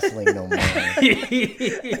that in wrestling no more.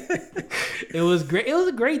 It was great. It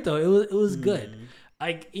was great though. It was good.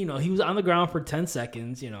 Like, you know, he was on the ground for 10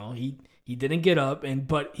 seconds. You know, he didn't get up,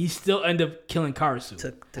 but he still ended up killing Karasu.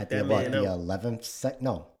 Took At that the man out. 11th second?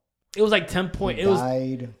 No. It was like 10 point. He It was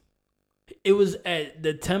died. It was at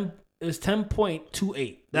the 10. It was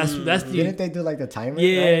 10.28. That's the. Didn't they do like the timer?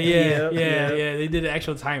 Yeah, right? yeah. They did an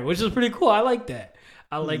actual timer, which is pretty cool. I like that.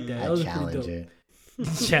 That I was challenge pretty dope.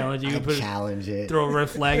 it. Challenge you. Challenge it. Throw a red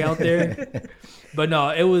flag out there. But no,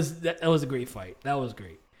 that was a great fight. That was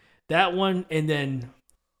great. That one, and then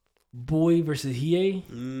Boy versus Hiei.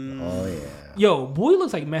 Oh yeah. Yo, Boy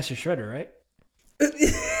looks like Master Shredder, right?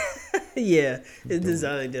 Yeah, his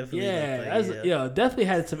design definitely. Definitely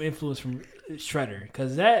had some influence from Shredder,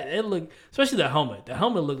 because it looked, especially the helmet. The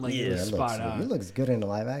helmet looked like it was spot on. He looks good in the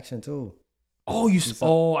live action too. Oh,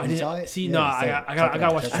 I didn't see. No, I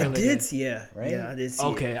gotta watch the trailer. I did see. Yeah, right? Yeah, I did see.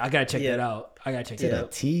 Okay, I gotta check that out. That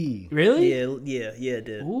out. T. Really? Yeah, it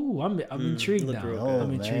did. Ooh, I'm intrigued now.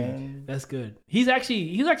 I'm intrigued. Man. That's good. He's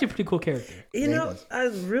actually a pretty cool character. You know, I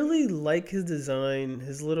really like his design.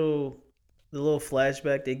 The little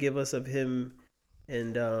flashback they give us of him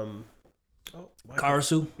and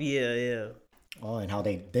Karasu. Yeah. Oh, and how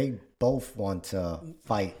they both want to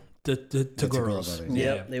fight the girls.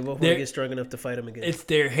 Yeah, they both want to get strong enough to fight him again. It's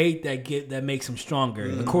their hate that makes them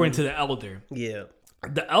stronger, according to the elder. Yeah,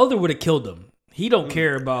 the elder would have killed him. He don't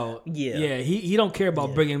care about. He don't care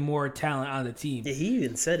about bringing more talent on the team. Yeah, he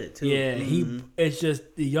even said it too. Yeah, it's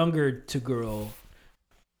just the younger girl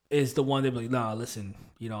is the one that be like, nah, listen,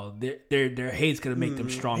 you know, their hate's gonna make them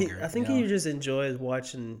stronger. I think he just enjoys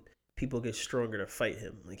watching people get stronger to fight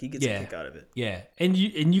him. Like, he gets a kick out of it. Yeah, and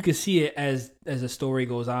you can see it as the story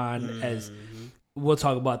goes on. As we'll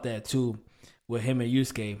talk about that too with him and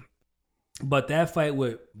Yusuke. But that fight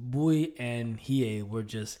with Bui and Hiei were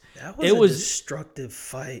just it was a destructive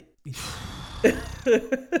fight. You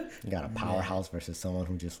got a powerhouse versus someone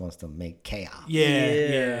who just wants to make chaos.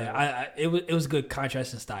 Yeah. It was good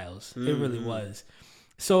contrast in styles. It really was.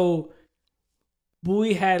 So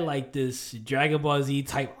Bui had like this Dragon Ball Z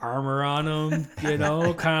type armor on him, you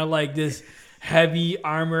know, kind of like this heavy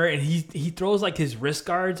armor, and he throws like his wrist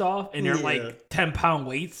guards off, and they're like 10-pound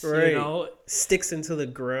weights, you know, sticks into the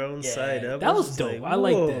ground side up. That was dope.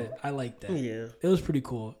 Like, I like that. Yeah, it was pretty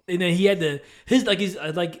cool. And then he had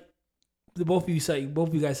both of you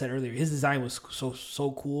guys said earlier, his design was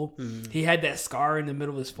so cool. He had that scar in the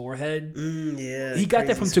middle of his forehead. Yeah, he got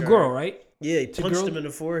that from Toguro, right? Yeah, he punched him in the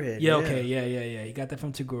forehead. Yeah, okay, yeah. He got that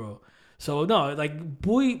from Toguro. So no, like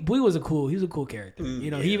Bui was a cool character.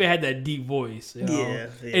 You know, he even had that deep voice. You know? Yeah.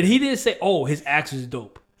 And he didn't say, "Oh, his axe was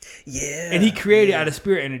dope." Yeah, and he created out of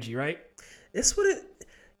spirit energy, right? That's what it.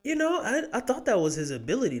 You know, I thought that was his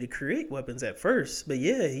ability to create weapons at first, but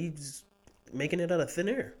yeah, he's making it out of thin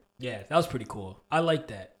air. Yeah, that was pretty cool. I like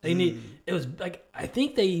that. It was like, I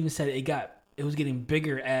think they even said it was getting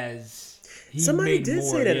bigger as somebody did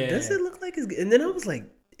more, say that. Yeah. Does it look like it's? And then I was like,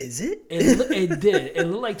 is it? It did. It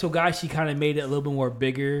looked like Togashi kind of made it a little bit more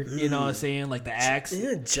bigger. You know what I'm saying? Like the axe.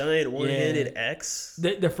 Yeah, giant one-handed axe.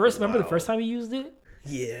 The first time he used it?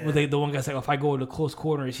 Yeah. Well, the one guy's like, if I go into close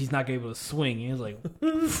quarters, he's not gonna be able to swing. And he was like,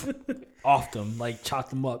 offed him, like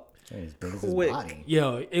chopped him up. As big as his body.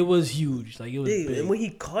 Yo, it was huge. Like, it was big. And when he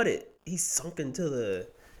caught it, he sunk into the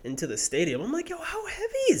stadium. I'm like, yo, how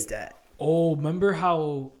heavy is that? Oh, remember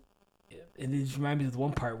how? And it just reminded me of the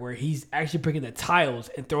one part where he's actually breaking the tiles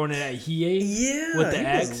and throwing it at Hiei with the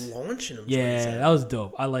axe. Was launching him. Yeah, that was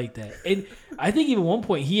dope. I like that. And I think even one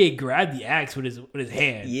point Hiei grabbed the axe with his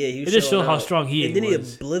hand. Yeah, it just showed how strong Hiei was. And then he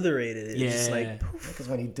obliterated it. Yeah, just like because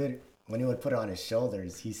when he did it, when he would put it on his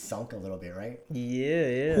shoulders, he sunk a little bit, right?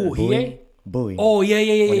 Yeah. Who, Hiei? Bowie. Oh, yeah. When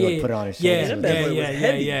he would Yeah. put it on his Yeah,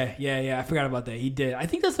 shoulders. yeah. I forgot about that. He did. I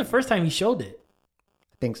think that's the first time he showed it.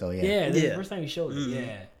 I think so, yeah. Yeah, that's the first time he showed it.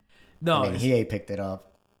 Yeah. No, And then he picked it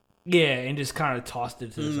up. yeah, and just kind of tossed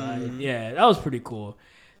it to the side. Yeah, that was pretty cool.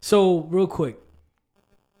 So, real quick,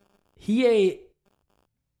 he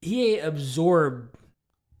absorbed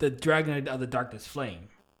the Dragon of the Darkness flame,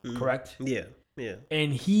 correct? Yeah.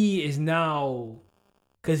 And he is now,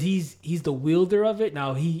 because he's the wielder of it,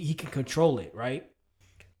 now he can control it, right?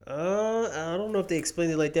 I don't know if they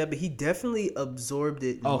explained it like that, but he definitely absorbed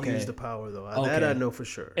it and used the power, though. That I know for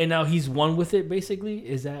sure. And now he's one with it, basically.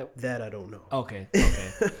 Is that I don't know? Okay.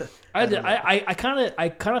 I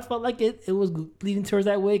kind of felt like it was leading towards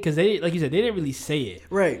that way because they, like you said, they didn't really say it.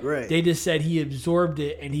 Right. They just said he absorbed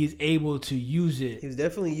it and he's able to use it. He was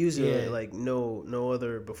definitely using it like no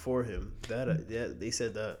other before him. They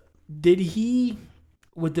said that. Did he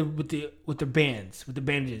with the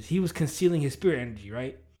bandages? He was concealing his spirit energy,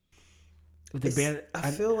 right? With the band,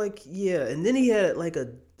 I feel like and then he had like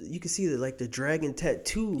you could see the dragon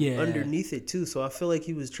tattoo underneath it too. So I feel like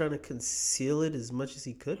he was trying to conceal it as much as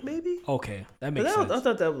he could, maybe. Okay, that makes sense. I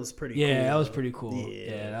thought that was pretty cool. Yeah, that was pretty cool.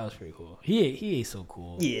 Yeah, that was pretty cool. He is so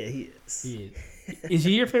cool. Yeah, he is. Is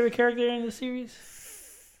he your favorite character in the series?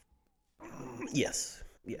 Yes.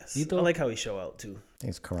 Lito? I like how he show out too.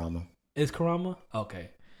 It's Kurama. Is Kurama? Okay.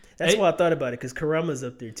 That's why I thought about it, because Kurama's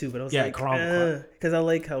up there too. But I was like, Kurama. because I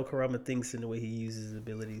like how Kurama thinks and the way he uses his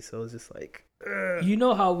abilities. So it's just like, you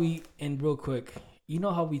know how real quick, you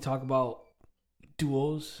know how we talk about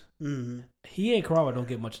duos? Mm-hmm. He and Kurama don't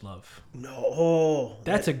get much love. No.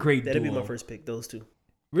 That's a great duo. That'd be my first pick, those two.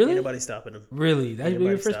 Really? Ain't nobody stopping him. Really? That's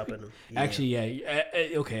your first stopping pick? him. Yeah. Actually, yeah.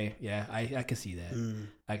 Okay, yeah. I can see that.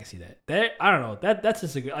 I can see that. That I don't know. That's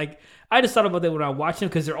just a good, like, I just thought about that when I watched them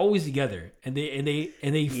because they're always together and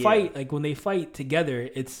they fight, like when they fight together,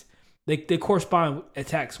 it's they correspond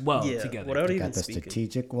attacks well together. Without You even got the speaking.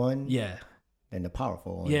 strategic one. Yeah. And the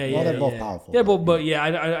powerful one. Yeah, well, they're both powerful. Yeah, but yeah,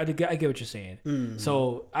 I get what you're saying.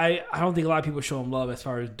 So I don't think a lot of people show him love as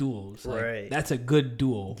far as duels. Like, Right. That's a good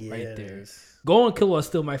duel right there. Go and Killua is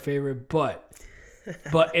still my favorite, but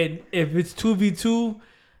and if it's 2v2,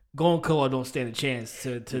 Go and Killua don't stand a chance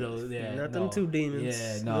to those. Yeah, Not them two demons.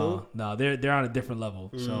 Yeah, no, they're on a different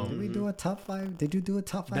level. So did we do a top 5? Did you do a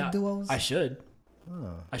top 5 duos? I should.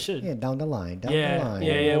 Oh. I should. Yeah, down the line.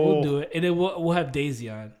 Yeah, we'll do it, and then we'll have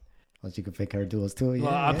Daisy on. Once you can pick her duels too. Yeah,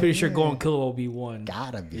 well, I'm pretty sure Go and Killua will be one.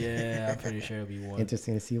 Gotta be. Yeah, I'm pretty sure it'll be one.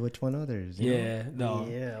 Interesting to see which one others. Yeah, no.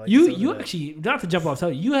 Yeah, like you actually, not to jump off,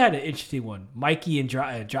 tell you had an interesting one. Mikey and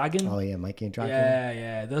Dragon. Oh yeah, Mikey and Dragon.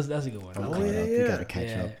 Yeah, that's a good one. I'm caught up. You gotta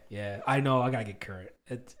catch up. Yeah, I know. I gotta get current.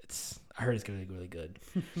 It's I heard it's gonna be really good.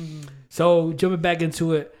 So jumping back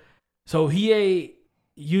into it, so he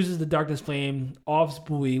uses the Darkness Flame off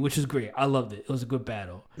Bowie, which is great. I loved it. It was a good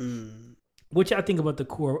battle. What y'all think about the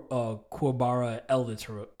Kuwabara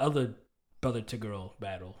elder brother to girl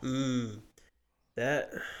battle? That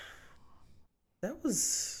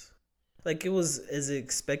was like, it was as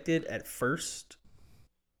expected at first,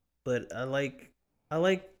 but I like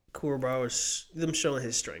Kuwabara them showing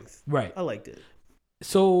his strength. Right. I liked it.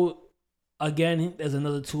 So again, there's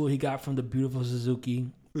another tool he got from the beautiful Suzuki.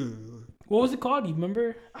 What was it called? Do you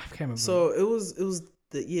remember? I can't remember. So it was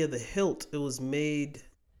the hilt. It was made.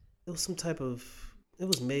 It was some type of. It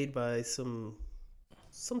was made by some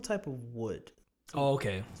type of wood. Oh,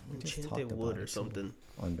 okay. Enchanted wood or something.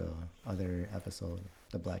 On the other episode,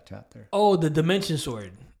 the Black Chapter. Oh, the Dimension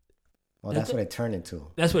Sword. Well, that's what it turned into.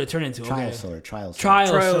 That's what it turned into. Trial sword.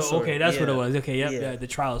 Sword. Okay, that's what it was. Okay, yep, the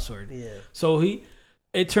trial sword. Yeah. So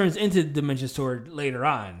it turns into the Dimension Sword later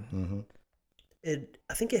on. Mm-hmm.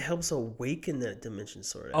 I think it helps awaken that Dimension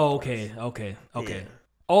Sword. Oh, okay. Yeah.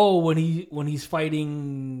 Oh, when he's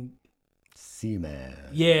fighting Seaman.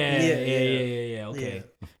 Yeah. Okay.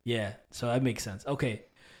 Yeah. So that makes sense. Okay.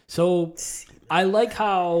 So I like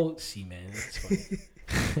how Seaman. That's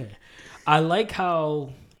funny. I like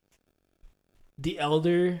how the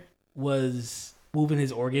Elder was moving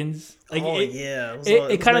his organs. Like,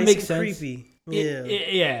 it kind of makes sense. Creepy.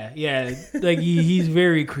 Yeah. Like he's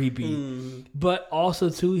very creepy. But also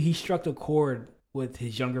too, he struck a chord with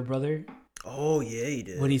his younger brother. Oh yeah, he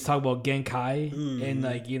did. When he's talking about Genkai and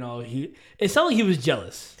like, it sounded like he was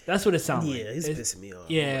jealous. That's what it sounded like. Yeah, he's pissing me off.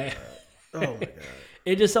 Yeah. Oh my god.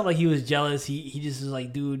 It just sounded like he was jealous. He just was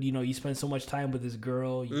like, dude, you spend so much time with this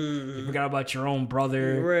girl. You forgot about your own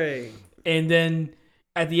brother. Right. And then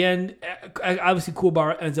at the end, obviously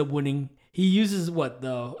Kuwabara ends up winning. He uses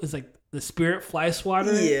it's like the spirit fly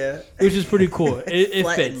swatter. Yeah. Which is pretty cool. It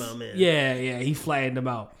Flattened fits. my man. Yeah, he flattened him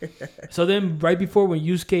out. So then right before when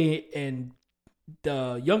Yusuke and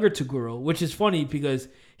the younger Toguro, which is funny because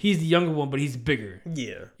he's the younger one, but he's bigger.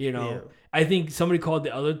 Yeah. You know? Yeah. I think somebody called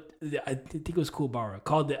the other, I think it was Kuwabara,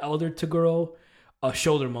 called the elder Toguro a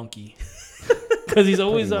shoulder monkey. Because he's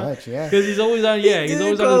always on. Because he's always on. Yeah, he's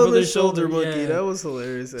always on his brother's shoulder. Monkey. Yeah. That was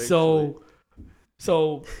hilarious. Actually.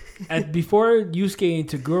 So before Yusuke and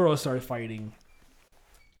Toguro started fighting,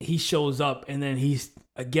 he shows up and then he's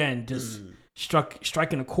again just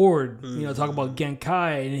striking a chord. You know, talking about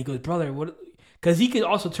Genkai, and he goes, "Brother, what?" Because he could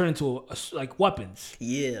also turn into like weapons.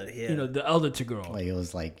 Yeah. You know, the elder Toguro. Like it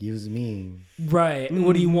was like, use me. Right.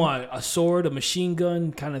 What do you want? A sword, a machine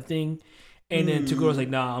gun, kind of thing. And then Togoro's like,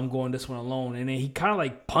 nah, I'm going this one alone. And then he kind of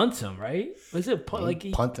like punts him, right? Was it like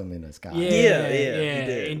he punt him in the sky? Yeah. He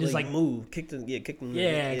did. And just like move, kicked him.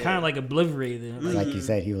 Yeah, kind of like obliviated him. Like you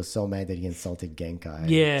said, he was so mad that he insulted Genkai.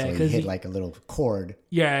 Yeah, so he hit like a little cord.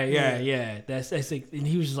 Yeah. That's like, and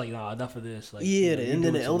he was just like, nah, enough of this. Like, and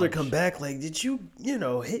then the elder come back like, did you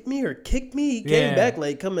hit me or kick me? He came back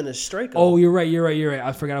like coming to strike him. Oh, you're right.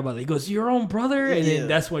 I forgot about that. He goes, your own brother, and then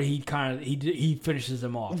that's what he kind of he finishes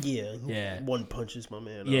him off. Yeah. One punches my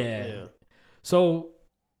man. Yeah. So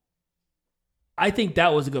I think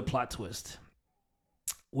that was a good plot twist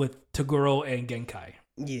with Toguro and Genkai.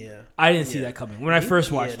 Yeah. I didn't see that coming when I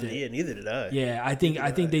first watched it. Yeah, neither did I. Yeah, I think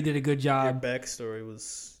they did a good job. Their backstory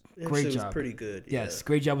was great job. Was pretty good. Yes,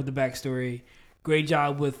 great job with the backstory. Great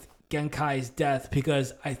job with Genkai's death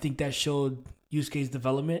because I think that showed Yusuke's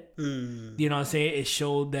development. You know what I'm saying? It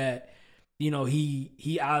showed that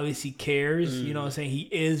he obviously cares. You know what I'm saying? He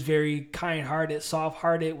is very kind-hearted,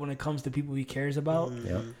 soft-hearted when it comes to people he cares about.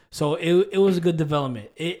 So it was a good development.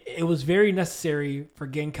 It was very necessary for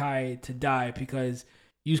Genkai to die because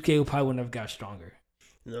Yusuke probably wouldn't have got stronger.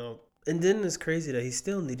 No. And then it's crazy that he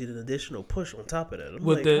still needed an additional push on top of that.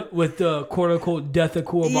 With the quote-unquote death of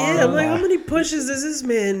Kuwabara. Yeah, I'm like, how many pushes does this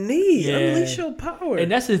man need? Unleash your power.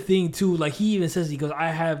 And that's the thing, too. Like, he even says, he goes, I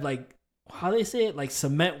have, like, how they say it, like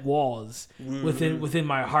cement walls within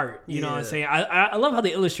my heart. You know what I'm saying? I love how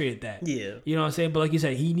they illustrated that. Yeah. You know what I'm saying? But like you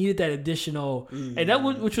said, he needed that additional, and that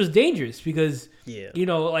which was dangerous because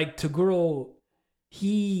like Toguro,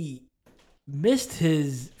 he missed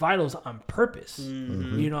his vitals on purpose.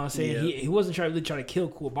 You know what I'm saying? He wasn't really trying to kill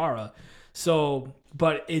Kuwabara. So,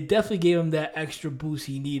 but it definitely gave him that extra boost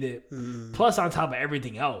he needed. Plus, on top of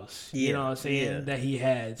everything else, you know what I'm saying, that he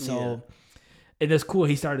had. So. And that's cool.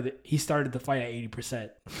 He started the fight at 80%.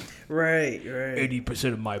 Right.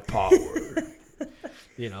 80% of my power.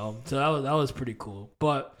 So that was pretty cool.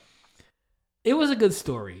 But it was a good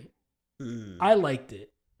story. I liked it.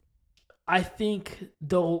 I think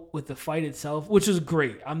though with the fight itself, which was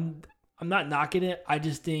great. I'm not knocking it. I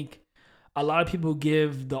just think a lot of people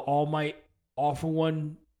give the All Might All for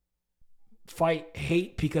One fight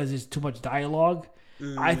hate because it's too much dialogue.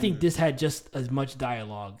 I think this had just as much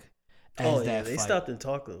dialogue. They stopped and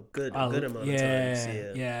talked a good amount of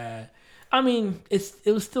times. Yeah. I mean, it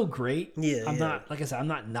was still great. I'm not, like I said, I'm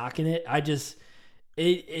not knocking it. I just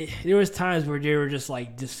there was times where they were just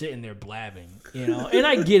sitting there blabbing, and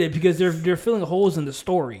I get it because they're filling holes in the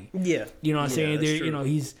story. Yeah, you know what I'm saying? They're,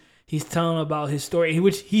 he's telling about his story,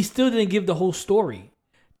 which he still didn't give the whole story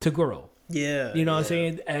to Goro. Yeah, you know what I'm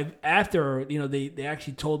saying? After they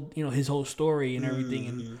actually told his whole story and everything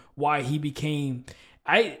and why he became.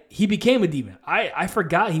 He became a demon. I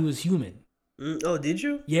forgot he was human. Oh, did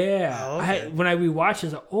you? Yeah. Oh, okay. When I rewatched it, I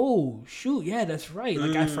was like, oh, shoot. Yeah, that's right.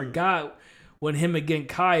 Like, I forgot when him and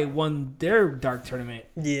Genkai won their dark tournament.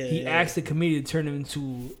 Yeah. He asked the committee to turn him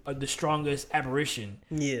into the strongest apparition.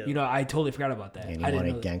 Yeah. I totally forgot about that. And he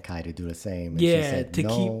wanted Genkai to do the same. And she said,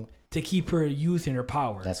 no. To keep her youth and her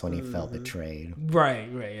power. That's when he felt betrayed. Right,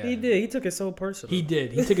 yeah. He did. He took it so personal. He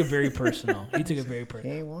did. He took it very personal. He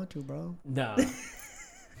ain't want to, bro. Nah.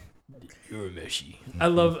 You're a meshy. I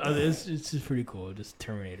love it's just pretty cool. Just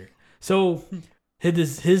Terminator. So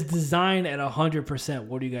his design at 100%.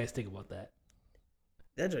 What do you guys think about that?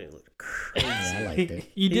 That joint looked crazy. Yeah, I liked it.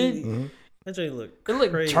 You did? Mm-hmm. That joint looked crazy.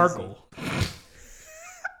 It looked charcoal.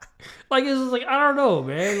 Like it's just like I don't know,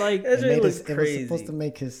 man. Like it was supposed to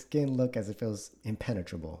make his skin look as if it was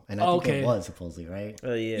impenetrable, and I think it was supposedly, right?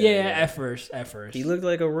 Oh yeah. Yeah, at first. He looked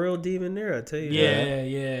like a real demon there. I tell you.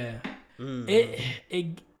 Yeah.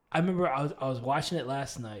 I remember I was watching it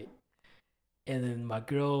last night, and then my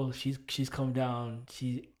girl, she's come down.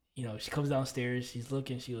 She comes downstairs. She's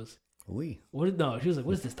looking. She goes, "What? No." She was like,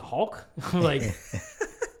 "What is this? The Hulk?" I'm like,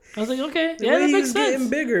 I was like, "Okay, yeah, that makes sense. Getting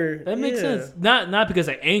bigger. That makes sense. Not because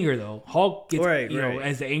of anger though. Hulk gets,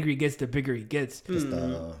 as the angry he gets, the bigger he gets. Just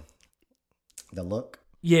The look.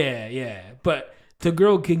 Yeah. But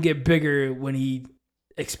Toguro can get bigger when he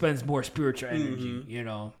expends more spiritual energy. You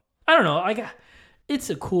know, I don't know. It's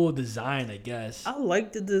a cool design, I guess. I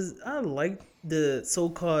like the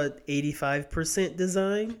so-called 85%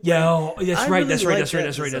 design. Yeah, that's right.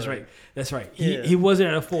 Really That's right. Yeah. He wasn't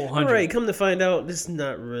at a full 100. All right, come to find out, it's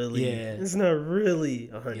not really. Yeah. It's not really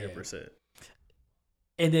 100%.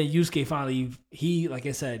 And then Yusuke finally, like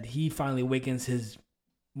I said, he finally awakens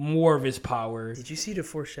more of his power. Did you see the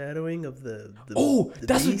foreshadowing of the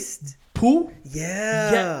that's beast? Pooh?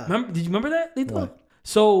 Yeah. Did you remember that, Lito? What?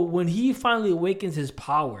 So when he finally awakens his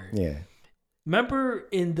power, Yeah. remember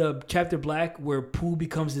in the chapter Black where Pooh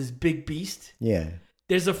becomes this big beast? Yeah.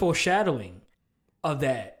 There's a foreshadowing of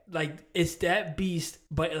that. Like, it's that beast,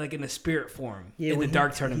 but like in a spirit form in the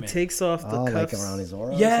Dark Tournament. He takes off the cuffs. like around his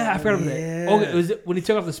aura. Yeah, I forgot about that. Yeah. Oh, it was when he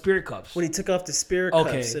took off the spirit cups. When he took off the spirit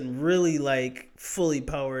cuffs and really like fully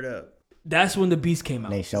powered up. That's when the beast came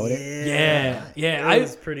out. And they showed it. Yeah. That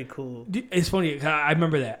was pretty cool. It's funny. I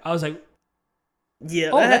remember that. I was like,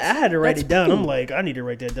 yeah, I had to write it down. Pooh. I'm like, I need to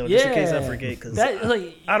write that down just in case I forget because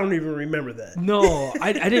I don't even remember that. No,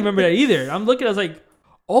 I didn't remember that either. I'm looking, I was like,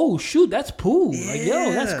 oh shoot, that's Pooh. Yeah. Like,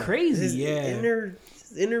 yo, that's crazy.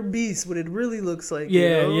 His inner beast, what it really looks like.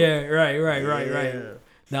 Yeah, you know? right.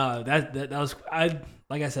 No, that was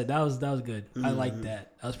like I said, that was good. I liked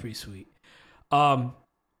that. That was pretty sweet. The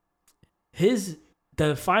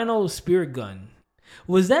final spirit gun,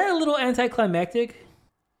 was that a little anticlimactic?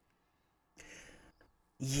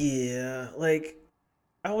 Yeah, like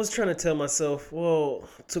I was trying to tell myself, well,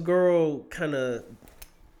 Toguro kind of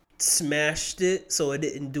smashed it, so it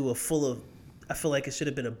didn't do I feel like it should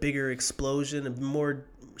have been a bigger explosion and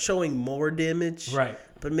showing more damage. Right.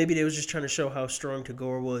 But maybe they was just trying to show how strong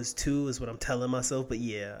Toguro was too, is what I'm telling myself. But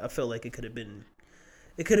yeah, I felt like it could have been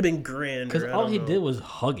grander. Because all he did was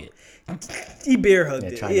hug it. He bear hugged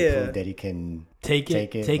it. Trying to prove that he can take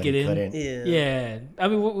it in. Couldn't. Yeah. I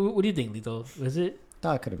mean, what do you think, Lito? Was it?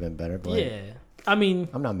 Thought it could have been better, but yeah. I mean,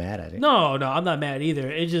 I'm not mad at it. No, I'm not mad either.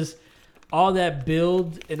 It just all that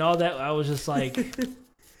build and all that. I was just like,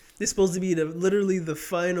 it's supposed to be literally the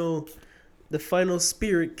final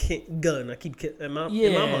spirit gun. I keep in my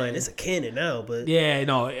mind, it's a cannon now, but yeah,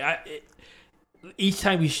 no. Each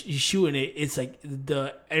time he's shooting it, it's like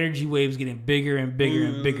the energy waves getting bigger and bigger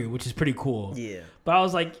and bigger, which is pretty cool. Yeah. But I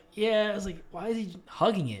was like, why is he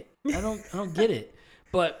hugging it? I don't get it.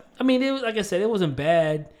 But I mean, it was, like I said, it wasn't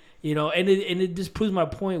bad, you know, and it just proves my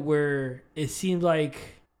point where it seemed like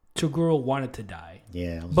Toguro wanted to die.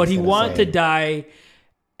 Yeah. But he wanted to die,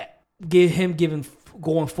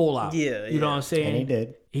 going full out. Yeah. You know what I'm saying?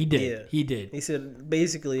 And he did. Yeah. He did. He said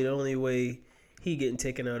basically the only way he getting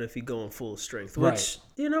taken out if he going full strength. Which, right.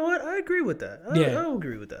 You know what? I agree with that. I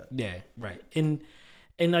agree with that. Yeah, right. And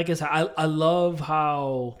like I said, I love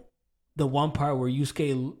how the one part where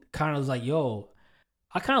Yusuke kind of was like, yo,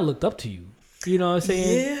 I kind of looked up to you. You know what I'm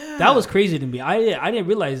saying? Yeah. That was crazy to me. I didn't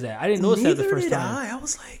realize that. I didn't notice that the first time. I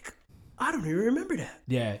was like, I don't even remember that.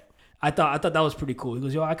 Yeah. I thought that was pretty cool. He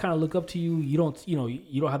goes, yo, I kind of look up to you. You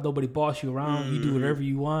don't have nobody boss you around. You do whatever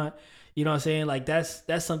you want. You know what I'm saying? Like that's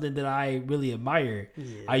something that I really admire.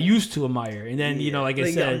 Yeah. I used to admire, and then like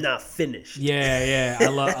I said, I'm not finished. Yeah. I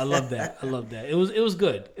love that. I love that. It was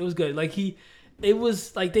good. It was good. Like it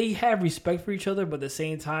was like they have respect for each other, but at the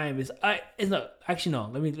same time, it's not. Actually, no.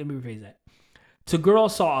 Let me rephrase that.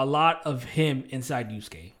 Toguro saw a lot of him inside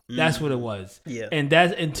Yusuke. That's what it was. Yeah.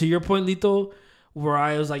 And to your point, Lito, where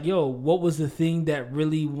I was like, yo, what was the thing that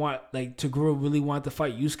Toguro really wanted to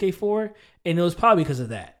fight Yusuke for? And it was probably because of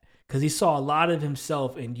that. Because he saw a lot of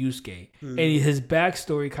himself in Yusuke. And his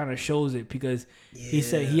backstory kind of shows it because he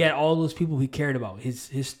said he had all those people he cared about, his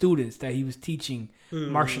students that he was teaching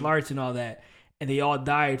martial arts and all that. And they all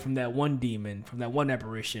died from that one demon, from that one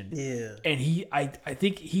apparition. Yeah. And I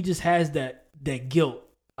think he just has that guilt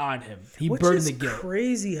on him. He burned the guilt. It's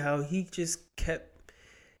crazy how he just kept...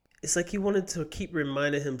 It's like he wanted to keep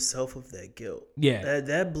reminding himself of that guilt. Yeah.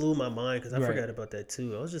 That blew my mind because I forgot about that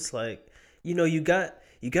too. I was just like, you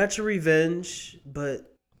got your revenge,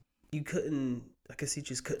 but you couldn't. I guess he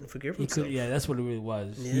just couldn't forgive himself. That's what it really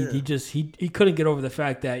was. Yeah. He couldn't get over the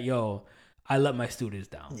fact that I let my students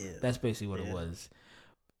down. Yeah. That's basically what it was,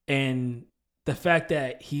 and the fact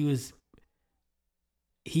that he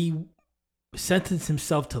sentenced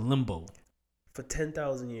himself to limbo for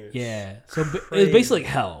 10,000 years. Yeah, so it was basically like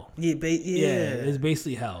hell. Yeah, it was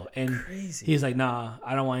basically hell, and crazy. He's like, nah,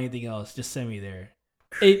 I don't want anything else. Just send me there.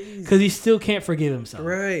 Because he still can't forgive himself.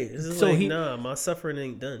 Right. It's like, nah, my suffering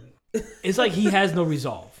ain't done. It's like he has no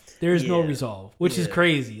resolve. There's no resolve, which is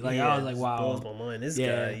crazy. Like I was like, wow. Blows my mind. This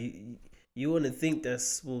guy, you wouldn't think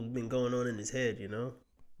that's what's been going on in his head, you know?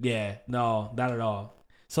 Yeah, no, not at all.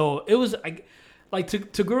 So it was like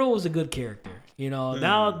Taguro was a good character. You know,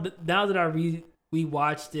 now that I we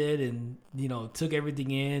watched it and took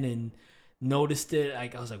everything in and noticed it, I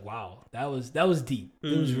was like, wow, that was deep.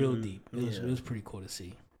 It was real deep. It was pretty cool to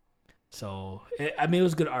see. So it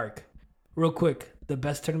was a good arc. Real quick, the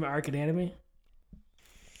best tournament arc in anime.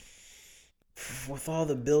 With all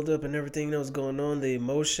the buildup and everything that was going on, the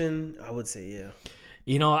emotion, I would say yeah.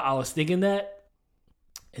 I was thinking that,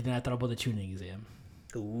 and then I thought about the tuning exam.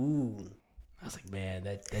 Ooh. I was like, man,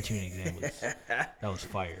 that tuning exam was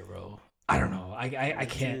fire, bro. I don't know. I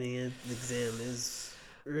can't. The tuning exam is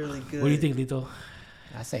really good. What do you think, Lito?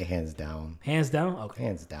 I say hands down. Hands down? Okay.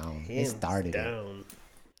 Hands down. Hands it started down. it.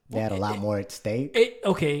 They had a lot more at stake.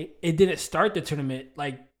 It didn't start the tournament.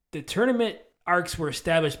 Like, the tournament arcs were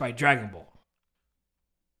established by Dragon Ball.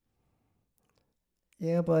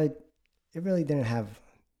 Yeah, but it really didn't have...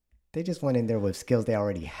 They just went in there with skills they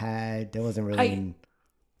already had. There wasn't really...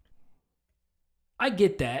 I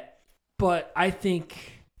get that, but I think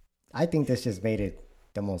this just made it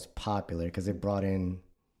the most popular because it brought in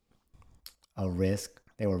a risk.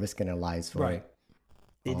 They were risking their lives for it.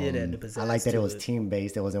 They did add the pizzazz. I like that it was team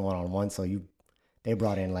based. It wasn't 1-on-1. So they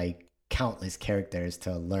brought in like countless characters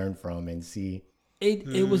to learn from and see.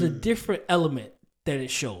 It was a different element that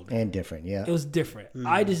it showed. And different, yeah. It was different.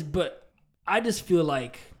 I just feel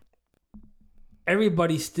like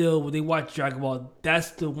everybody still, when they watch Dragon Ball,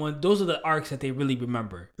 that's the one. Those are the arcs that they really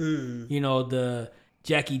remember. The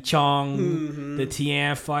Jackie Chung, the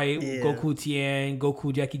Tien fight, Goku Tien,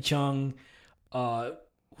 Goku Jackie Chung,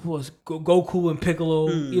 who was Goku and Piccolo.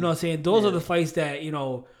 You know what I'm saying? Those are the fights that,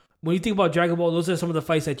 when you think about Dragon Ball, those are some of the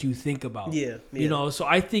fights that you think about. Yeah. So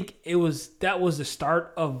I think that was the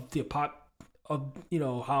start of the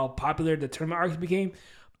how popular the tournament arcs became.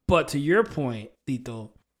 But to your point, Lito,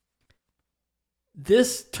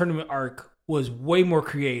 this tournament arc was way more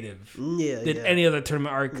creative than any other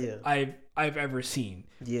tournament arc I've ever seen.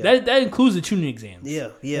 Yeah. That includes the tuning exams. Yeah.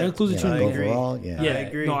 That includes the tuning exams. Overall, I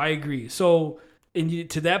agree. No, I agree. So,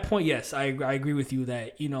 to that point, yes, I agree with you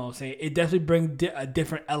that, saying it definitely brings a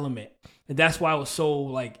different element. And that's why I was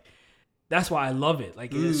so, that's why I love it.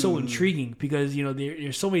 Like, it's so intriguing because,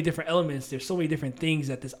 there's so many different elements. There's so many different things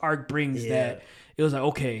that this arc brings that it was like,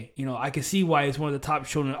 okay, I can see why it's one of the top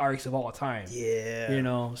shonen arcs of all time.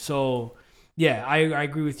 Yeah. So, yeah, I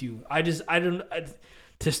agree with you.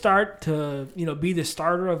 To start to, be the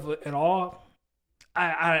starter of it all,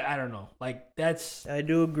 I don't know. Like, that's... I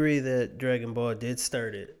do agree that Dragon Ball did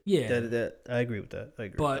start it. Yeah. That I agree with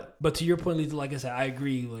that. But to your point, Lisa, like I said, I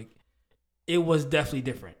agree. Like, it was definitely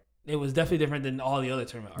different. It was definitely different than all the other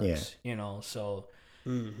tournament arcs. So...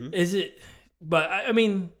 Is it... But, I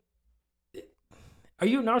mean... Are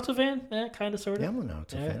you a Naruto fan? Yeah, kind of, sort of. Yeah, I'm a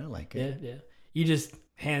Naruto fan. I like it. Yeah. You just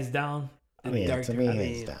hands down. Hands down.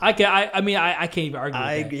 I can't even argue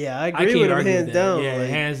with that. Yeah, I agree with him hands down. Yeah,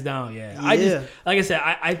 hands down. Yeah. I just, like I said,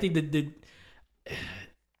 I think that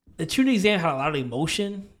the tuning exam had a lot of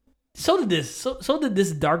emotion. So did this. So did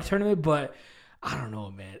this dark tournament. But I don't know,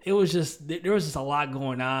 man. It was just there was just a lot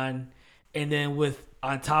going on, and then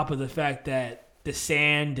on top of the fact that the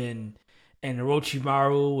sand and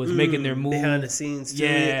Orochimaru was making their move behind the scenes too.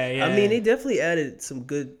 Yeah. I mean, they definitely added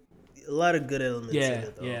a lot of good elements in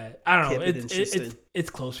it, though. Yeah. I don't know. It's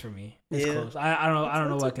close for me. It's close. I don't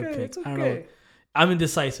know what I can pick. Okay. I don't know. I'm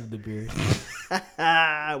indecisive, Dabir.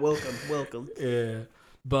 Welcome. Yeah.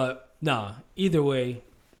 But nah, either way,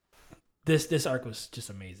 this arc was just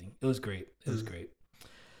amazing. It was great.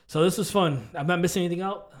 So this was fun. I'm not missing anything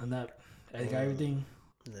out. I got everything.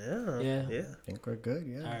 Yeah. I think we're good.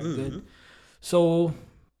 Yeah. All right, good. So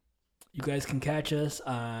you guys can catch us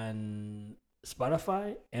on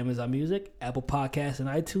Spotify, Amazon Music, Apple Podcasts, and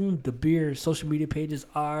iTunes. The Beer social media pages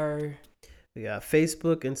are... We got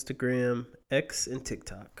Facebook, Instagram, X, and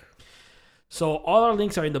TikTok. So all our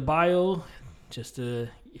links are in the bio. Just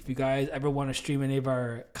if you guys ever want to stream any of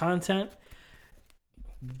our content,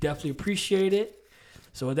 definitely appreciate it.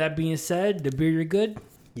 So with that being said, The Beer, you're good?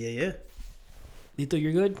 Yeah. Lito,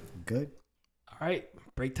 you're good? Good. All right.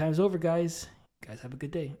 Break time's over, guys. Guys, have a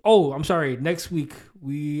good day. Oh, I'm sorry. Next week,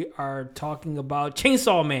 we are talking about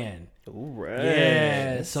Chainsaw Man. All right.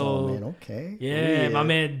 Yeah. Chainsaw Man, okay. Yeah, my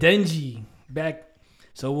man Denji back.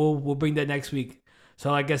 So we'll bring that next week.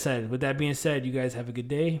 So like I said, with that being said, you guys have a good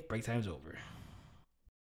day. Break time's over.